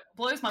fascinating. It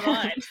blows my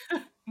mind.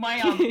 My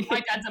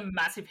dad's a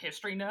massive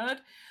history nerd.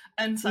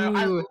 And so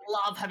I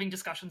love having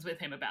discussions with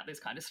him about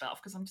this kind of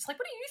stuff, because I'm just like,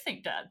 what do you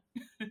think, Dad?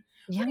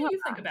 What do you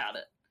think about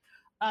it?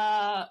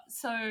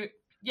 So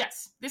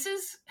yes,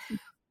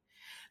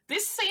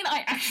 this scene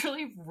I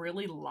actually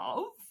really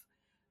love.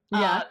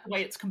 The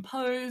way it's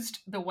composed,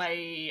 the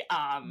way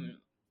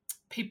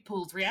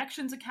people's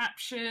reactions are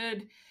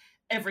captured,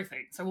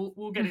 everything. So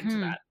we'll get into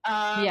that.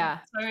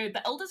 So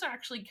the elders are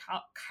actually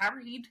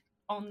carried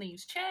on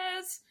these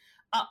chairs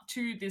up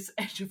to this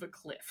edge of a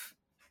cliff.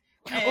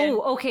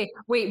 Okay.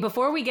 Wait,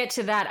 before we get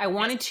to that, I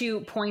wanted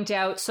to point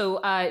out, so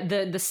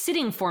the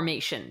sitting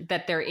formation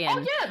that they're in. Oh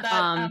yeah,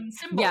 that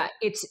symbol. Yeah,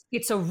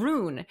 it's a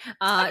rune.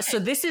 So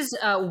this is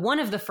one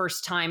of the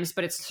first times,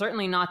 but it's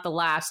certainly not the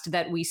last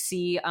that we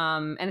see.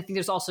 And I think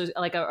there's also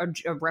like a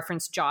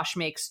reference Josh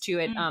makes to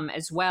it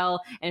as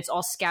well. And it's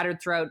all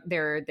scattered throughout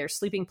their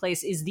sleeping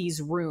place is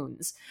these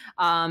runes.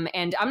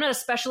 And I'm not a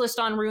specialist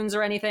on runes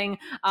or anything,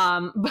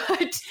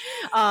 but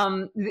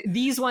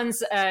these ones,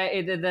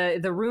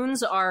 the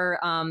runes are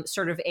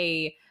sort of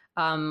a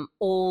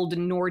old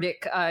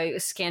Nordic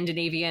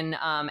Scandinavian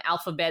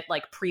alphabet,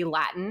 like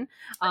pre-Latin,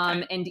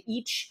 and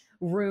each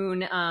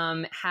rune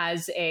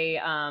has a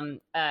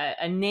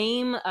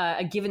name,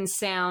 a given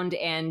sound,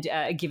 and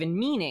a given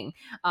meaning.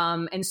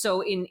 And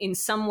so in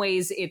some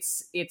ways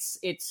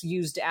it's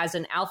used as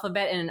an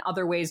alphabet, and in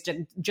other ways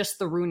just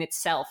the rune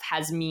itself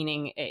has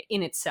meaning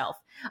in itself.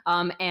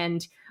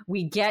 And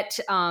we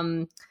get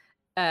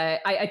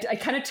I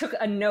kind of took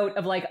a note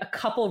of like a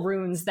couple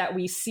runes that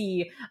we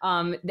see,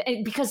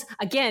 because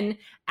again,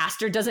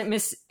 Aster doesn't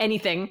miss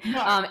anything.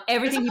 No,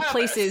 Everything he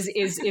places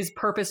is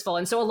purposeful,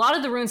 and so a lot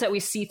of the runes that we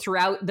see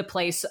throughout the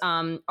place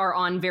are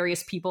on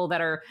various people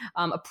that are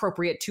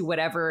appropriate to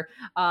whatever.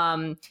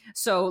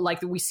 So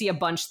like we see a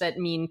bunch that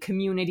mean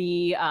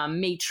community.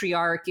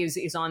 Matriarch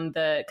is on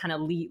the kind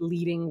of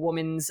leading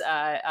woman's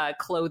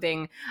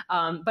clothing,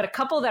 but a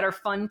couple that are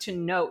fun to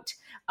note.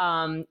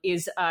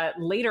 Is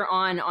later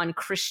on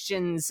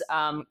Christian's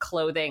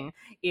clothing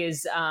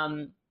is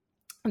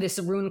this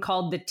rune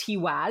called the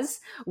Tiwaz,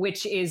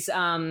 which is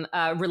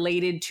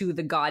related to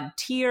the god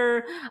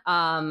Tyr,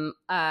 and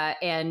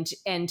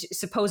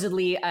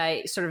supposedly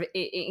sort of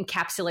it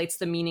encapsulates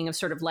the meaning of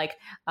sort of like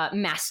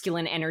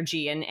masculine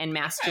energy and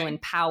masculine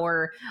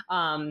power.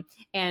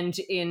 And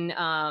in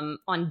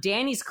on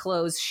Danny's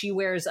clothes, she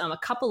wears a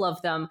couple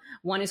of them.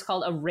 One is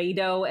called a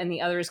Rado, and the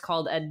other is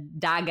called a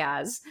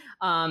Dagaz.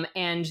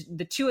 And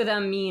the two of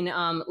them mean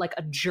like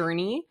a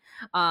journey,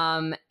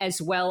 as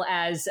well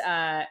as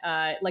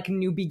like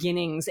new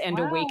beginnings and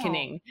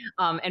awakening,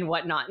 and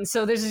whatnot. And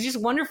so there's just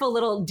wonderful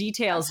little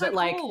details that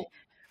like,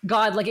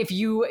 God, like if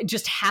you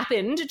just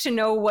happened to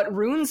know what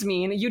runes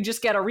mean, you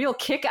just get a real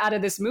kick out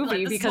of this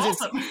movie, because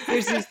awesome.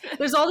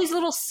 There's all these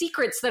little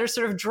secrets that are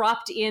sort of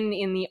dropped in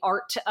the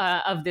art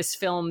of this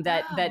film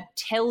that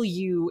tell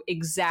you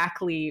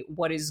exactly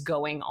what is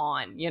going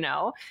on. You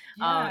know,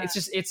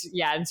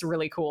 it's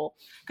really cool.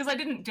 Because I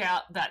didn't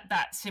doubt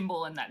that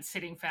symbol and that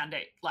sitting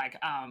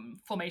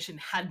formation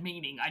had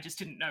meaning. I just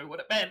didn't know what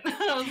it meant.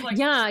 I was like,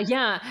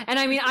 yeah. And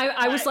I mean,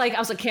 I was like,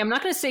 okay, I'm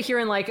not going to sit here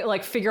and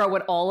like figure out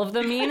what all of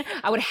them mean.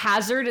 I would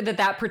hazard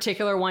that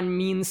particular one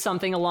means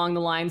something along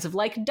the lines of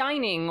like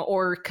dining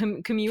or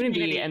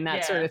community and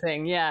that sort of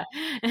thing. Yeah.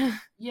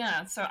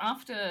 Yeah. So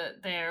after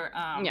their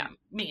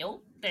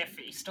meal, their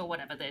feast or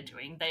whatever they're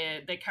doing,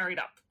 they're carried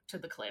up to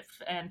the cliff,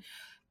 and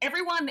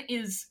everyone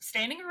is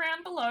standing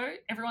around below.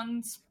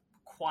 Everyone's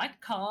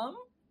quite calm.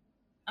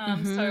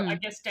 So I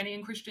guess Danny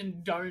and Christian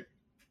don't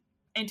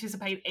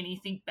anticipate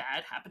anything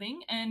bad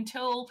happening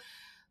until,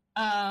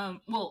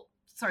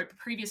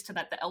 previous to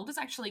that, the elders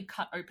actually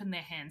cut open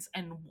their hands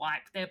and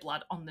wipe their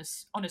blood on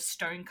a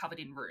stone covered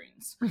in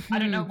runes. I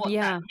don't know what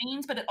that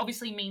means, but it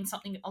obviously means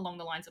something along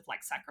the lines of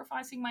like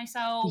sacrificing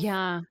myself.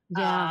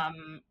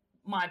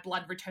 My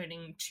blood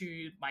returning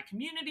to my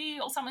community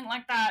or something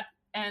like that.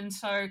 And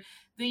so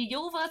the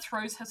Ylva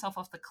throws herself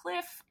off the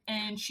cliff,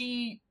 and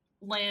she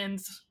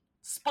lands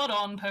spot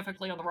on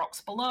perfectly on the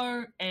rocks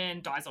below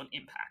and dies on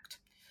impact.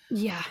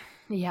 Yeah.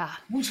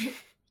 Which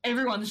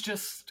everyone's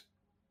just...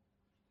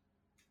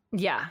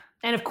 Yeah.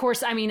 And of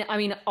course, I mean,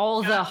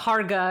 all the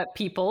Harga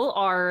people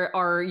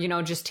are, you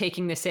know, just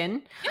taking this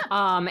in.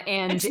 Yeah.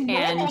 It's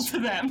normal to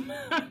them.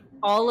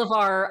 all of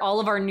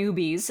our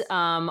newbies,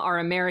 our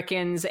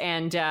Americans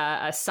and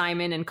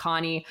Simon and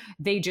Connie,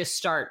 they just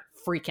start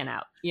freaking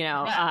out, you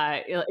know.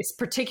 It's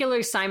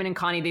particularly Simon and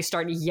Connie. They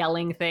start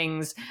yelling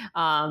things,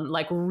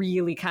 like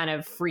really kind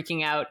of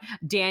freaking out.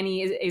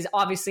 Danny is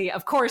obviously,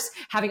 of course,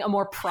 having a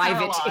more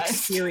private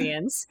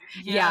experience.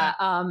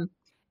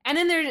 And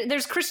then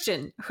there's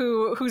Christian,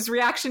 whose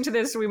reaction to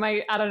this we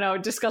might, I don't know,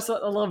 discuss a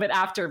little bit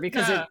after,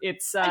 because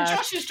it's and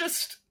Josh is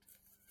just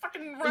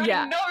fucking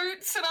writing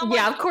notes, and I'm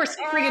like, of course,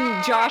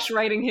 friggin' Josh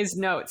writing his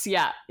notes,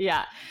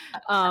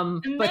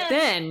 but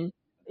then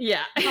the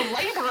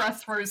laborer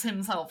throws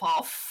himself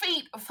off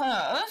feet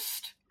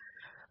first.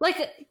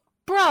 Like,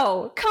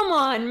 bro, come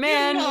on,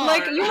 man!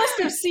 Like, you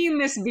must have seen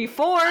this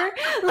before.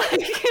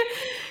 Like,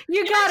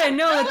 you gotta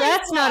know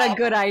that's not a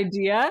good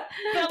idea.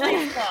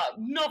 Belly flop,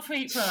 not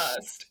feet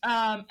first.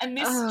 And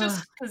this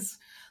just because,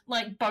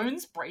 like,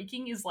 bones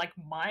breaking is like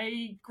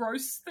my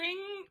gross thing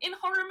in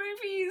horror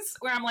movies,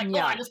 where I'm like,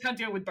 I just can't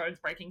deal with bones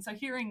breaking. So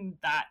hearing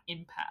that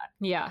impact,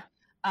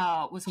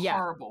 was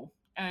horrible.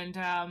 And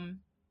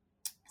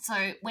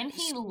so when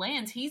he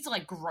lands, he's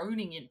like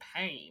groaning in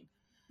pain.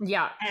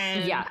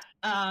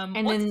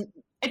 And then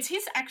it's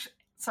his actual.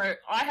 So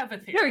I have a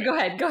theory. No,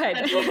 go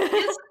ahead. He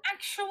is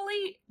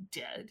actually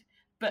dead,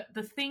 but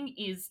the thing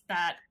is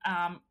that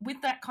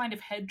with that kind of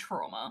head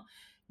trauma,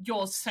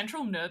 your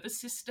central nervous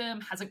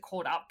system hasn't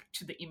caught up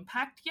to the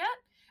impact yet,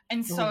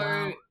 and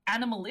so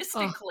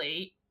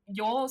animalistically,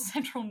 your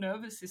central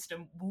nervous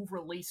system will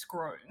release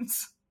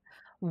groans.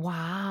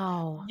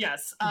 Wow.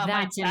 Yes. That's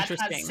my dad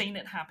interesting. has seen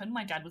it happen.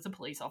 My dad was a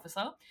police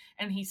officer,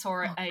 and he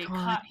saw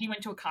he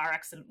went to a car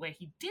accident where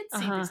he did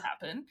see this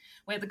happen,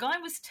 where the guy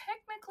was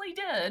technically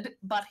dead,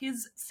 but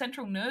his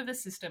central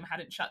nervous system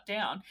hadn't shut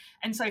down.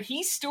 And so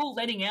he's still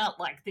letting out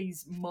like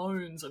these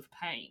moans of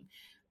pain.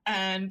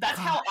 And that's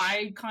how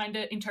I kind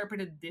of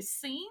interpreted this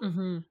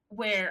scene,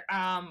 where,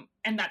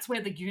 and that's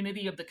where the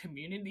unity of the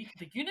community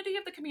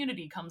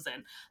comes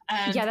in.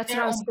 And that's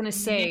what I was going to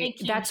say.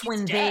 That's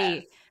when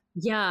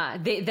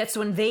that's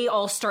when they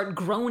all start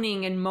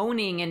groaning and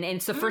moaning, and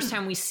it's the first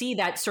time we see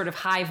that sort of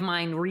hive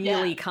mind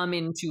really come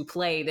into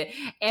play, that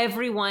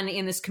everyone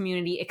in this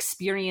community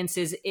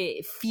experiences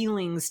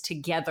feelings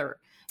together,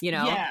 you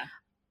know? Yeah.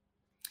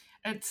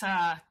 It's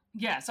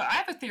Yeah, so I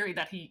have a theory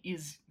that he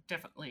is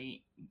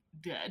definitely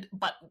dead,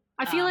 but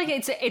I feel like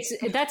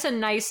that's a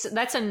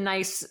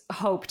nice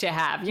hope to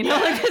have, you know.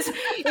 Like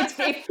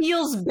it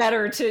feels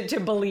better to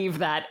believe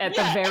that at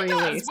the very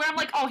least. Where I'm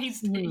like, oh,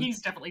 he's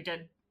definitely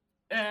dead.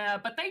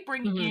 But they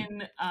bring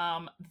in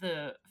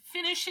the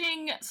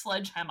finishing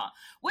sledgehammer,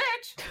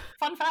 which,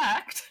 fun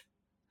fact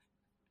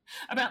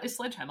about this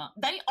sledgehammer,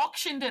 they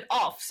auctioned it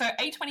off. So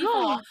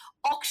A24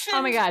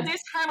 auctioned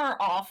this hammer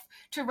off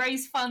to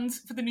raise funds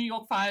for the New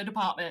York Fire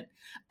Department.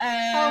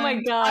 And oh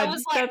my God, I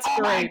was like, that's oh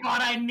great. my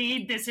God, I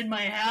need this in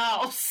my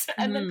house.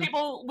 And then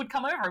people would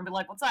come over and be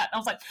like, what's that? And I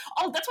was like,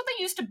 oh, that's what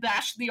they used to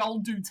bash the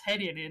old dude's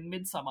head in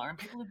Midsummer. And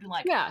people would be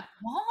like,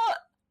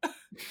 what?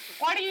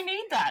 Why do you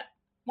need that?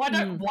 Why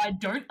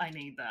don't I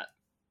need that?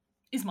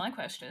 Is my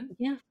question.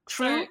 Yeah,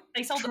 true. So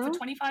they sold it for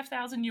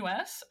 $25,000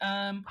 US.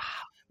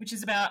 Which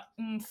is about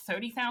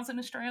 30,000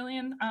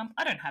 Australian.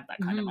 I don't have that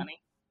kind of money.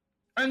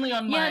 Only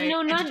on my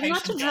not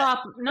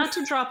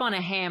to drop on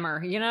a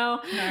hammer, you know.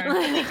 No,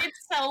 and they did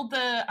sell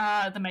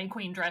the May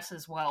Queen dress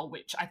as well,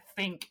 which I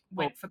think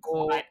went for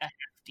quite a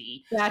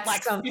hefty. That's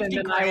like something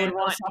that I would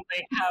want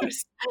something.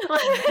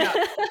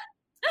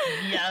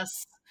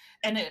 Yes.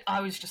 And I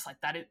was just like,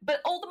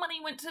 but all the money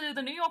went to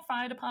the New York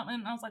Fire Department,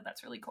 and I was like,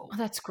 that's really cool. Oh,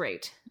 that's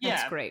great.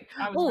 That's great.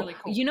 That was really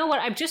cool. You know what?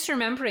 I'm just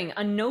remembering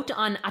a note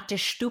on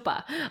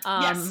Atestupa.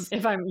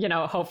 If I'm,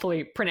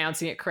 hopefully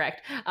pronouncing it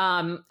correct.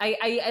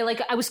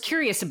 I was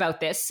curious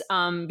about this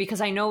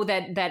because I know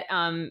that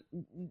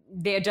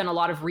they had done a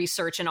lot of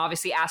research, and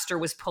obviously Astor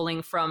was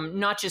pulling from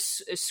not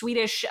just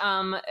Swedish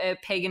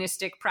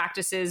paganistic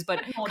practices,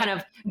 but kind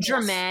of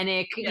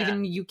Germanic,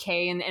 even UK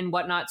and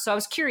whatnot. So I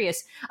was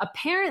curious.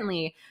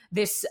 Apparently,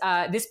 this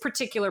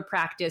particular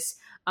practice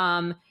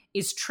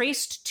is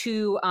traced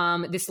to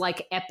this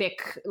like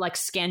epic like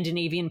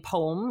Scandinavian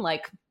poem,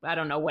 like I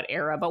don't know what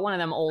era, but one of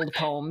them old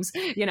poems,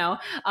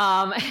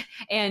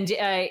 and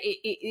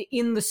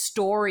in the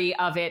story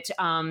of it,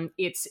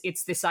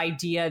 it's this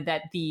idea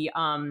that the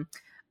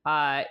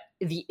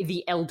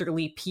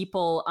elderly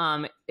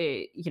people,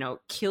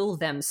 kill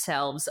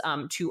themselves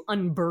to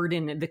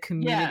unburden the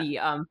community.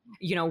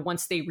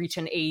 Once they reach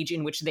an age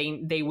in which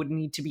they would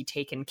need to be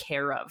taken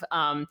care of.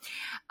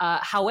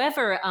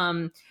 However,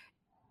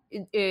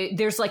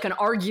 there's like an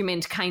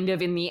argument kind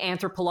of in the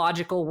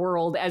anthropological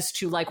world as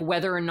to like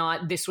whether or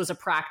not this was a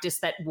practice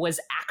that was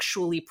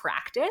actually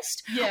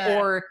practiced,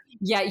 or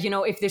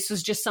if this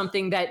was just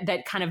something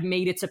that kind of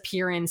made its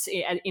appearance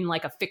in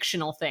like a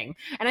fictional thing.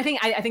 And I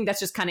think that's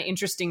just kind of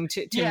interesting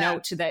to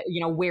note to that,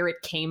 where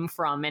it came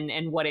from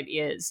and what it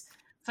is.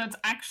 So it's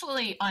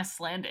actually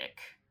Icelandic.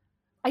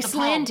 It's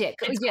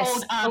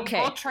called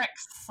Gotrek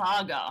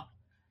Saga.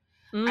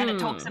 And it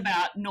talks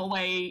about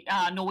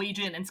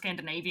Norwegian and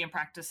Scandinavian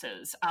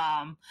practices.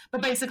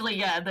 But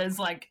basically, there's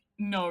like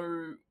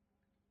no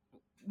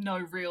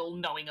real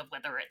knowing of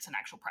whether it's an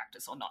actual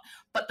practice or not.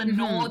 But the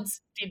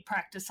Nords did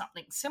practice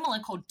something similar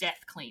called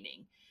death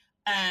cleaning.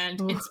 And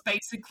it's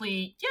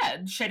basically,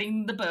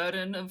 shedding the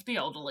burden of the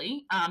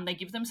elderly. They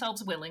give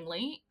themselves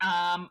willingly.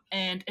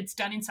 And it's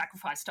done in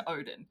sacrifice to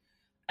Odin.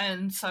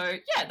 And so,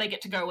 they get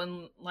to go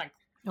and like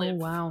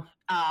live. Oh,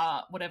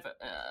 wow.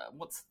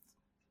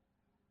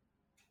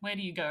 Where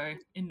do you go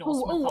in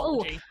Norse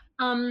mythology?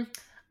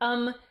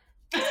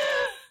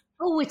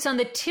 It's on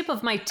the tip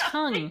of my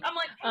tongue. I'm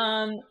like,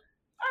 I don't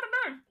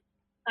know.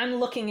 I'm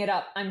looking it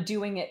up. I'm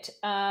doing it.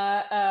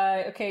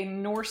 Okay,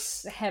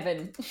 Norse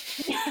heaven.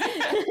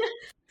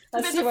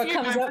 Let's see what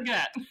comes up.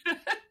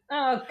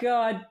 Oh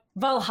God,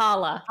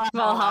 Valhalla.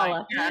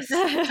 Yes,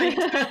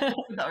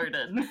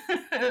 Odin. Which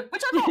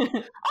I thought, I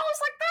was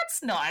like,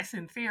 that's nice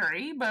in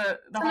theory, but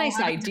the whole nice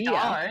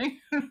idea.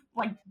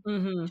 Like,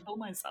 kill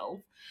myself.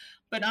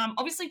 But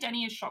obviously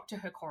Dany is shocked to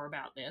her core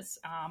about this.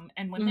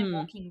 And when they're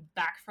walking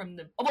back from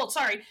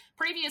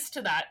previous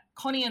to that,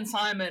 Connie and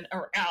Simon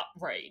are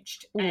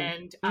outraged.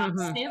 And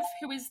Sniv,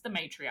 who is the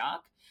matriarch,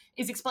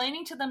 is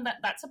explaining to them that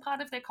that's a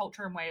part of their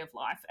culture and way of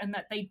life, and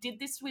that they did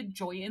this with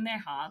joy in their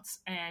hearts,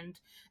 and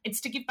it's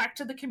to give back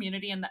to the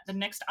community, and that the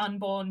next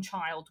unborn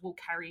child will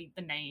carry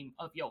the name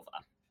of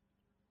Yova.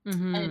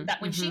 And that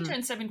when she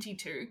turns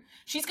 72,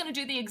 she's going to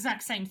do the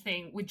exact same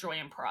thing with joy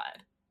and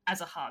pride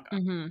as a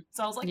Haga.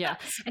 So I was like, and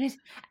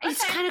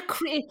it's kind of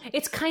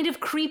it's kind of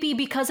creepy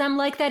because I'm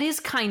like, that is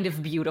kind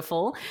of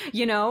beautiful,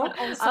 But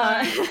also,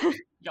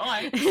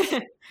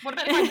 yikes. What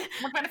about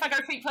if I go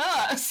feet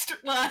first?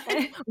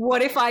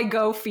 What if I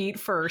go feet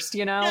first?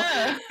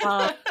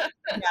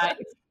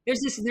 There's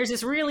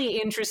this really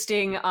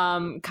interesting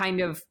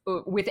kind of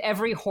with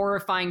every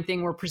horrifying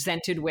thing we're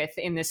presented with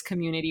in this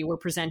community, we're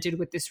presented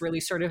with this really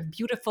sort of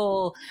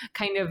beautiful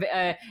kind of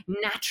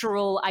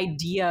natural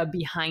idea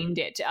behind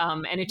it,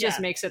 and it just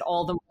makes it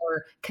all the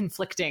more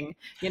conflicting,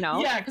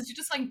 Yeah, because you're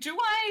just like, do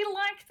I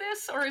like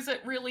this, or is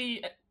it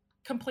really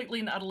completely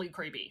and utterly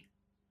creepy?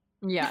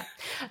 Yeah.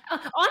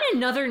 On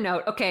another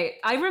note, okay,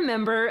 I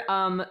remember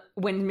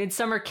when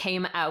Midsummer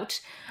came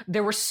out,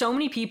 there were so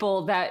many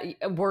people that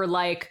were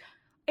like,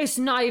 it's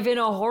not even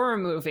a horror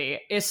movie.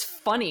 It's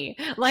funny.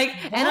 Like,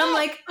 and I'm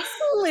like,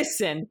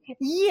 listen,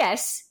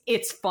 yes,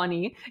 it's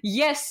funny.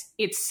 Yes,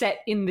 it's set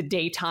in the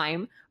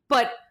daytime.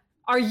 But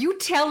are you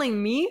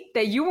telling me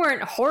that you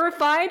weren't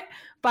horrified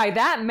by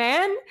that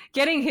man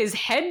getting his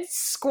head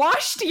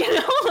squashed? You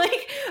know,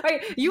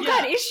 like, you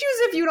got issues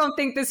if you don't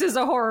think this is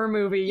a horror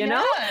movie, you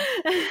know?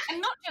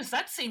 And not just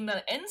that scene,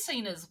 the end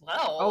scene as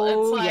well. Oh,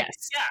 it's like,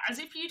 yes. Yeah, as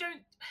if you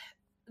don't...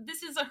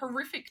 This is a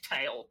horrific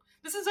tale.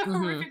 This is a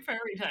horrific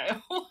fairy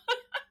tale.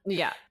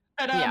 Yeah.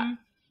 But,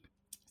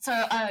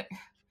 so,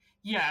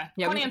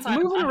 Connie and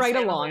Simon, moving right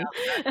along.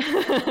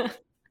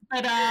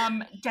 But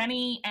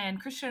Danny and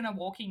Christian are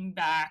walking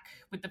back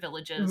with the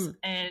villagers,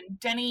 and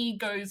Danny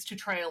goes to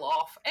trail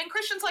off, and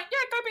Christian's like, yeah,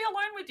 go be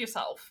alone with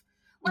yourself.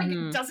 Like,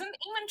 doesn't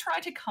even try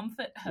to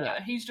comfort her.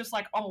 Yeah. He's just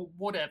like, oh,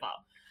 whatever.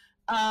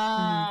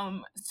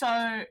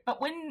 So,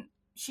 but when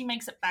she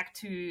makes it back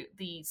to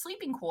the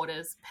sleeping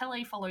quarters,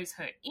 Pele follows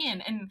her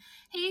in, and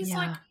he's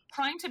like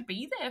trying to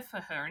be there for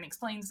her and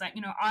explains that,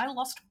 you know,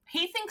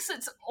 he thinks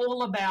it's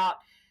all about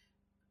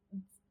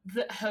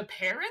her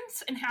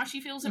parents and how she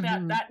feels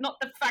about that, not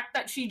the fact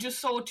that she just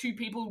saw two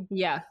people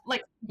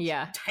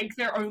take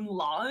their own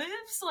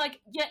lives. Like,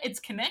 yeah, it's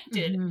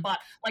connected, but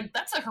like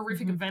that's a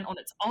horrific event on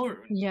its own.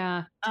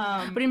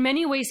 But in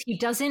many ways he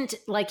doesn't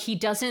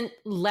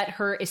let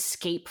her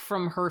escape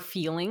from her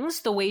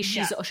feelings the way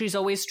she's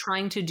always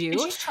trying to do.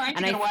 And she's trying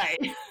to get away.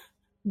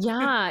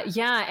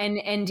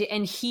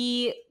 And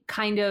he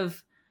kind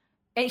of,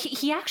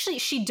 he actually,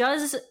 she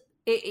does.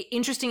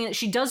 Interesting,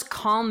 she does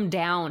calm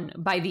down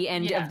by the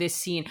end of this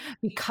scene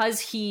because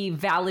he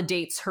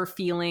validates her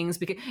feelings,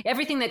 because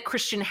everything that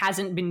Christian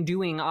hasn't been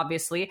doing,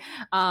 obviously.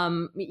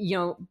 You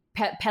know,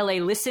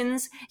 Pele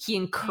listens, he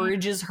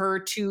encourages her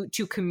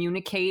to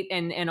communicate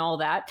and all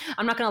that.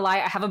 I'm not gonna lie,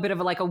 I have a bit of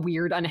a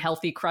weird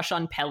unhealthy crush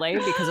on Pele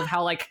because of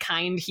how like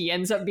kind he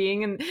ends up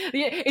being, and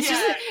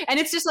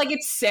it's just like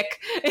it's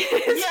sick.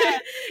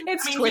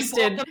 It's twisted.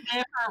 You brought them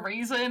there for a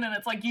reason, and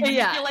it's like you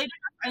manipulated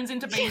your friends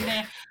into being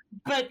there.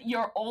 But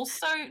you're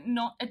also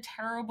not a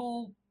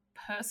terrible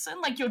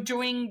person. Like, you're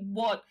doing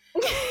what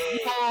your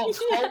cult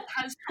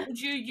has told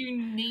you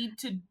need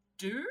to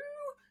do.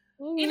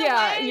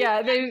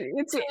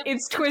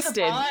 It's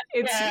twisted.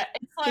 It's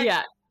like,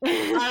 I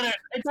don't.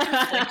 It's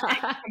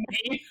conflicting for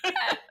me.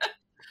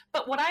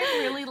 But what I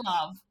really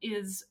love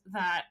is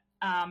that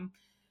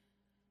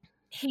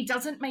he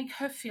doesn't make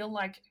her feel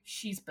like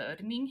she's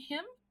burdening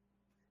him.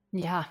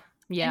 Yeah.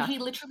 And he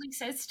literally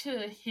says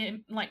to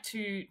him, like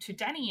to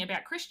Danny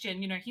about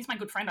Christian, you know, he's my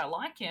good friend, I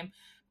like him,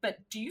 but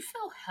do you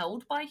feel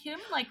held by him?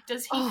 Like,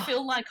 does he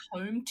feel like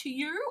home to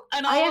you?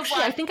 And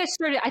I think I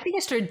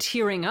started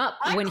tearing up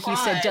when he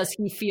said, does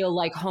he feel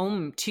like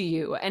home to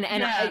you? And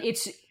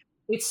it's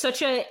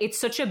such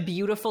a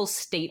beautiful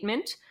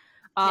statement.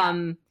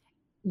 You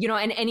know,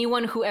 and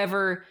anyone who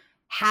ever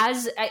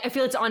has, I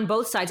feel it's on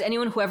both sides.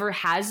 Anyone who ever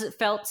has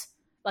felt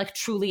like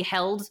truly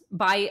held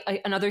by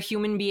another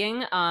human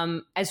being,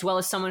 as well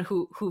as someone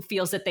who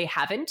feels that they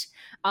haven't.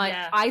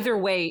 Either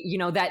way, you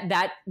know,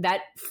 that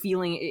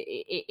feeling,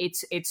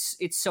 it's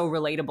so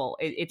relatable.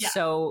 It's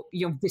so,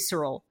 you know,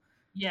 visceral.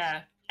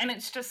 Yeah. And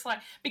it's just like,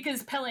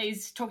 because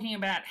Pele's talking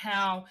about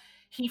how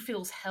he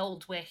feels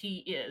held where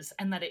he is,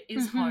 and that it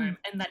is home,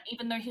 and that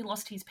even though he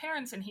lost his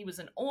parents and he was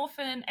an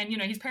orphan, and, you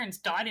know, his parents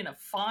died in a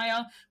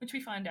fire, which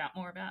we find out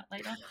more about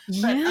later.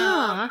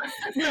 Yeah.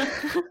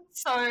 But,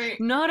 so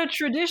not a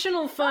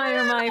traditional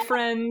fire, my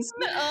friends.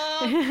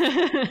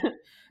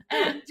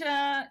 And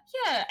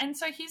and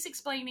so he's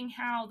explaining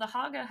how the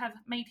Haga have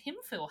made him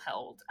feel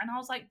held, and I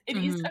was like, it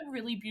is a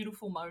really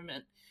beautiful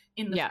moment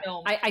in the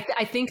film.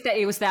 I think that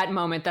it was that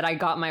moment that I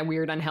got my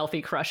weird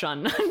unhealthy crush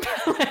on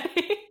Pele.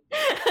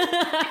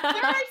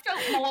 Where I felt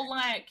more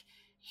like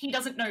he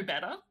doesn't know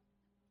better.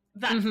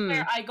 That's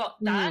where I got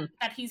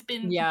that he's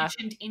been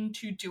conditioned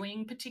into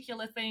doing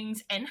particular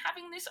things and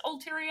having this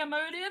ulterior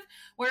motive,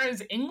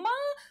 whereas Ingmar,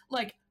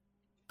 like,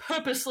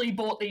 purposely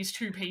bought these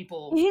two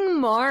people.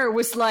 Ingmar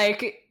was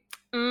like,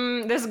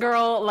 this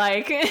girl,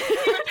 like,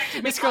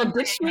 this girl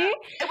ditched me.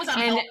 It was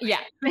unhealthy.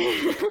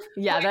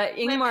 And that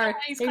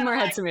Ingmar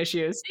had some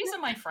issues. These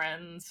are my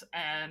friends,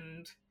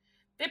 and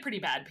they're pretty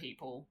bad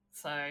people.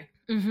 So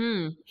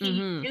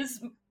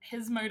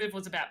his motive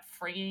was about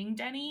freeing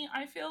Danny,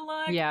 I feel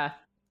like.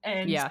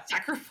 And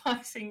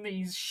sacrificing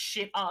these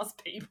shit ass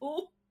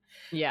people.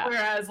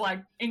 Whereas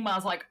like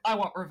Ingmar's like, I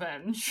want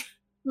revenge.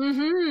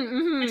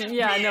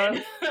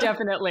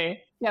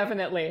 Definitely.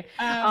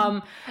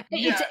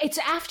 It's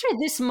after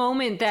this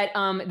moment that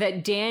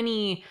that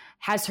Danny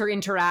has her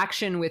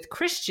interaction with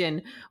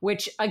Christian,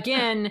 which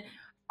again,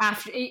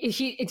 after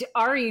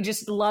Ari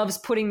just loves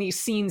putting these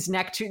scenes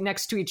next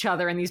to each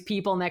other and these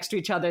people next to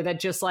each other that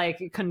just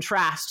like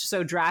contrast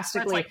so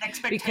drastically. It's like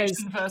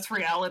expectation versus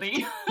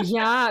reality.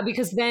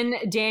 Because then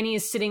Danny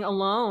is sitting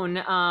alone,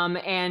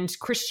 and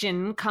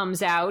Christian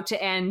comes out,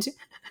 and he's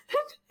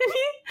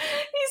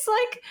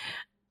like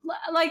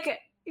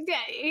yeah,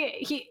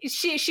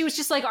 she was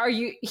just like,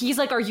 he's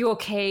like, are you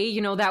okay?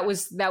 You know, that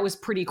was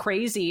pretty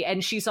crazy.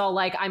 And she's all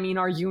like, I mean,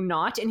 are you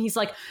not? And he's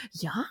like,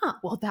 yeah,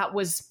 well, that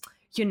was,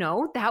 you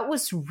know, that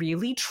was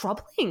really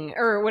troubling,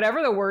 or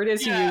whatever the word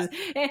is he used.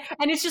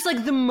 And it's just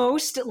like the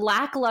most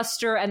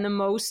lackluster and the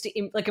most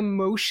like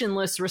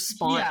emotionless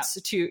response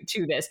to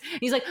this. And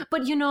he's like,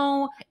 but you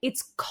know,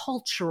 it's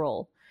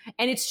cultural.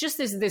 And it's just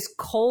this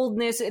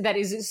coldness that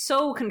is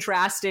so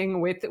contrasting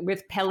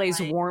with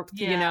Pele's warmth,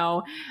 you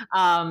know?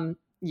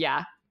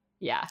 Yeah.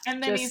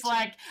 And then he's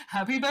like,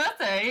 happy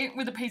birthday,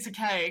 with a piece of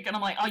cake. And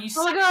I'm like, oh, you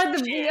oh god,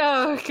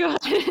 oh god.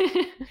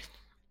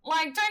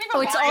 Like, don't even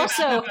worry about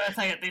her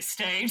birthday at this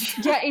stage.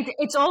 Yeah,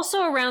 it's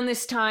also around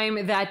this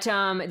time that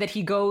that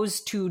he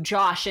goes to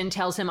Josh and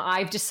tells him,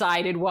 I've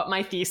decided what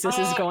my thesis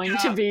is going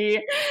to be.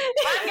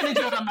 I'm going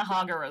to do it on the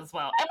Haga as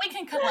well. And we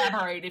can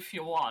collaborate if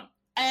you want.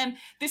 And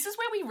this is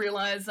where we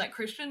realize that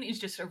Christian is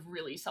just a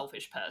really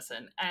selfish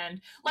person.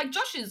 And like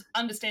Josh is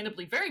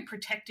understandably very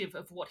protective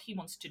of what he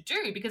wants to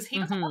do, because he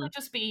doesn't want to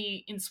just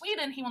be in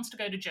Sweden. He wants to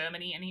go to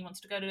Germany, and he wants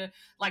to go to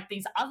like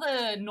these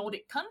other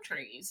Nordic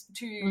countries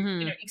to,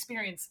 you know,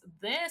 experience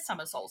their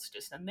summer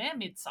solstice and their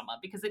midsummer,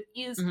 because it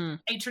is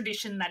a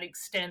tradition that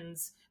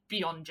extends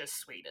beyond just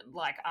Sweden.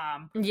 Like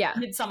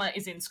midsummer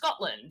is in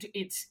Scotland,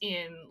 it's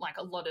in like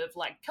a lot of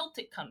like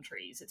Celtic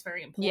countries, it's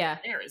very important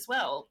there as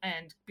well,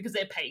 and because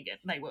they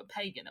were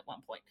pagan at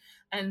one point.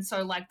 And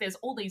so like there's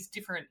all these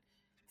different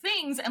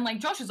things, and like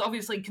Josh has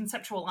obviously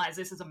conceptualized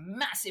this as a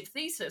massive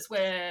thesis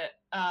where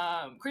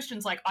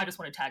Christian's like, I just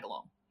want to tag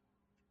along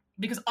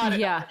because I don't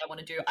know what I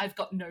want to do, I've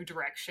got no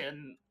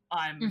direction.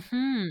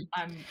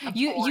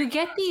 You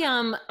get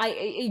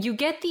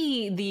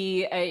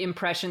the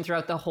impression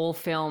throughout the whole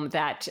film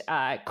that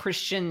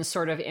Christian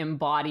sort of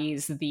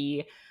embodies the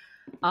you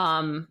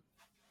know,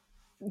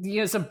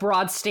 it's a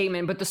broad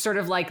statement, but the sort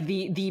of like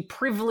the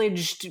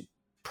privileged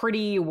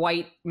pretty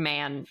white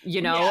man,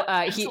 you know.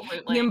 He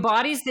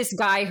embodies this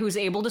guy who's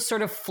able to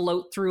sort of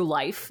float through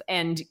life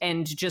and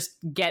just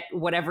get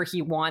whatever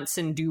he wants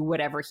and do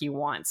whatever he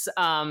wants.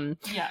 And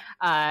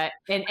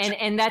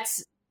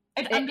that's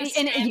It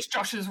understands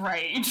Josh's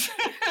rage.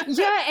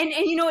 And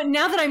you know,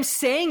 now that I'm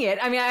saying it,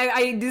 I mean,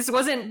 I this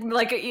wasn't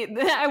like,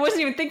 I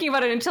wasn't even thinking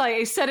about it until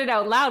I said it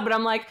out loud, but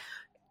I'm like,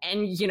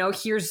 and you know,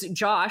 here's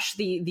Josh,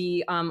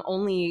 the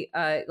only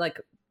like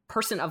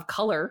person of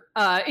color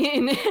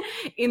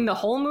in the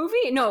whole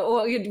movie.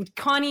 No,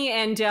 Connie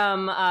and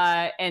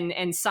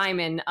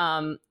Simon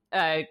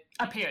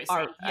appears.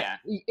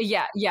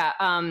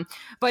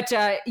 But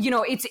you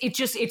know,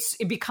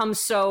 it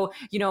becomes so,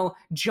 you know,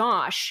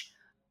 Josh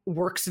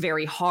works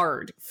very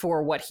hard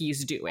for what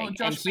he's doing,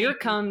 and here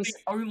comes the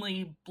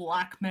only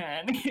black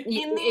man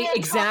in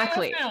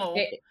the film.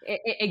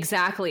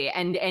 Exactly,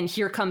 and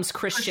here comes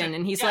Christian,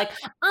 and he's like,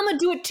 I'm gonna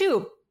do it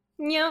too.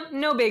 Yeah,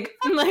 no big.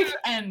 Like,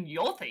 and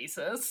your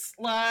thesis,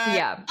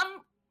 like,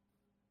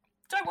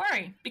 don't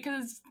worry,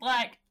 because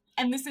like,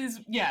 and this is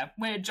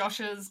where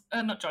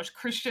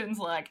Christian's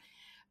like,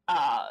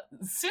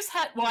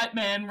 cishet white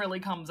man really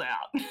comes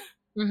out.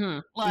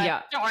 Don't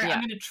worry, I'm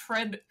gonna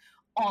tread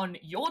on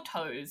your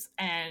toes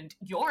and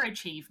your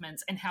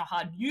achievements and how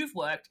hard you've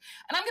worked,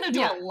 and I'm going to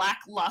do a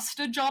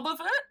lackluster job of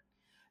it,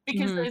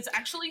 because there's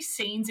actually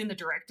scenes in the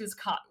director's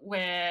cut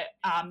where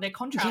they're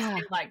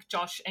contrasting like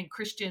Josh and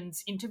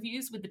Christian's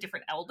interviews with the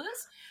different elders,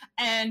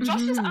 and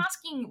Josh is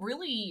asking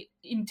really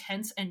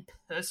intense and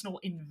personal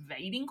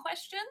invading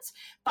questions,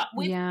 but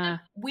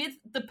with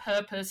the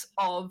purpose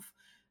of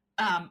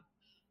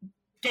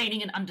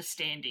gaining an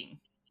understanding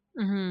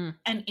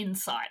and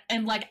insight,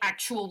 and like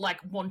actual like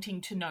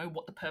wanting to know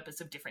what the purpose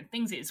of different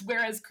things is,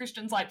 whereas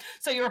Christian's like,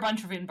 so you're a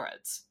bunch of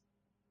inbreds.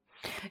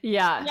 So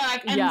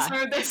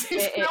there's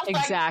this real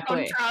like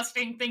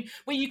contrasting thing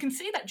where you can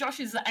see that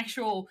Josh is the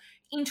actual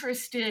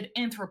interested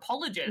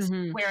anthropologist,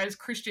 whereas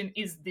Christian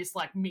is this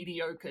like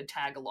mediocre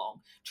tag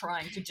along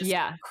trying to just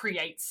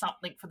create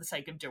something for the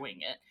sake of doing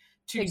it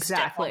to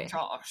step on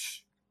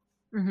Josh.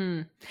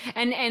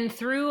 And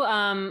through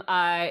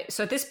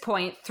so at this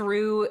point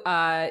through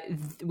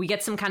we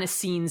get some kind of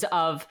scenes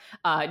of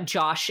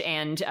Josh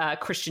and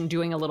Christian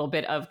doing a little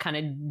bit of kind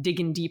of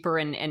digging deeper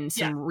and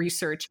some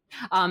research,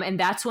 and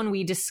that's when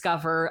we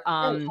discover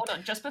hold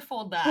on, just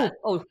before that,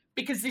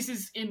 because this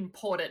is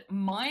important,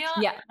 Maya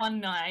one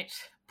night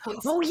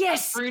puts a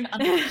spoon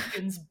under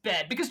Christian's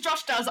bed, because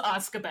Josh does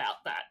ask about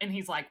that, and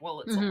he's like,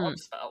 well, it's a love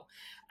spell,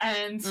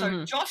 and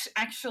so Josh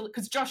actually,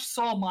 because Josh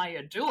saw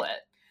Maya do it.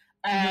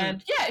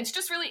 And it's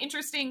just really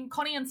interesting.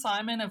 Connie and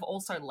Simon have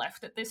also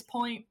left at this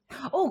point.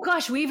 Oh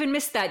gosh, we even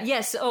missed that.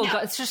 Yes. Oh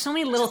god, it's just so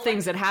many little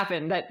things that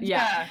happen that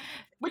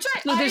Which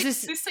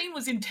this scene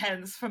was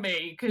intense for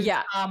me, because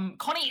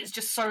Connie is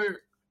just so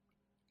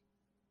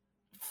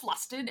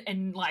flustered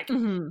and like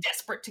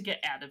desperate to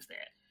get out of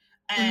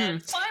there.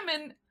 And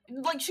Simon,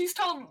 like, she's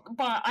told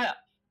by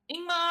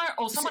Ingmar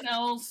or someone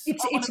else.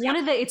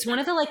 It's one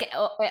of the like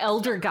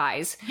elder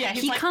guys. Yeah,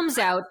 he comes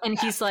out and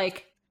he's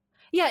like,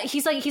 Yeah,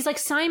 he's like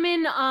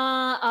Simon.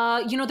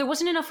 There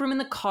wasn't enough room in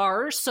the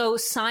car, so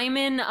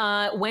Simon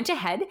went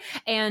ahead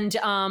and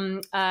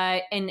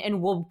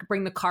we'll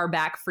bring the car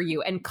back for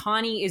you. And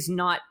Connie is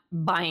not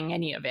buying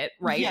any of it,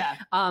 right?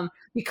 Yeah.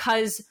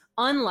 Because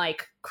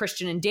unlike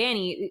Christian and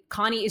Danny,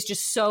 Connie is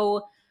just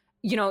so,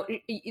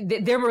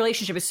 their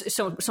relationship is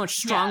so much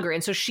stronger,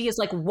 and so she is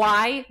like,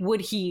 why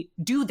would he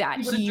do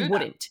that? He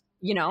wouldn't,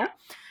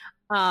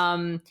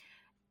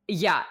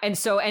 Yeah, and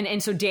so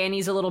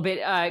Danny's a little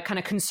bit kind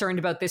of concerned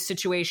about this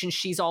situation.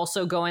 She's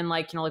also going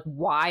like,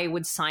 why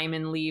would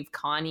Simon leave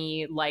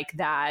Connie like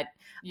that?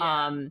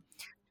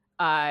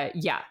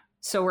 Yeah.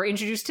 So we're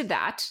introduced to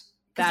that.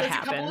 That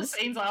happens. A couple of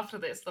scenes after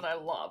this that I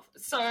love.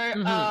 So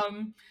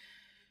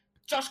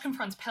Josh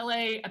confronts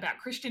Pelle about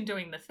Christian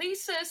doing the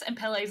thesis, and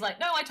Pelle's like,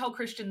 no, I told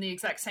Christian the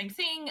exact same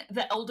thing.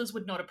 The elders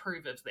would not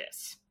approve of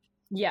this.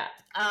 Yeah.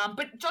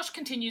 But Josh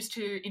continues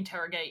to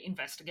interrogate,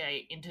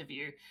 investigate,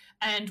 interview,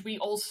 and we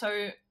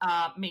also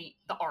meet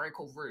the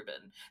Oracle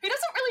Reuben, who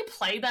doesn't really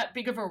play that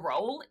big of a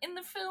role in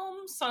the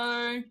film,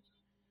 so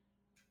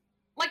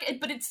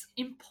but it's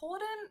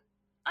important,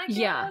 I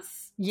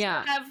guess.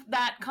 Yeah. To have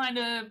that kind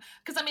of,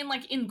 because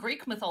in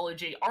Greek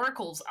mythology,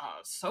 oracles are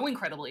so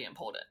incredibly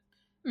important,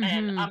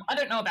 and I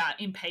don't know about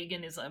in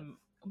paganism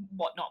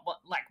what the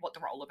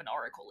role of an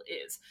oracle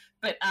is,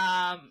 but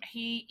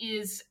he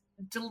is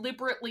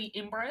deliberately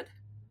inbred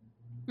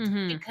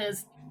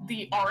because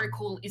the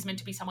oracle is meant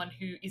to be someone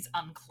who is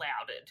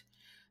unclouded.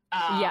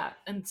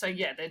 And so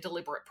they're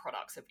deliberate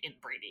products of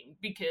inbreeding,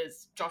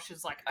 because Josh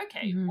is like,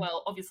 okay,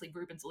 well, obviously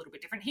Reuben's a little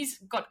bit different. He's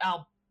got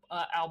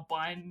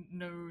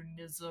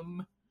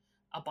albinism.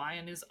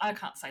 I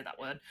can't say that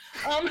word.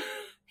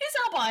 He's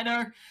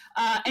albino,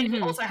 and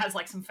he also has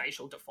some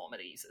facial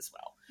deformities as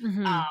well.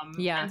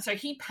 And so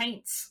he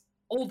paints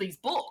all these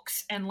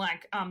books, and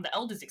the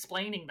elders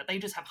explaining that they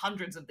just have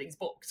hundreds of these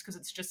books because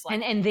it's just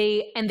and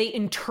they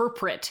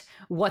interpret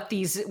what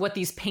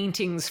these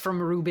paintings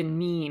from Reuben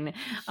mean. Which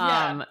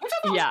I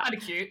thought was kind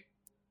of cute.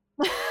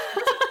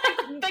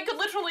 They could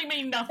literally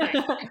mean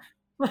nothing.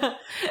 But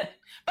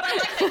I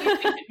like that you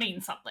think it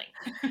means something.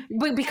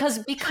 But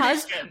because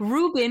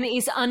Reuben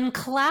is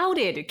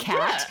unclouded,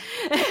 Kat.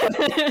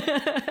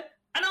 Yeah.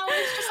 And I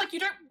was just like,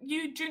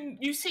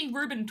 you see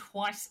Reuben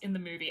twice in the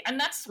movie, and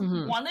that's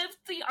one of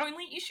the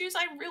only issues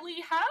I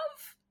really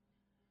have.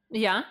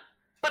 Yeah.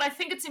 But I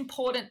think it's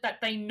important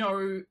that they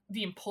know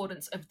the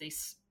importance of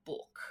this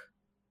book.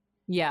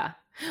 Yeah.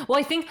 Well,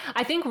 I think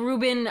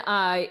Reuben,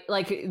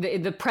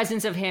 the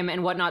presence of him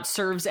and whatnot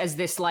serves as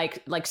this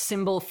like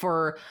symbol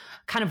for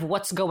kind of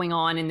what's going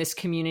on in this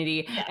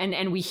community. Yeah.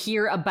 And we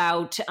hear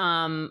about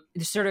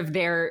sort of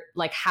their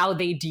how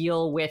they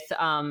deal with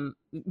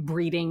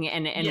breeding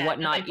and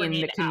whatnot in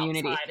the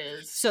community.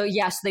 Outsiders. So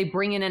yes, they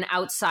bring in an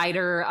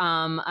outsider,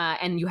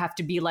 and you have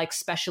to be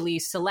specially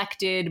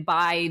selected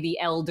by the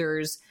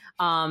elders.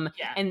 And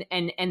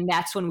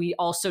that's when we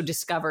also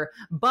discover,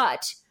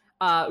 but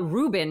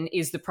Reuben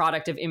is the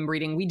product of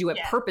inbreeding. We do it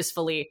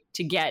purposefully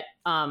to get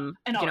a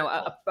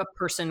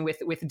person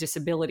with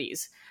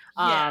disabilities.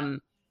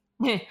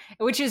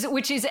 Which is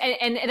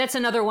and that's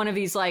another one of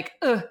these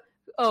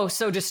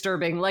so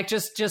disturbing,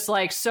 just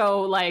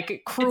so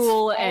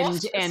cruel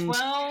and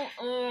well.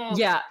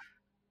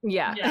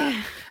 Yeah.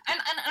 And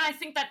I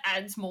think that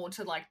adds more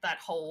to that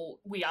whole,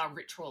 we are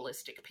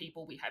ritualistic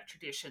people, we have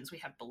traditions, we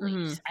have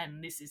beliefs,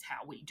 and this is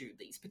how we do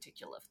these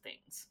particular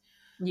things.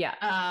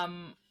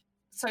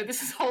 So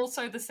this is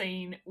also the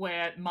scene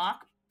where Mark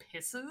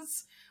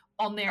pisses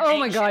on their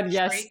street,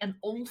 and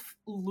Ulf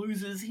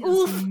loses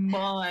his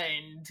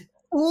mind.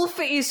 Ulf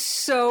is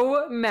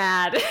so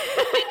mad.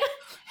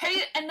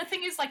 Hey, and the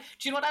thing is, do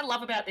you know what I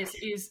love about this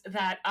is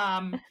that,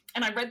 and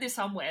I read this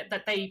somewhere,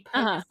 that they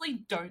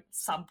purposely don't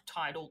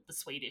subtitle the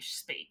Swedish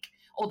speak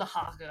or the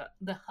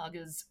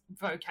Hagga's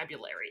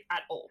vocabulary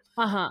at all,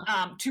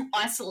 to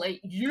isolate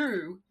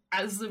you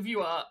as the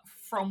viewer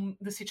from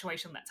the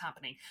situation that's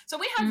happening. So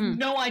we have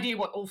no idea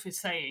what Ulf is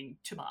saying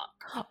to Mark.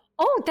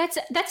 Oh, that's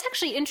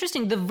actually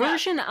interesting. The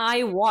version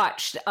I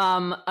watched,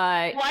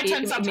 I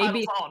turned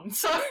subtitles on,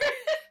 so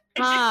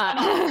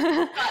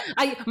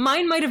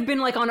mine might have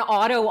been on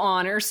auto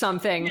or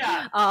something.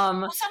 Yeah.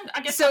 Well, I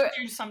guess some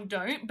do, some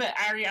don't. But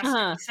Ari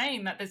is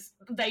saying that it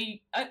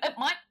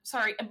might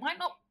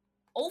not.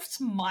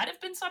 Ulf's might have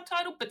been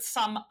subtitled, but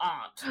some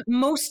aren't.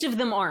 Most of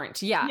them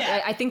aren't.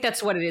 Yeah. I think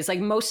that's what it is.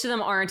 Most of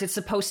them aren't. It's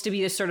supposed to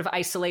be this sort of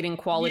isolating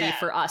quality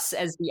for us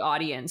as the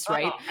audience,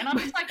 right? And I'm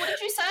just what did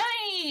you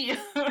say?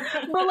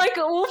 But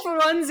Ulf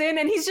runs in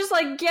and he's just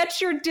get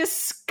your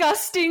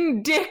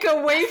disgusting dick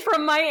away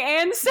from my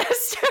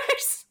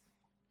ancestors.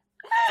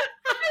 I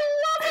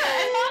love it.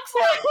 And Mark's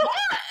what?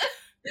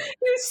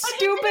 You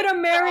stupid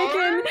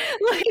American.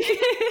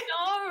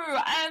 No,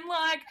 and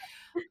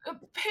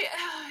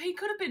he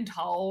could have been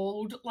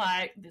told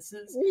this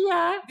is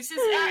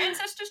our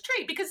ancestors'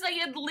 tree, because they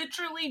had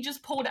literally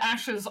just poured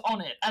ashes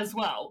on it as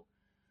well.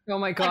 Oh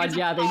my Like, God, it's a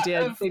yeah, they part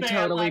did. of They their,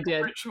 totally like,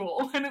 did.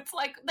 ritual. And it's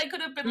like, they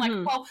could have been like,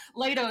 Mhm. well,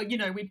 later, you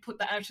know, we'd put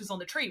the ashes on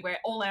the tree where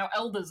all our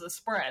elders are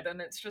spread. And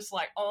it's just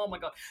like, oh my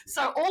God.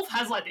 So Ulf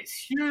has like this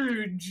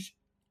huge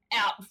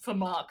out for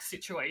Mark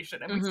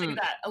situation. And we see Mhm.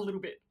 that a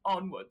little bit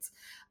onwards.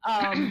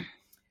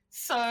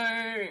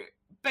 So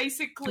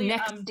basically,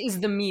 Next is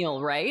the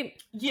meal, right?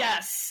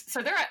 yes.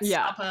 So they're at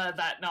Yeah. supper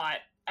that night.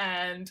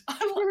 And I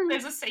love,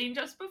 there's a scene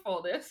just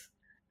before this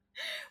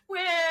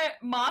where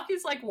Mark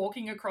is like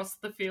walking across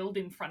the field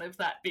in front of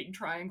that big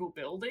triangle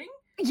building.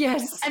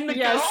 Yes. And the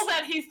yes. girl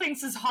that he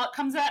thinks is hot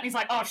comes out and he's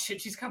like, oh shit,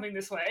 she's coming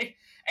this way.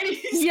 And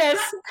he's Yes.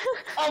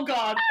 oh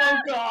God.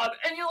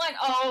 And you're like,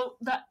 oh,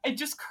 that it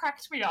just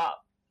cracked me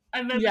up.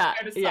 And then Yeah,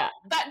 they go to yeah.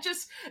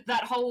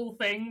 that whole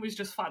thing was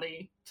just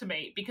funny to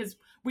me because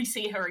we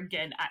see her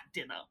again at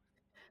dinner.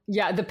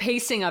 Yeah, the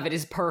pacing of it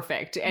is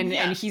perfect, and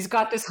Yeah. and he's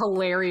got this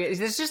hilarious.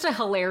 There's just a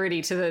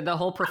hilarity to the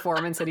whole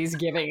performance that he's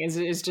giving.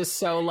 Is just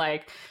so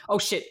like, oh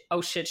shit,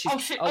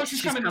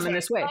 she's coming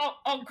this way.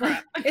 Oh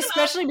crap!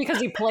 Especially because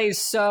he plays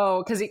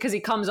so because he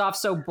comes off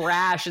so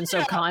brash and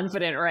so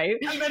confident, right?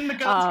 And then the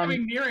girl's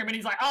coming near him, and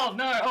he's like, "Oh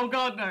no, oh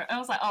God, no!" And I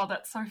was like, "Oh,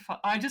 that's so fun."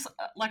 I just,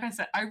 like I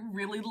said, I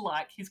really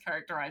like his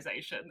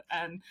characterization,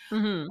 and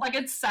like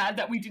it's sad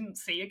that we didn't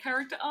see a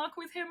character arc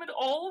with him at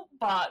all.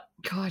 But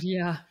God,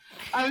 yeah,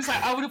 I was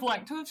like, I would have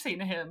liked to have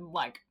seen him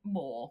like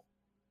more.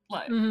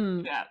 Like,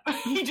 yeah,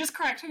 he just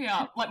cracked me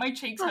up. Like my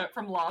cheeks hurt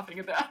from laughing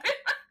about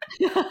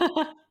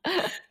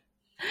it.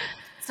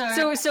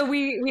 So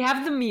we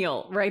have the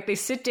meal, right? They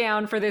sit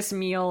down for this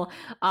meal,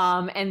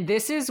 and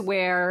this is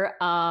where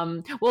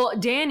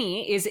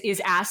Danny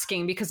is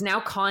asking because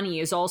now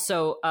Connie is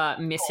also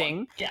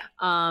missing. Yeah.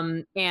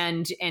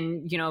 And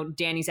you know,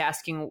 Danny's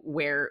asking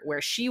where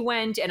she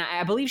went, and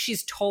I believe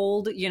she's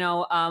told, you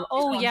know,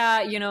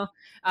 you know,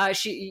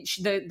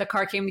 the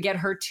car came to get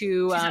her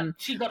too.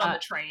 She got on the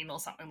train or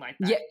something like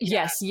that. Yeah,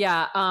 yes,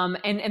 yeah.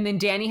 And then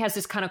Danny has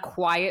this kind of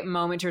quiet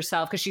moment to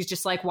herself because she's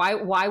just like,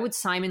 why would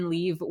Simon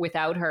leave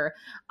without her?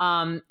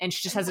 And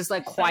she just has this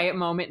like quiet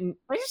moment, and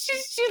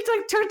she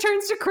like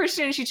turns to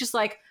Christian, and she's just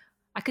like,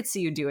 I could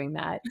see you doing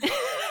that.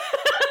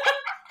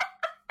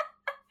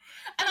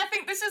 And I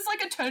think this is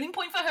like a turning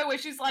point for her where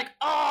she's like,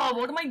 oh,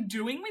 what am I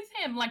doing with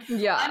him? Like,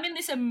 I'm in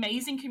this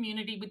amazing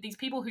community with these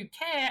people who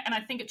care, and I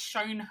think it's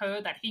shown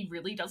her that he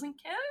really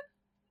doesn't care.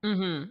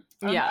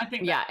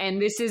 Yeah,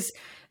 and this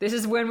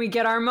is when we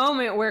get our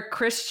moment where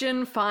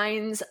Christian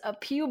finds a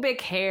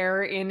pubic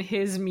hair in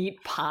his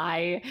meat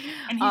pie,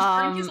 and his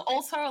drink is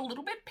also a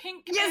little bit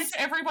pink compared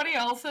to everybody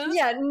else's.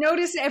 Yeah,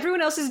 notice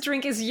everyone else's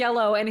drink is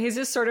yellow, and his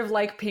is sort of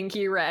like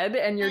pinky red,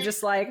 and you're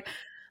just like,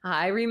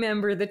 I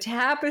remember the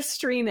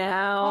tapestry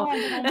now.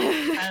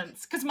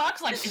 Because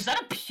Mark's like, is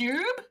that a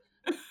pube?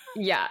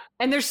 Yeah,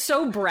 and they're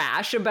so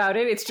brash about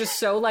it. It's just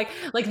so like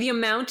the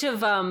amount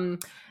of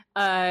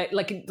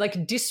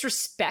like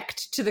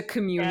disrespect to the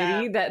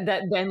community that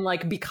then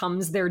like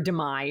becomes their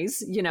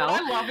demise, you know.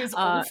 What I love is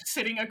Ulf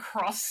sitting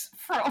across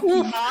from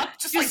Mark,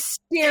 just like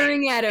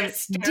staring at him,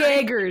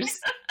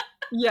 daggers.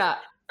 Yeah.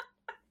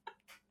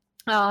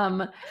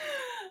 Oh,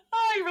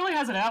 he really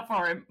has it out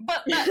for him.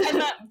 But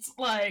that's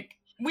like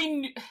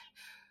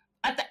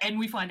at the end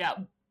we find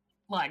out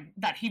like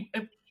that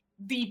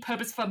the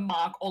purpose for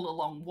Mark all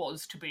along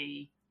was to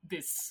be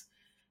this.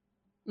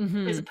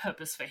 There's a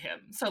purpose for him.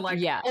 So like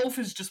Ulf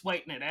is just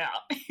waiting it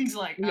out. He's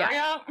like, hurry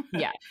up.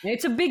 Yeah.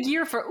 It's a big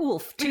year for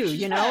Ulf too,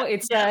 you know?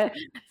 It's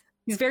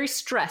he's very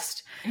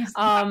stressed. He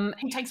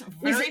takes it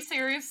very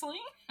seriously.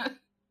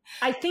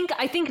 I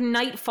think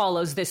night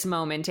follows this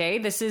moment, eh?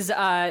 This is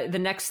the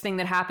next thing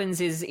that happens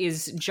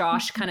is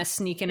Josh kind of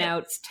sneaking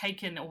out. It's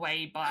taken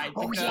away by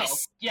the girl.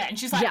 Yes. Yeah, and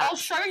she's like, I'll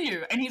show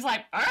you. And he's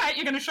like, all right,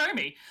 you're going to show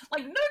me.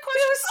 Like, no question.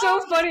 It was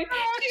so funny.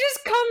 She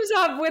just comes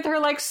up with her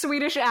like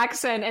Swedish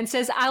accent and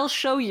says, I'll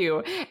show you.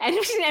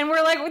 And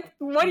we're like,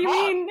 what do you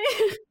mean?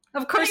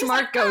 Of course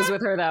Mark goes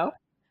with her though.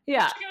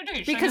 Yeah,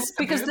 because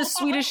the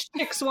Swedish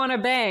chicks want to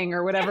bang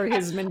or whatever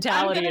his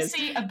mentality is. I'm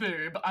going to see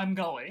a boob. I'm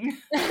going.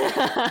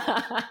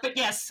 But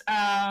yes,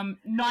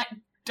 night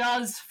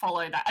does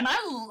follow that, and I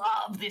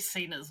love this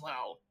scene as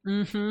well.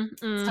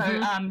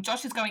 So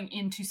Josh is going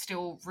in to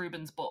steal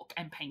Ruben's book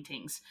and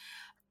paintings,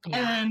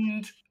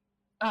 and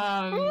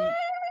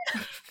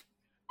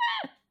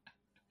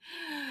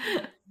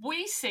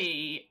we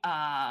see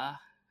a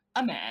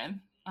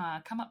man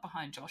come up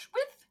behind Josh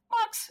with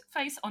Mark's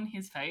face on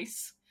his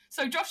face.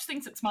 So Josh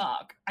thinks it's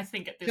Mark, I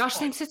think, at this point. Josh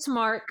thinks it's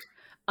Mark.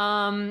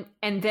 And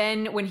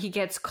then when he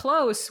gets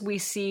close, we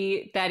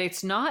see that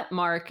it's not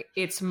Mark.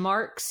 It's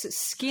Mark's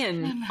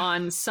skin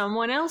on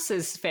someone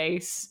else's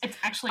face. It's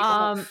actually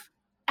Ulf.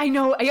 I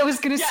know. I was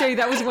going to say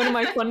that was one of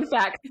my fun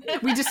facts.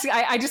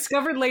 I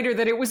discovered later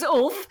that it was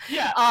Ulf.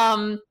 Yeah.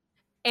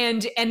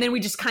 And then we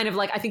just kind of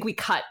like, I think we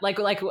cut he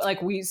kind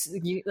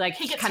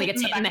of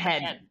gets hit in the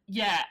head.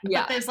 Yeah.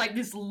 But there's like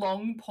this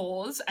long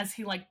pause as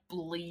he like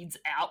bleeds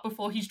out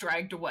before he's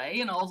dragged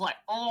away. And I was like,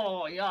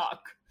 oh, yuck.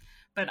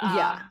 But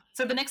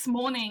so the next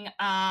morning,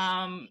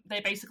 they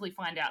basically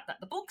find out that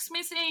the book's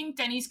missing.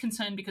 Danny's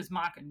concerned because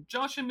Mark and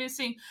Josh are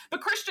missing,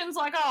 but Christian's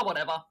like, oh,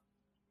 whatever.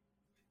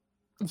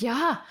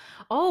 Yeah.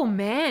 Oh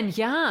man.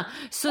 Yeah.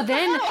 So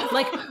then,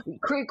 like,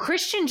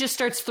 Christian just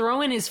starts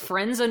throwing his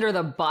friends under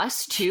the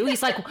bus too.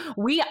 He's like,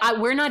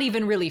 we're not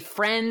even really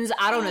friends.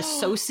 I don't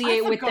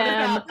associate with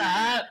them. About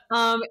that.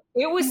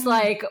 It was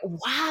like,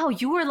 wow,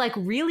 you were like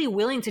really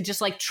willing to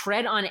just like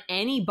tread on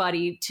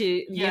anybody to,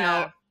 you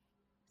know,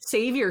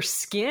 save your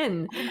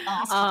skin.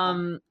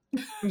 Awesome.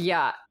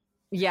 Yeah.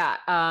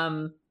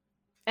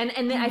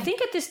 And then I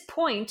think at this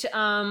point,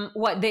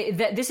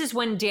 this is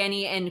when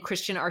Danny and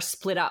Christian are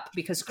split up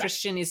because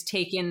Christian is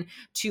taken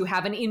to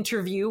have an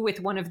interview with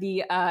one of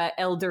the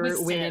elder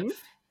women.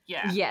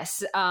 Yeah.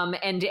 Yes.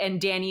 And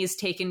Danny is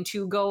taken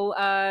to go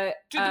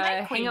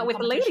hang out with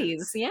the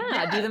ladies.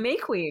 Yeah. Do the May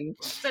Queen.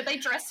 So they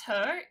dress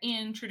her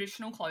in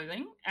traditional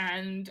clothing,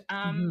 and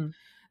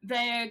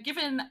they're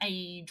given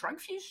a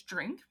drug-fused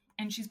drink,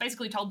 and she's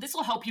basically told, "This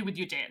will help you with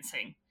your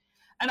dancing."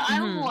 And I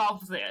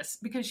love this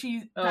because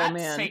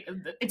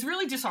it's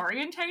really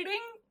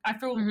disorientating. I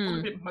feel a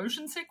little bit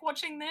motion sick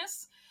watching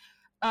this,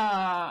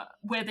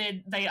 where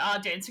they are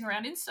dancing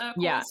around in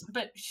circles,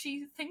 but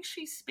she thinks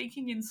she's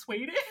speaking in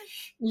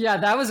Swedish. Yeah,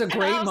 that was a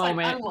great moment.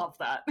 Like, I love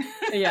that.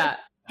 Yeah.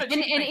 And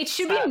it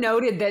should be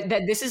noted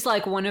that this is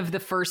like one of the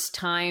first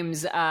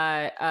times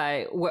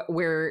where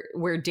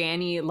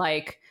Danny,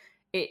 like,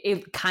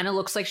 it kind of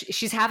looks like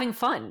she's having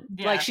fun.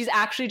 Yeah. Like she's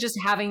actually just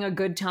having a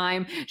good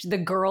time. The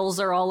girls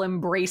are all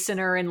embracing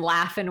her and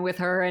laughing with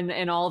her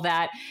and all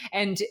that.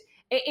 And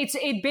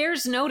it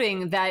bears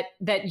noting that,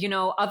 you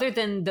know, other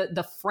than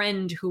the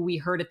friend who we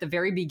heard at the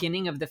very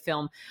beginning of the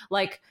film,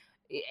 like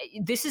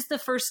this is the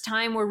first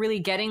time we're really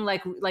getting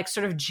like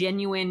sort of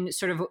genuine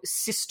sort of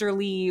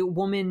sisterly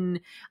woman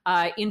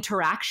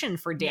interaction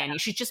for Danny. Yeah.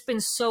 She's just been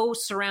so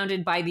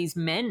surrounded by these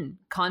men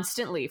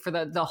constantly for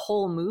the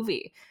whole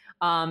movie.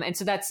 And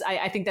so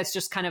I think that's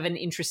just kind of an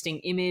interesting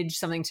image,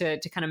 something to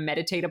kind of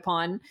meditate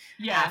upon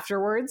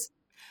afterwards.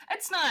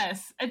 It's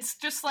nice. It's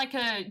just like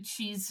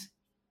she's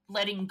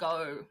letting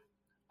go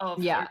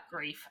of her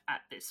grief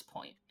at this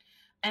point.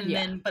 And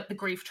then, but the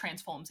grief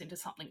transforms into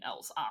something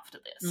else after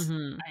this.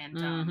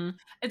 And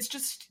it's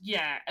just,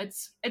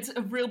 it's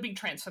a real big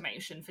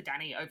transformation for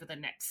Danny over the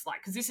next,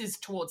 like, because this is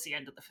towards the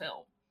end of the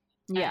film.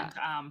 Yeah.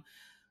 And,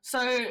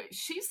 so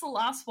she's the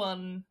last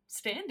one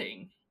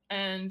standing.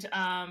 And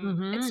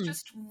it's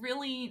just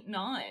really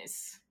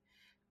nice.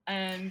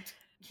 And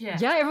yeah,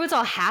 everyone's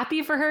all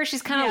happy for her.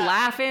 She's kind of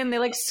laughing. They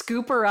like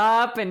scoop her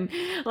up and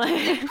like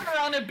they put her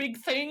on a big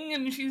thing,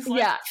 and she's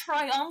like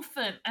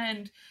triumphant.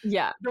 And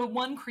the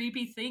one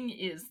creepy thing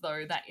is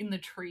though that in the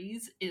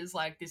trees is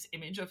like this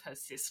image of her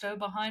sister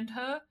behind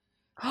her.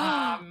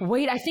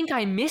 Wait, I think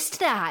I missed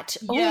that.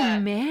 Oh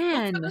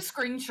man, look at the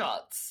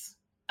screenshots.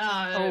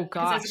 Oh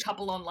gosh, there's a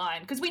couple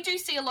online because we do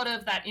see a lot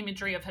of that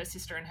imagery of her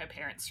sister and her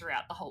parents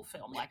throughout the whole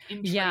film, like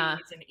in trees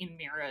and in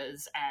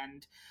mirrors,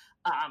 and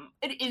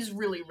it is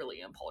really, really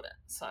important.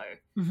 So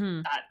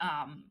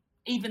that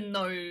even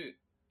though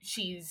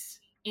she's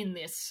in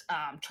this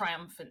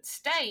triumphant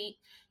state,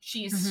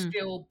 she's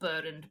still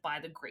burdened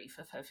by the grief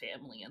of her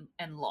family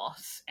and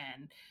loss,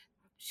 and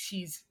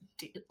she's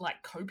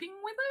like coping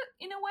with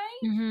it in a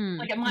way.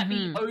 Like it might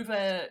be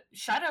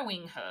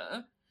overshadowing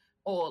her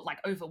or like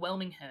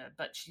overwhelming her,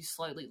 but she's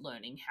slowly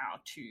learning how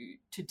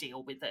to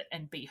deal with it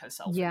and be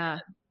herself. Yeah.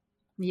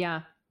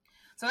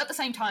 So at the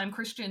same time,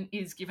 Christian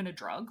is given a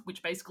drug,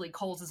 which basically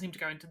causes him to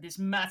go into this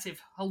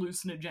massive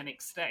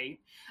hallucinogenic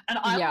state. And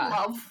I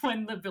love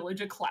when the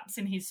villager claps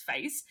in his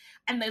face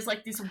and there's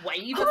like this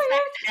wave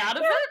effect out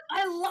of it.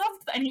 I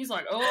love that. And he's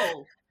like,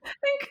 oh.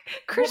 Like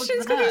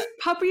Christian's got these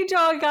puppy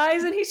dog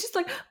eyes and he's just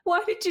like,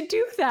 why did you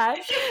do that?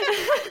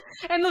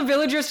 And the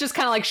villager's just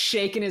kind of like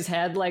shaking his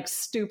head like,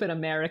 stupid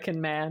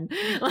American man.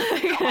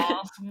 Like,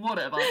 oh,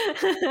 whatever.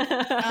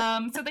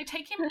 So they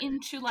take him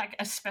into like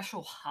a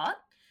special hut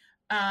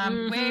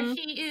where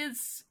he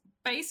is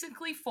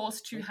basically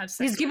forced to have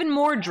sex. He's given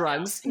more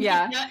drugs.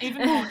 Yeah,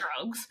 even more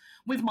drugs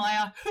with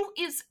Maya, who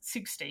is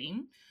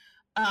 16.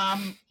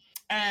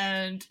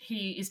 And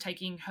he is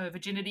taking her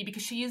virginity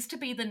because she is to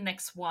be the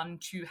next one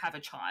to have a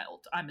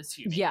child, I'm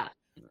assuming.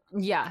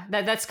 Yeah,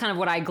 that's kind of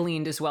what I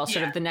gleaned as well.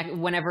 Sort of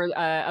whenever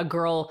a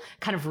girl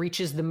kind of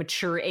reaches the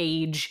mature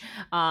age,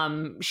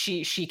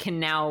 she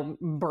can now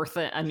birth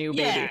a new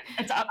baby. Yeah,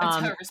 it's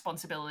her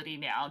responsibility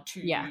now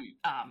to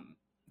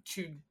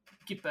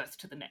give birth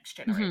to the next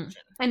generation.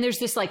 And there's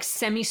this like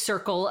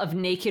semicircle of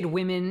naked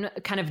women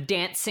kind of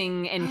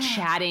dancing and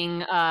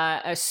chatting,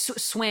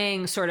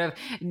 swaying, sort of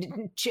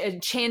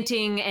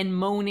chanting and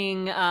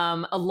moaning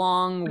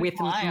along with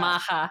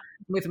Maya.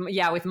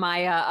 With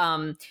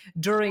Maya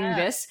during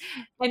this.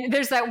 And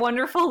there's that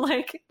wonderful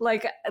like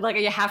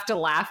you have to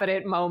laugh at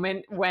it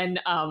moment when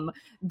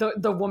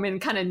the woman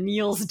kind of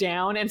kneels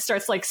down and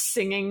starts like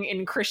singing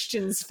in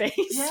Christian's face.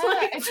 Yeah,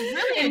 like, it's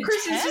really and intense.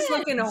 Christian's just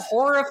looking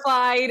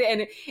horrified,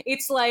 and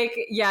it's like,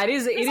 it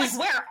is like,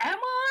 where am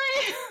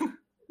I?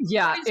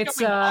 Yeah,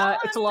 it's a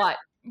lot.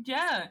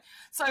 Yeah.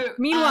 So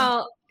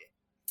Meanwhile,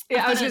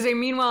 yeah, I was going to say,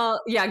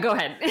 meanwhile, yeah, go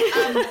ahead.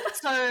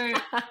 So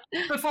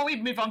before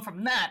we move on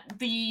from that,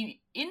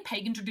 in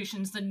pagan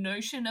traditions, the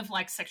notion of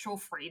like sexual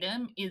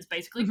freedom is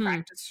basically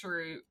practiced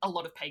through a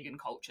lot of pagan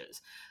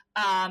cultures.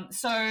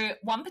 So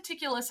one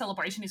particular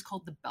celebration is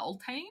called the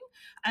Beltane,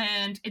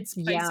 and it's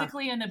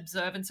basically an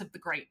observance of the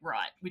Great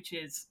Rite, which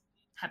is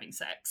having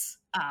sex,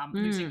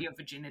 losing your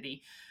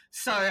virginity.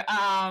 So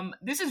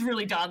this is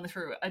really done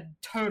through a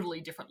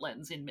totally different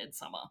lens in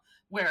Midsummer,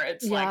 where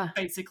it's like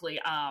basically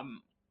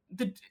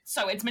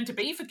so it's meant to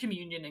be for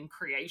communion and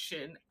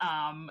creation,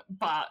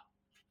 but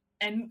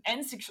and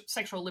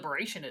sexual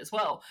liberation as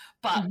well.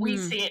 But we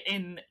see it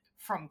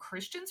from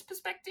Christians'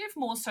 perspective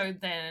more so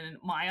than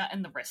Maya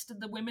and the rest of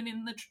the women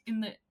in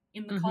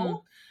the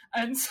cult,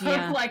 and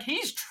so like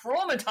he's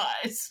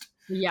traumatized.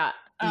 Yeah.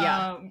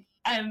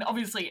 And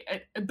obviously,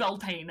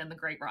 Beltane and the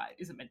Great Rite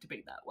isn't meant to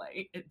be that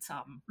way. It's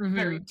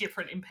very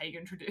different in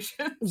pagan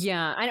traditions.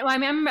 Yeah, I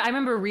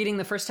remember reading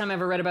the first time I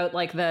ever read about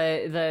like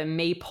the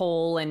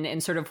maypole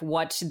and sort of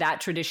what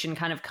that tradition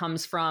kind of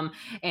comes from.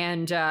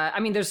 And I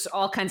mean, there's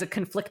all kinds of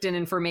conflicting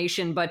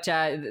information, but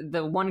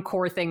the one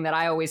core thing that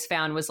I always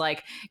found was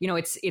like, you know,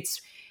 it's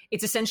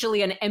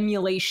essentially an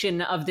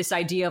emulation of this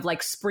idea of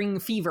like spring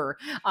fever.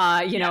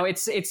 You know,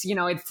 it's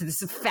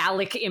this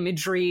phallic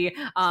imagery.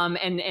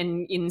 And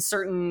in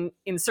certain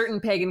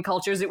pagan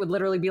cultures, it would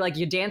literally be like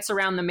you dance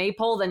around the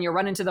maypole, then you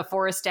run into the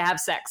forest to have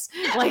sex.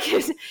 Like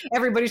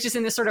everybody's just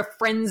in this sort of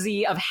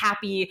frenzy of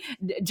happy,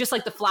 just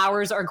like the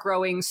flowers are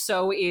growing,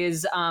 so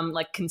is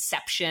like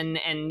conception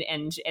and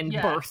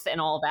birth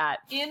and all that.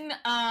 In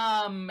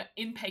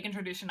pagan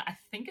tradition, I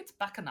think it's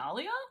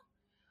Bacchanalia.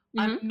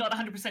 I'm not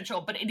 100%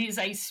 sure, but it is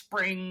a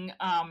spring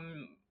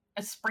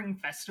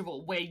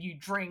festival where you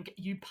drink,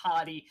 you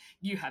party,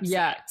 you have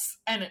sex,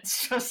 and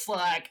it's just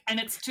like,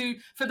 and it's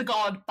for the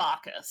god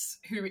Bacchus,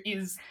 who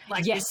is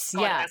like this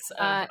goddess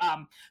of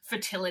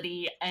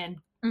fertility and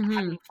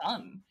having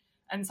fun.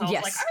 And so I was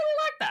like, I really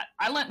like that.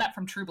 I learned that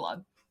from True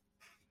Blood.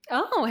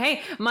 Oh,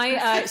 hey,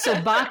 my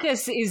so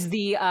Bacchus is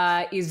the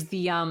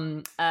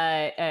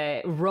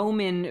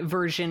Roman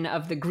version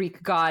of the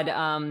Greek god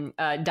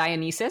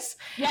Dionysus.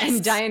 Yes.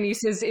 And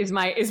Dionysus is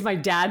my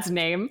dad's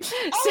name.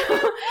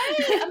 Oh,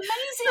 amazing.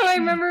 So I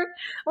remember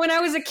when I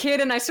was a kid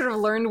and I sort of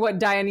learned what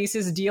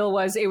Dionysus' deal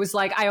was. It was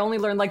like I only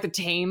learned like the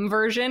tame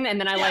version, and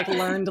then I like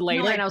learned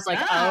later, and I was like,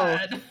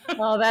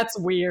 oh, that's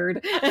weird.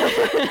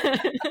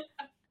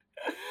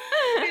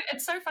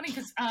 It's so funny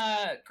because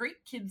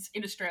Greek kids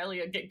in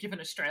Australia get given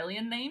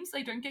Australian names.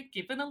 They don't get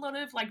given a lot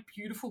of like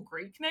beautiful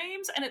Greek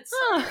names, and it's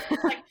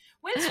like,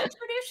 where's the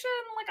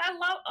tradition? Like, I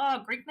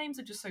love Greek names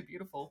are just so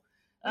beautiful.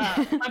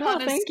 My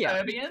partner's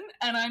Serbian,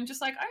 and I'm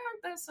just like, I hope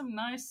there's some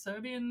nice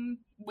Serbian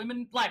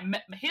women. Like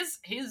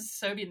his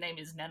Serbian name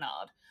is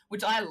Nenad,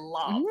 which I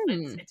love.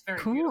 It's very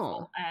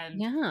beautiful,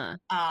 and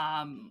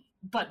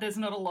but there's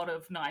not a lot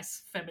of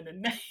nice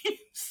feminine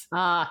names.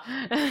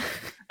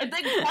 And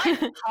they're quite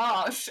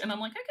harsh, and I'm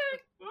like,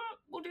 okay,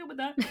 we'll deal with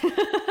that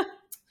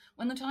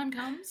when the time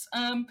comes.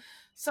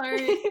 So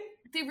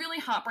the really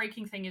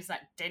heartbreaking thing is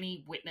that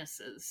Denny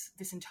witnesses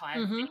this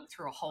entire thing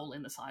through a hole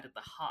in the side of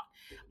the hut.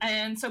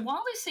 And so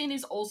while this scene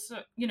is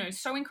also, you know,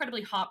 so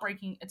incredibly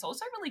heartbreaking, it's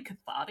also really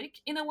cathartic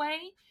in a way.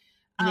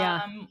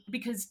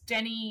 Because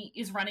Denny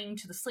is running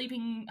to the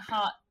sleeping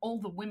hut, all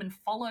the women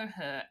follow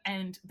her,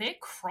 and they're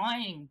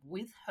crying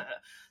with her.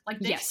 Like,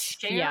 they're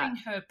sharing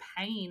her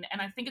pain. And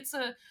I think it's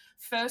the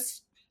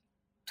first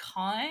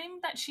time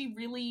that she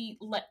really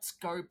lets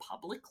go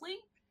publicly.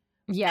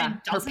 Yeah,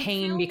 her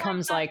pain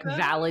becomes like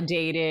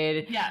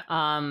validated. Yeah.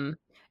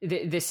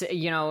 This,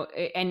 you know,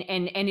 and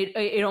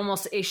it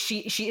almost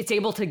it's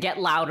able to get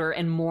louder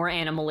and more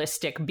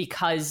animalistic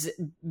because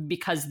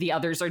the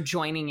others are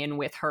joining in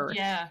with her.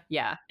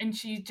 Yeah. And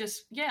she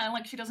just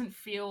like she doesn't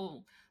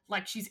feel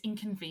like she's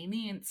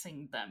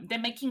inconveniencing them. They're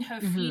making her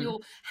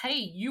feel,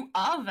 hey, you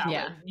are valid.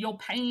 Yeah. Your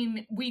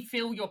pain, we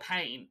feel your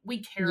pain.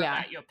 We care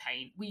about your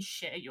pain. We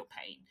share your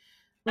pain.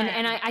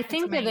 And I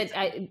think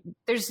that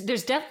there's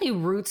definitely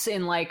roots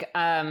in like,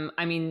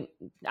 I mean,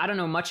 I don't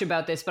know much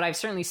about this, but I've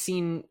certainly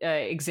seen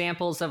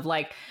examples of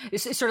like,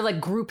 it's sort of like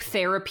group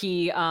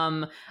therapy.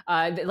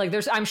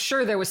 Like I'm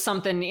sure there was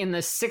something in the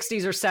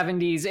 60s or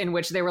 70s in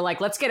which they were like,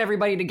 let's get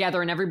everybody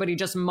together and everybody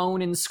just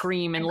moan and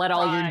scream and let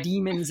all your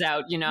demons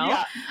out, you know?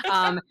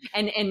 Yeah.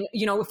 And,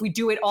 you know, if we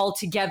do it all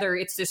together,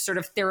 it's this sort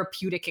of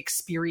therapeutic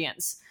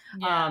experience.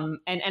 Yeah.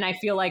 And I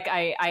feel like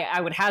I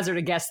would hazard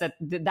a guess that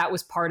that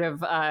was part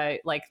of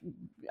like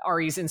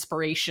Ari's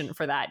inspiration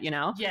for that, you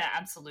know? Yeah,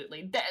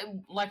 absolutely.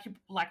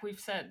 Like we've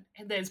said,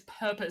 there's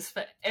purpose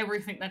for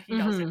everything that he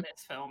does in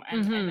this film,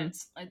 and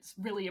it's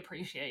really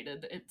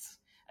appreciated.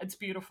 It's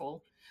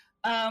beautiful.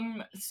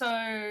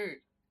 So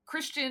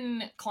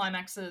Christian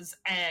climaxes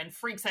and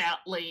freaks out,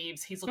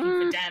 leaves. He's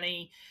looking for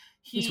Danny.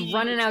 He's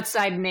running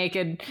outside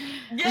naked.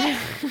 Yeah,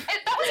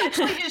 that was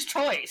actually his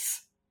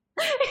choice.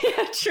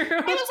 Yeah, true.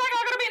 He was like,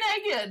 I'm gonna be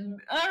naked.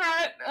 All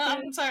right.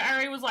 So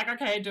Ari was like,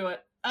 okay, do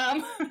it.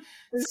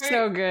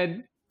 So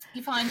good.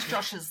 He finds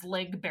Josh's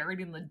leg buried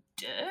in the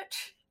dirt.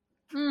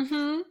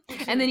 Mm-hmm.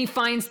 And then he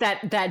finds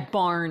that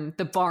barn,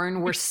 the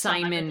barn where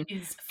Simon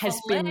is has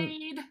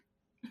been.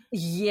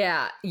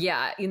 Yeah,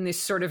 in this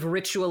sort of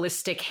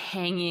ritualistic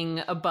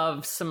hanging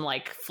above some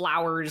like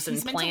flowers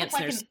and plants,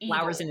 and there's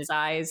flowers in his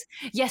eyes.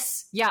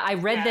 Yes, I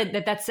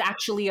read that's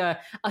actually a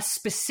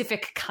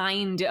specific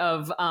kind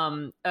of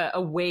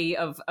a way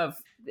of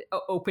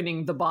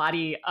opening the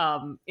body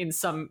in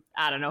some,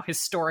 I don't know,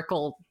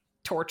 historical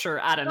torture.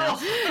 I don't know.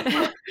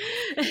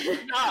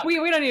 We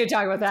don't need to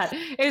talk about that.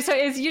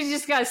 It's you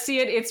just gotta see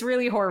it. It's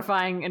really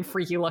horrifying and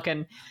freaky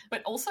looking,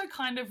 but also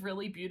kind of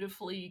really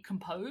beautifully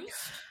composed.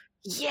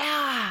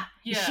 Yeah.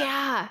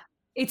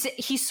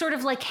 He's sort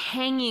of like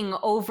hanging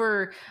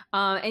over,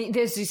 and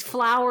there's these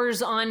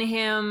flowers on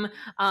him.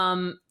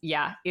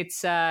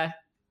 It's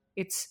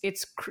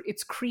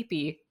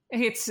creepy.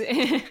 It's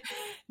yeah.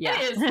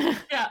 It is.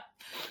 Yeah.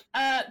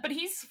 But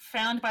he's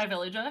found by a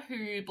villager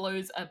who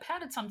blows a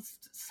powdered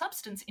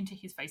substance into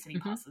his face and he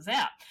passes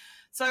out.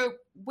 So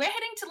we're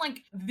heading to like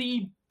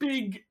the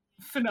big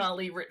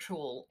finale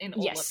ritual in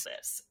all of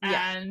this.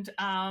 And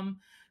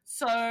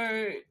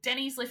so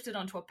Denny's lifted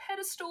onto a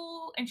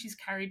pedestal and she's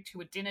carried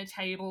to a dinner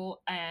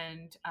table,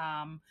 and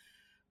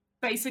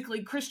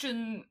basically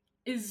Christian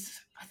is,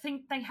 I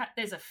think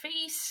there's a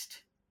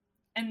feast.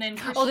 And then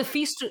the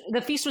feast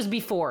was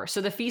before.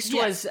 So the feast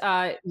was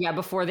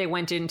before they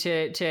went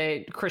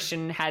into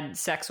Christian had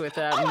sex with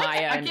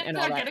Maya and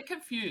all that. I get it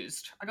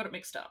confused. I got it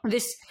mixed up.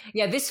 This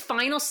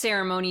final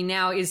ceremony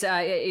now is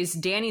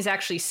Dani's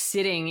actually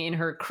sitting in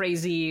her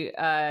crazy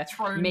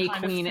May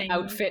Queen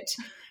outfit.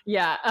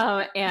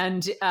 Yeah,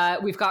 and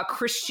we've got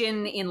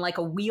Christian in like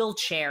a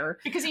wheelchair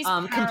because he's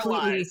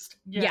paralyzed.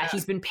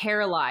 He's been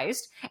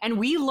paralyzed, and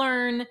we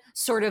learn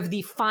sort of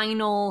the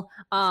final,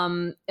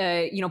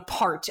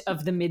 part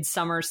of the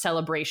midsummer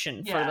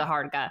celebration for the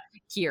Harga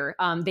here.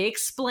 They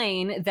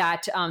explain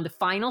that the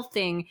final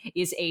thing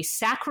is a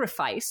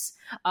sacrifice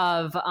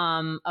of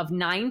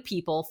 9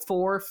 people,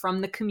 4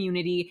 from the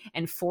community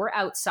and 4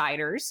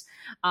 outsiders,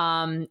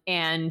 and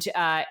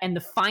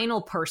the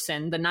final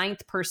person, the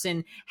 9th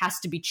person, has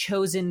to be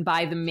chosen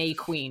by the May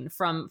Queen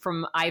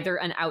from either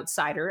an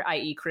outsider,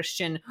 i.e.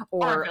 Christian,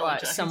 or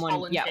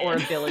someone, or a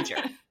villager.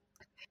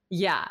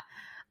 We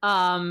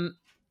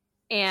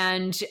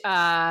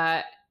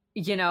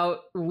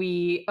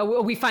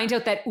find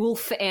out that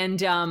Ulf and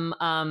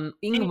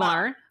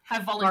Ingmar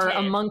are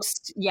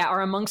amongst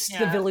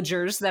the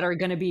villagers that are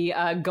going to be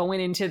going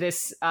into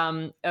this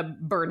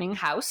burning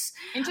house,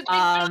 into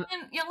the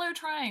yellow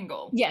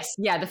triangle. Yes,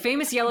 the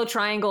famous yellow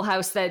triangle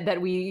house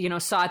that we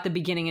saw at the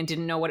beginning and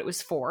didn't know what it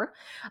was for,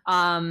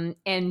 and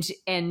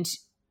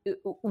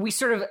we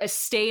sort of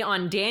stay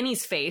on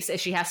Dani's face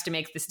as she has to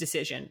make this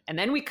decision, and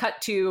then we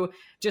cut to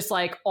just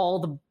like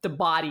all the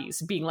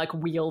bodies being like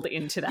wheeled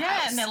into the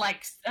house. And they're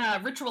like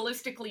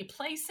ritualistically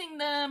placing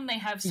them. They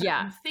have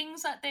certain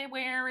things that they're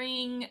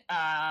wearing.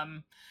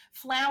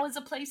 Flowers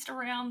are placed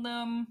around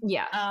them. They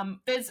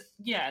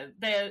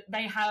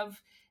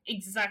have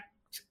exact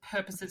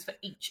purposes for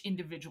each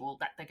individual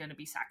that they're going to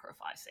be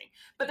sacrificing.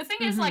 But the thing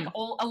is, like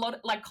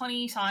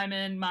Connie,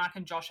 Simon, Mark,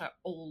 and Josh are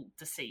all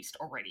deceased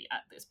already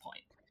at this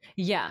point.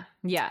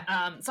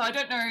 So I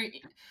don't know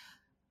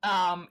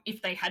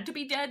if they had to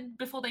be dead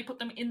before they put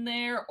them in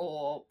there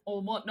or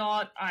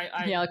whatnot.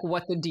 Like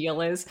what the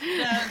deal is.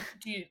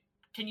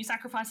 Can you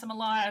sacrifice them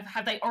alive?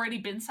 Have they already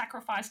been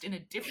sacrificed in a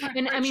different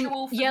ritual? I mean,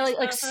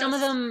 like some of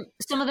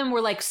them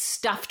were like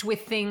stuffed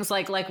with things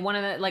like one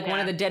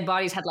of the dead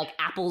bodies had like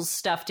apples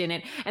stuffed in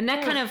it, and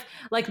that kind of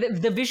like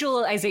the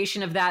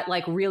visualization of that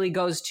like really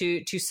goes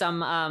to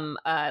some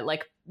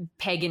like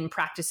pagan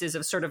practices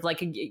of sort of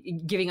like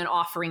giving an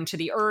offering to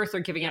the earth or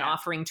giving an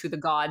offering to the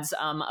gods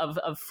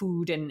of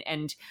food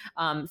and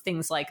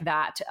things like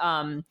that.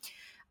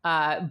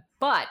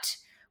 But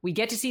we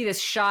get to see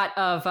this shot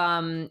of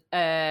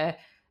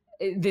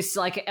this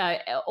like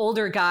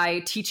older guy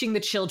teaching the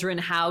children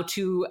how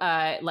to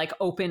like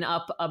open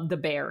up the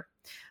bear.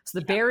 So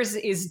the bear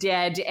is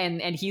dead,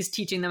 and he's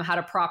teaching them how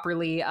to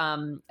properly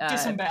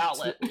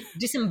disembowel it.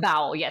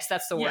 Disembowel, yes,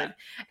 that's the word.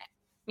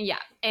 Yeah,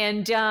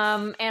 and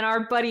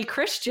our buddy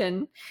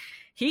Christian,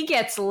 he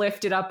gets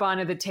lifted up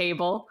onto the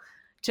table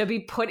to be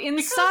put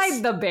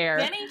inside the bear.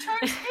 Danny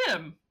chose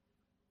him.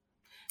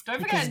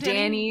 Don't forget,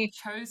 Danny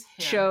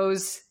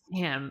chose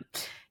him.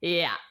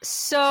 Yeah.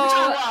 So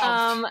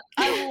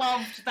I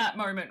loved that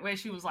moment where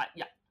she was like,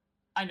 "Yeah,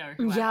 I know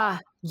who I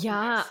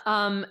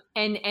am."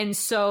 And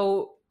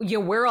so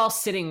we're all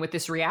sitting with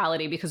this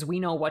reality because we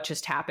know what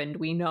just happened.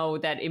 We know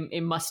that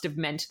it must have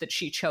meant that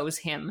she chose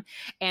him,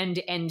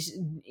 and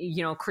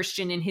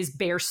Christian in his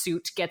bear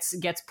suit gets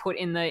put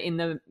in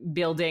the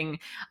building.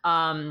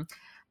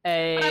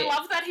 And I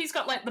love that he's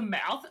got like the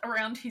mouth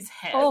around his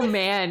head. Oh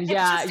man,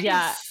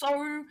 It's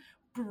so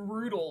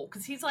brutal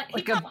because he's like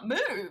he can't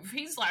move.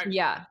 He's like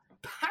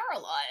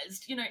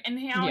paralyzed, and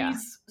how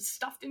he's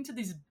stuffed into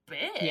this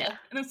bear. Yeah.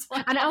 And it's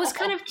like, and I was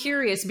kind of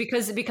curious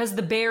because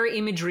the bear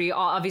imagery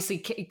obviously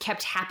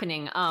kept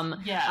happening.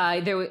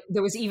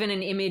 There was even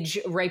an image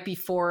right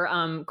before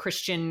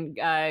Christian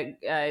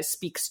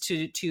speaks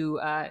to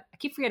I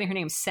keep forgetting her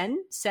name, Sev,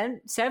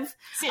 Civ.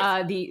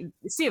 the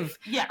Civ.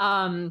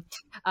 Yeah.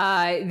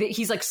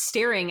 He's like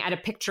staring at a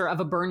picture of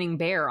a burning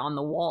bear on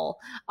the wall.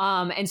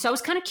 And so I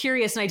was kind of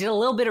curious, and I did a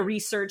little bit of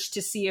research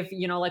to see if,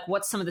 like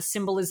what some of the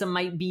symbolism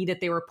might be that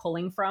they were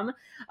pulling from.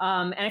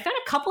 And I found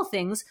a couple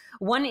things.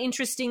 One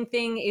interesting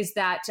thing is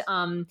that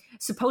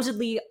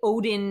supposedly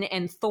Odin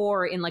and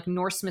Thor in like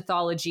Norse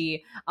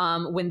mythology,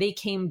 when they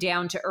came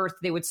down to Earth,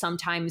 they would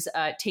sometimes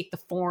take the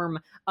form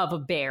of a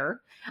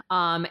bear.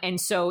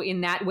 And so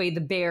in that way,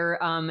 the bear,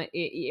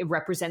 it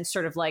represents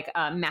sort of like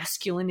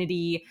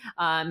masculinity,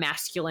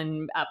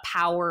 masculine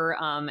power,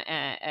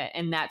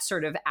 and that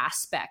sort of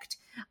aspect.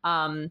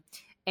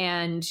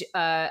 And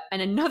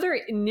another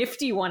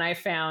nifty one I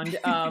found,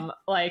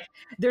 like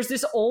there's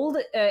this old,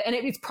 and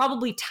it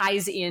probably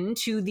ties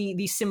into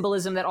the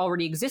symbolism that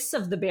already exists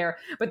of the bear,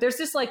 but there's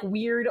this like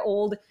weird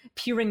old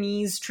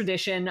Pyrenees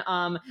tradition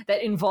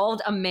that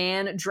involved a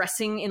man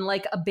dressing in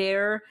like a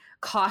bear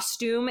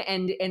costume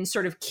and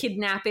sort of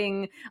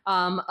kidnapping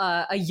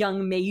a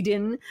young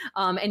maiden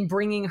and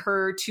bringing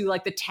her to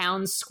like the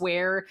town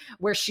square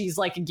where she's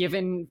like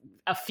given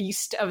a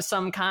feast of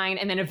some kind,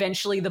 and then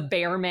eventually the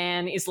bear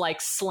man is like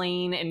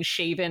slain and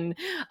shaven.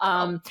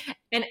 And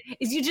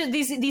it's just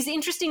these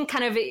interesting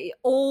kind of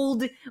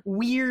old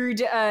weird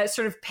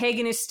sort of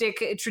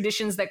paganistic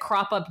traditions that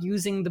crop up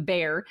using the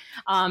bear.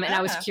 And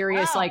I was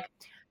curious, like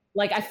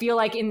I feel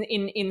like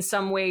in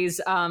some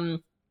ways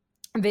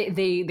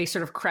they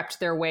sort of crept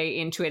their way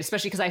into it,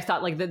 especially because I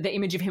thought like the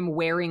image of him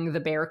wearing the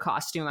bear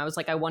costume, I was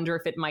like, I wonder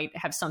if it might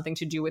have something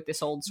to do with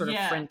this old sort of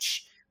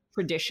French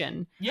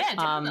tradition. Yeah,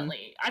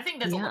 definitely. I think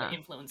there's a lot of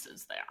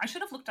influences there. I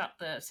should have looked up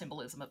the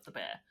symbolism of the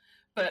bear,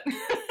 but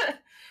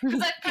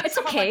it's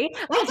okay.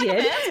 I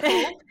did.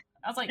 Cool.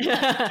 I was like,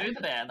 yeah, do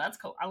the bear. That's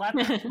cool. I like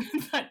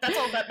that. That's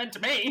all that meant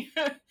to me.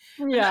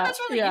 Yeah, that's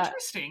really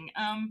interesting.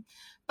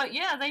 But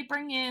yeah, they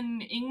bring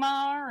in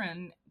Ingmar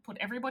and put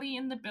everybody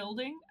in the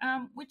building,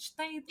 which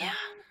they then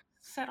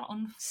set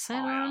on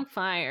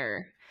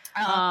fire.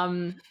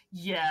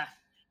 Yeah.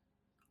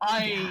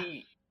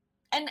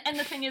 And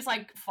the thing is,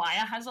 like,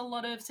 fire has a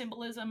lot of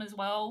symbolism as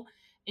well.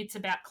 It's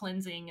about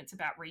cleansing, it's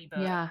about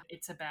rebirth,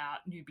 it's about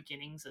new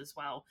beginnings as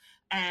well.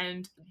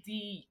 And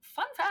the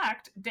fun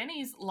fact,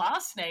 Denny's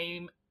last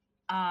name,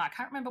 I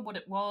can't remember what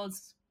it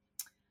was,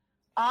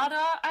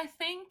 Ada, I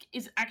think,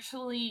 is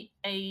actually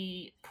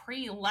a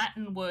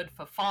pre-Latin word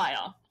for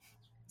fire.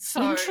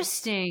 So,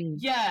 interesting.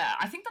 Yeah,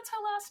 I think that's her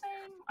last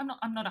name.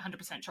 I'm not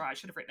 100% sure. I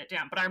should have written it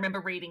down, but I remember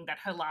reading that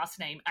her last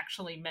name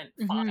actually meant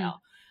fire.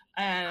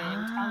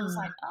 And I was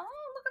like, oh,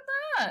 look at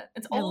that.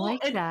 It's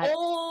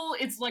all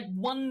it's like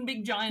one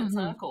big giant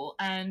circle.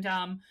 And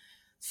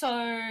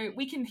so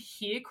we can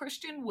hear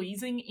Christian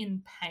wheezing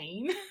in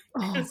pain.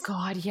 Oh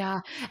God,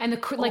 yeah. And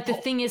the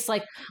thing is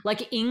like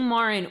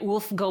Ingmar and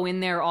Ulf go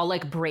in there all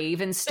like brave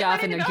and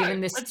stuff, and they're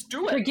given this. Let's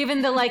do it. They're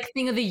given the like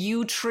thing of the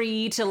yew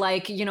tree to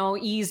like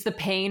ease the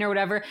pain or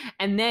whatever.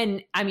 And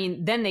then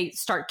then they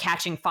start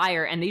catching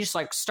fire, and they just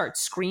like start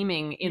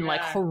screaming in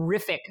like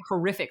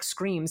horrific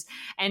screams,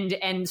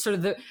 and sort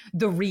of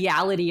the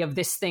reality of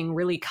this thing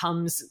really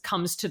comes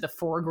to the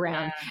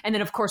foreground. Yeah. And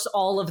then of course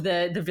all of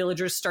the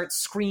villagers start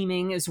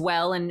screaming as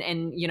well, and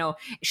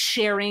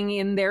sharing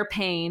in their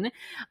pain,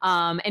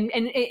 and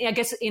I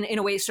guess in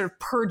a way sort of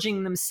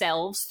purging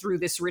themselves through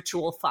this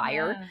ritual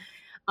fire.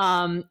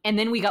 And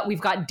then we've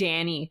got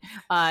Dani.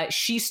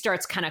 She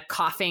starts kind of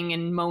coughing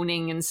and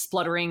moaning and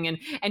spluttering,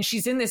 and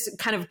she's in this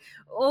kind of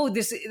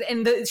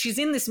she's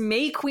in this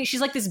May Queen.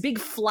 She's like this big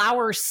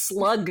flower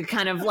slug,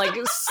 kind of like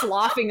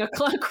sloughing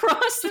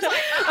across the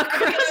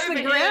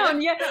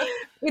ground. Yeah,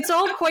 it's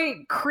all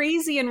quite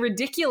crazy and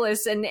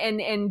ridiculous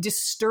and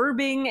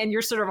disturbing, and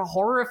you're sort of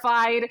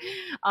horrified.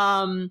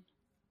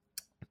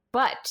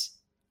 But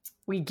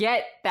we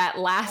get that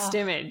last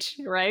image,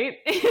 right?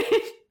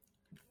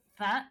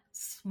 That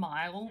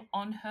smile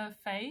on her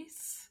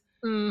face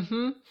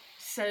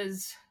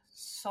says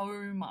so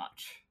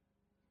much.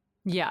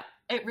 Yeah.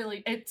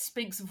 It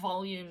speaks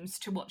volumes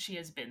to what she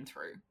has been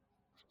through.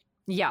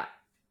 Yeah.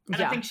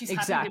 And I think she's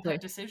happy with her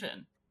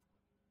decision.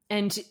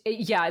 And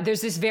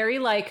there's this very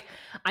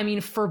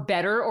for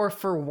better or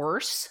for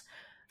worse,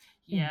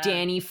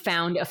 Dani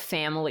found a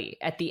family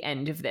at the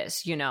end of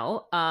this, and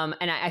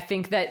I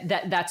think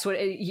that's what,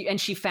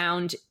 and she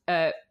found,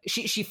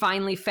 she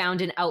finally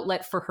found an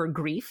outlet for her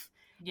grief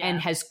and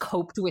has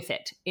coped with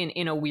it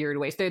in a weird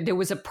way. So there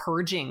was a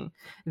purging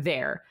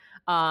there.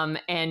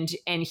 And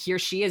here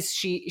she is,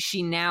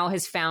 she now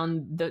has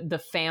found the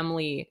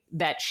family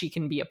that she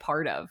can be a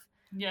part of.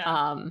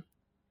 Yeah.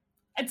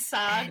 It's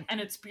sad and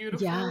it's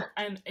beautiful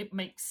and it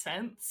makes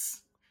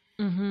sense.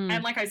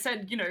 And like I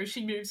said,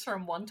 she moves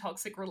from one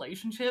toxic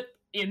relationship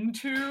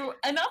into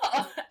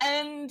another.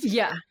 And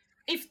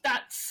if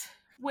that's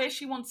where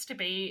she wants to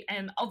be,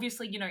 and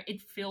obviously, you know,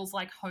 it feels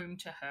like home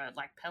to her.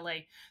 Like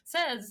Pele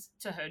says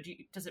to her,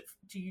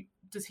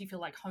 does he feel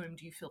like home?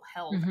 Do you feel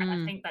held? Mm-hmm. And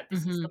I think that this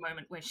is Mm-hmm. the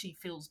moment where she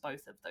feels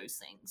both of those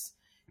things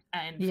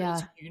and Yeah.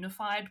 feels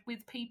unified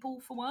with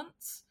people for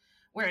once,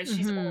 whereas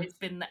she's Mm-hmm. always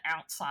been the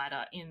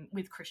outsider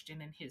with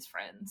Christian and his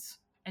friends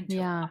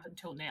Yeah. up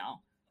until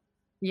now.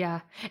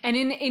 Yeah. And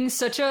in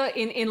such a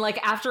in like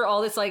after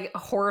all this like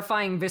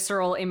horrifying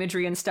visceral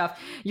imagery and stuff,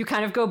 you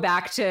kind of go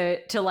back to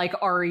like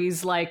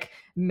Ari's like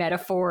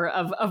metaphor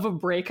of a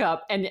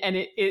breakup, and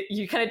it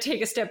you kind of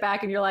take a step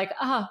back and you're like,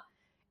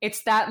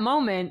 it's that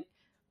moment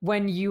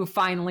when you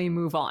finally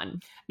move on.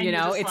 And You you're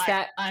know, just it's like,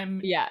 that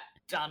I'm yeah.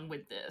 done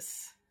with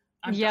this.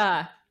 I'm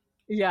Yeah. done.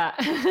 Yeah.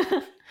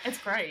 It's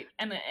great.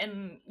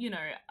 And you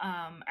know,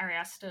 Ari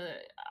Aster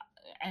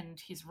and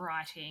his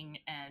writing,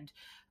 and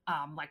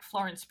like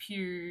Florence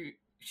Pugh,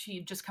 she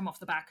had just come off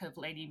the back of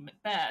Lady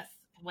Macbeth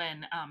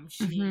when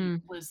she Mm-hmm.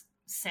 was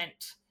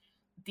sent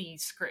the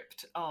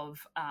script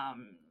of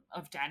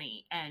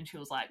Danny, and she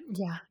was like,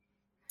 Yeah.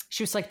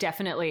 She was like,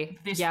 definitely.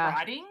 this Yeah.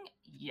 writing,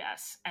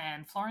 yes.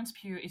 And Florence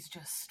Pugh is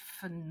just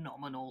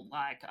phenomenal.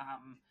 Like,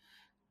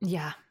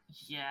 Yeah.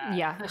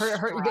 yeah, the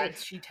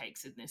strides she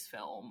takes in this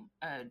film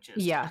are just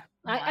yeah.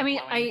 I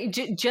mean,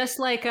 just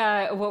like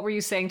what were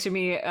you saying to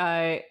me?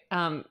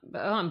 I'm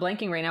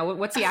blanking right now.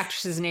 What's the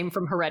actress's name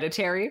from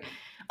Hereditary?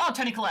 Oh,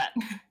 Toni Collette.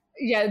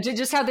 Yeah,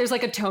 just how there's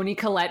like a Toni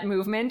Collette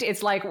movement.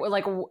 It's like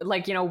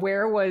you know,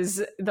 where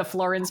was the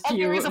Florence Pugh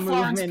there is a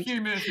movement? Florence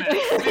Pugh movement.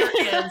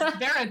 There is.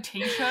 There are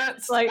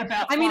T-shirts like,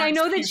 about I mean, Florence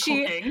I know that Pugh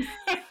she, cooking.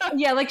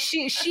 yeah, like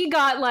she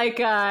got like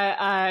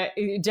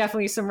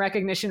definitely some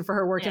recognition for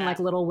her work in like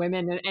Little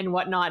Women and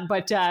whatnot.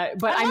 But I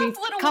mean,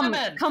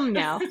 come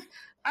now.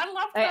 I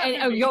love that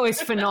and movie.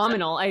 it's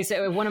phenomenal. I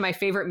say one of my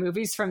favorite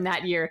movies from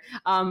that year.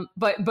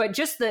 But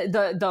just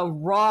the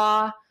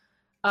raw,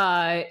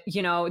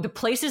 you know, the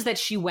places that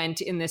she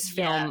went in this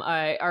film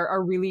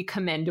are really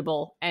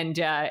commendable, and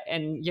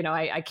you know,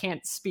 I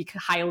can't speak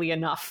highly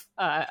enough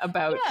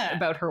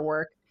about her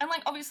work. And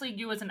like, obviously,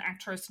 you as an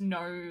actress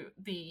know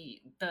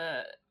the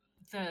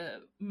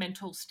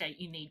mental state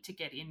you need to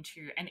get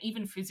into, and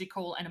even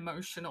physical and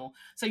emotional,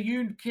 so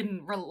you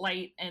can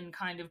relate and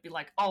kind of be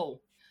like,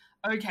 oh,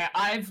 okay,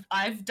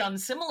 I've done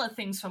similar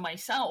things for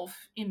myself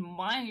in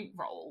my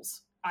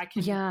roles. I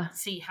can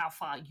see how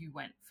far you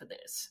went for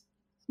this.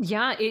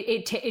 Yeah,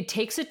 it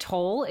takes a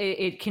toll.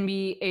 It can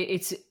be,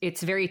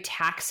 it's very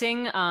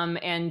taxing.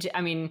 And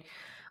I mean,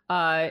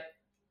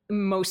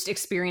 most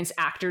experienced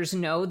actors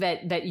know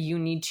that you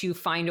need to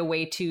find a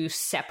way to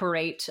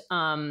separate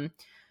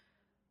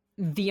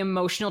the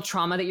emotional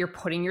trauma that you're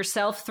putting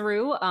yourself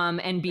through,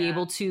 and be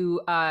able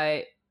to,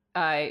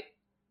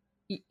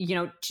 you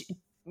know,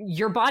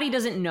 your body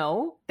doesn't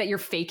know that you're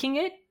faking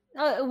it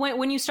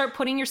when you start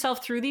putting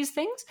yourself through these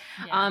things.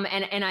 And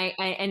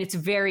it's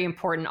very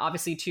important,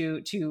 obviously,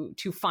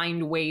 to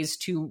find ways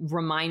to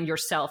remind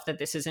yourself that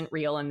this isn't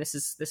real, and this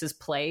is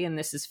play, and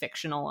this is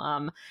fictional.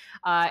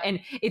 And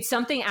it's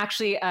something,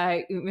 actually,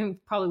 we'll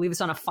probably leave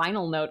this on a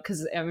final note,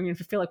 because I mean, I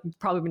feel like we've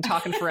probably been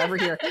talking forever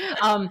here.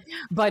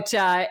 But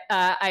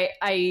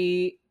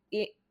I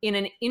in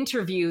an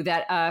interview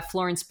that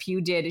Florence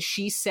Pugh did,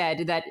 she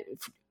said that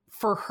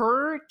for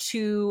her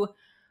to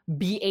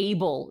be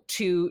able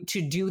to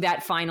do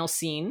that final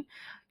scene,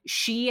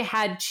 she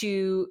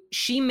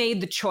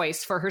made the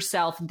choice for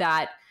herself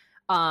that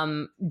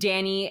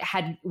Danny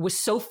was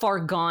so far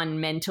gone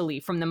mentally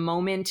from the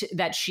moment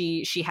that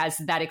she has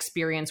that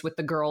experience with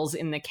the girls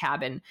in the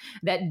cabin,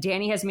 that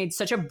Danny has made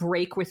such a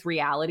break with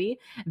reality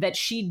that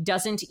she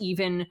doesn't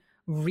even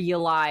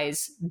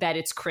realize that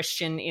it's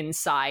Christian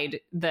inside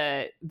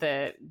the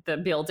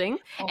building.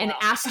 And wow.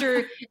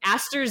 Aster's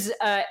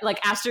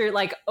Aster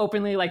like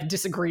openly like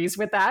disagrees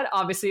with that.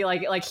 Obviously,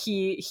 like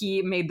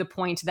he made the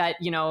point that,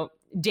 you know,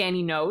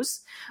 Danny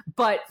knows,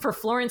 but for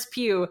Florence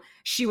Pugh,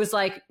 she was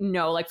like,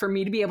 no, like for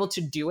me to be able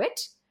to do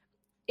it,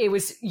 it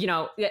was, you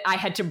know,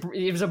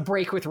 it was a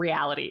break with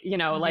reality, you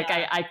know, like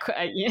I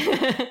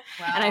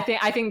wow. And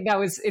I think that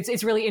was,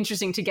 it's really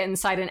interesting to get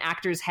inside an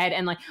actor's head.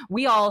 And like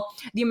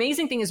the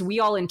amazing thing is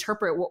we all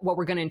interpret what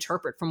we're going to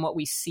interpret from what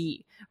we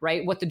see,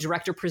 right? What the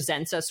director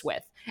presents us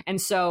with. And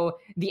so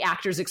the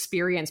actor's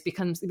experience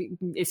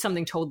is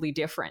something totally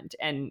different.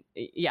 And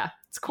yeah,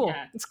 it's cool.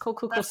 Yeah. It's cool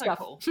That's stuff.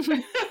 So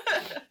cool.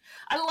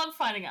 I love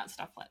finding out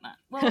stuff like that.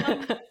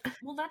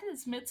 Well, that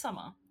is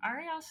Midsommar.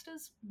 Ari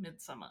Aster's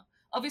Midsommar.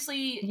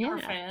 Obviously, you're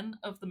a fan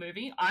of the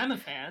movie. I'm a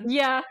fan.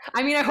 Yeah.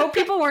 I mean, I hope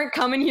people weren't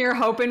coming here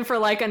hoping for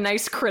like a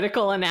nice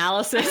critical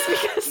analysis,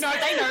 because no,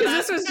 they know that.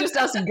 This was just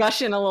us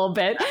gushing a little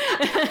bit.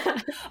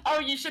 Oh,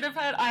 you should have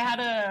heard.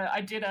 I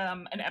did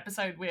an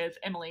episode with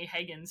Emily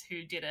Higgins,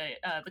 who did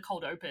the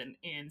cold open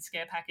in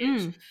Scare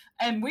Package,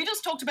 and we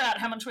just talked about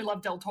how much we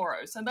love Del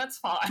Toro, so that's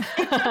fine.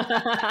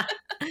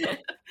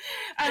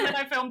 And then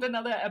I filmed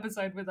another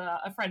episode with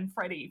a friend,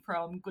 Freddie,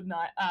 from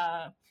Goodnight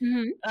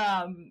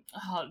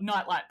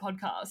Nightlight podcast.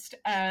 podcast,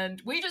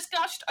 and we just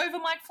gushed over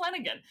Mike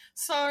Flanagan,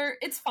 so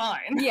it's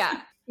fine.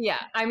 Yeah. Yeah,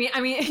 I mean,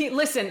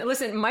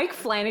 listen, Mike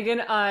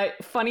Flanagan,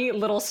 funny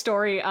little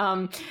story.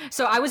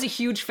 So I was a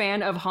huge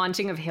fan of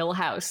Haunting of Hill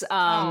House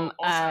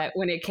Awesome.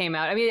 when it came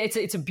out. I mean,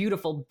 it's a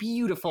beautiful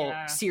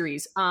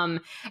series.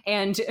 And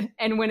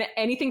when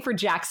Anything for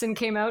Jackson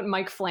came out,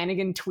 Mike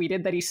Flanagan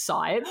tweeted that he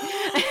saw it.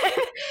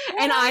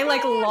 And I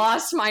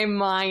lost my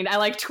mind.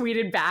 I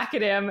tweeted back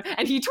at him,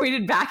 and he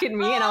tweeted back at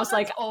me, and I was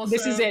like, awesome.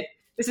 This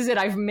is it.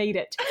 I've made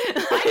it.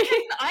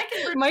 I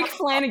can Mike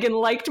Flanagan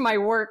liked my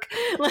work.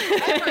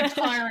 I'm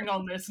retiring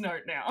on this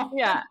note now.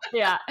 Yeah.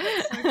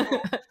 That's so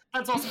cool.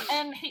 That's awesome.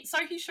 And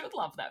he should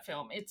love that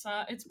film. It's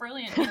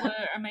brilliant. You were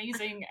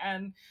amazing,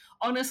 and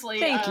honestly,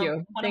 thank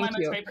you. One of my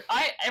most favorite.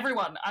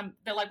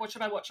 They're like, what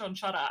should I watch on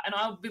Shudder? And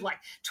I'll be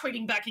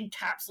tweeting back in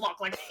caps lock,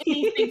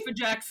 anything for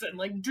Jackson.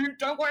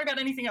 Don't worry about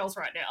anything else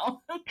right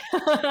now.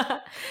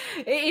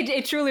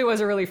 It truly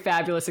was a really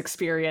fabulous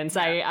experience.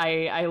 Yeah.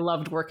 I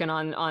loved working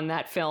on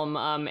that film.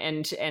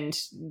 And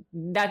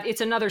that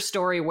it's another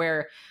story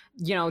where,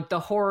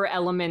 the horror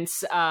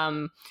elements,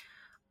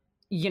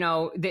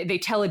 they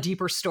tell a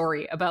deeper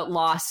story about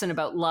loss and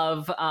about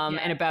love,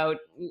 and about,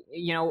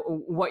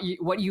 what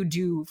you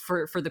do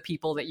for the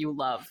people that you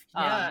love.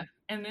 Yeah.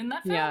 And in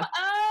that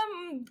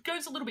film,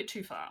 goes a little bit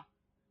too far.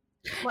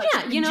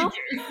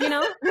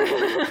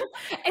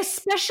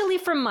 Especially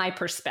from my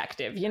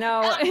perspective,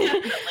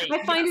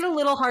 I find it a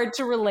little hard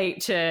to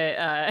relate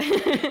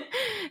to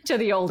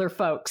the older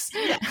folks.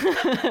 Yeah.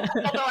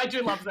 Although I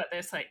do love that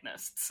they're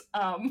Satanists.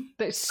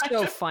 They're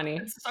so funny.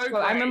 It's so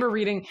great. I remember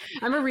reading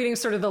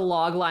sort of the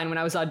log line when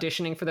I was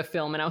auditioning for the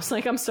film, and I was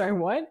like, I'm sorry,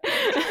 what?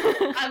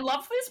 I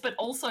love this, but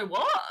also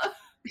what?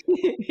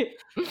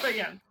 But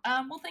yeah,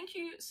 well, thank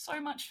you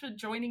so much for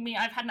joining me.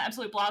 I've had an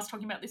absolute blast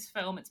talking about this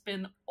film. It's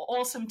been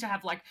awesome to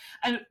have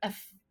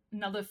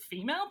another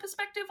female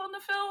perspective on the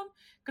film,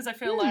 because I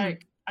feel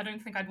like I don't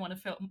think I'd want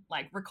to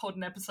record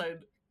an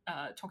episode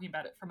talking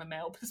about it from a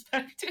male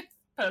perspective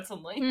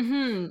personally.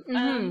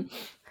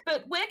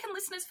 But where can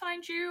listeners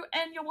find you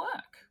and your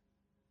work?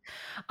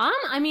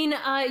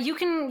 You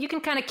can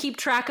kind of keep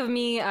track of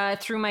me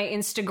through my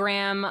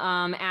Instagram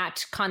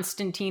at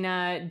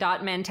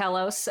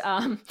Constantina.Mantelos.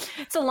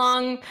 It's a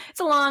long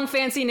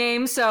fancy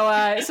name, so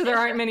there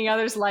aren't many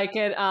others like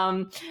it.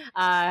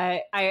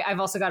 I've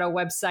also got a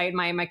website.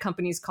 My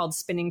company's called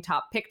Spinning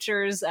Top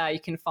Pictures. You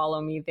can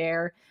follow me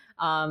there.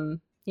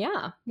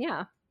 Yeah.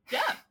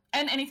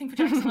 And anything for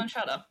Jackson on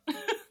Shudder.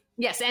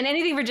 Yes, and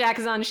anything for Jack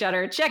is on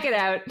Shudder. Check it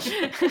out.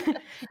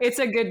 It's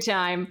a good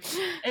time.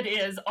 It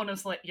is,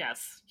 honestly.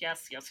 Yes.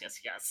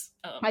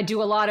 I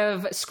do a lot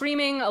of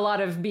screaming, a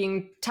lot of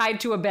being tied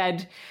to a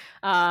bed,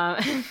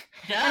 and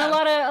a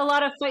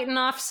lot of fighting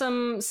off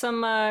some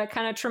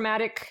kind of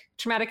traumatic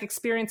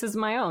experiences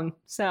of my own.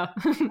 So.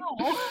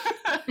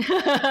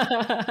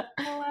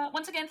 Well,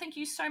 once again, thank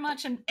you so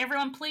much, and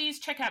everyone, please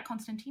check out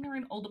Constantina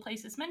in all the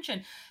places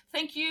mentioned.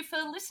 Thank you for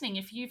listening.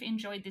 If you've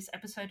enjoyed this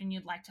episode and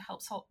you'd like to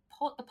help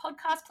support the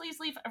podcast, please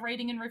leave a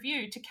rating and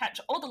review. To catch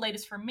all the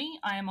latest from me,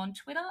 I am on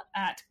Twitter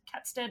at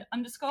 @catstead_.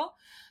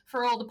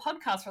 For all the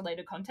podcast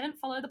related content,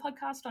 follow the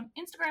podcast on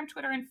Instagram,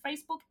 Twitter, and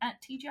Facebook at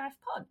TGIF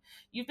Pod.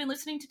 You've been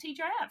listening to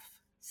TGIF.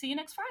 See you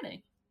next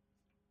Friday.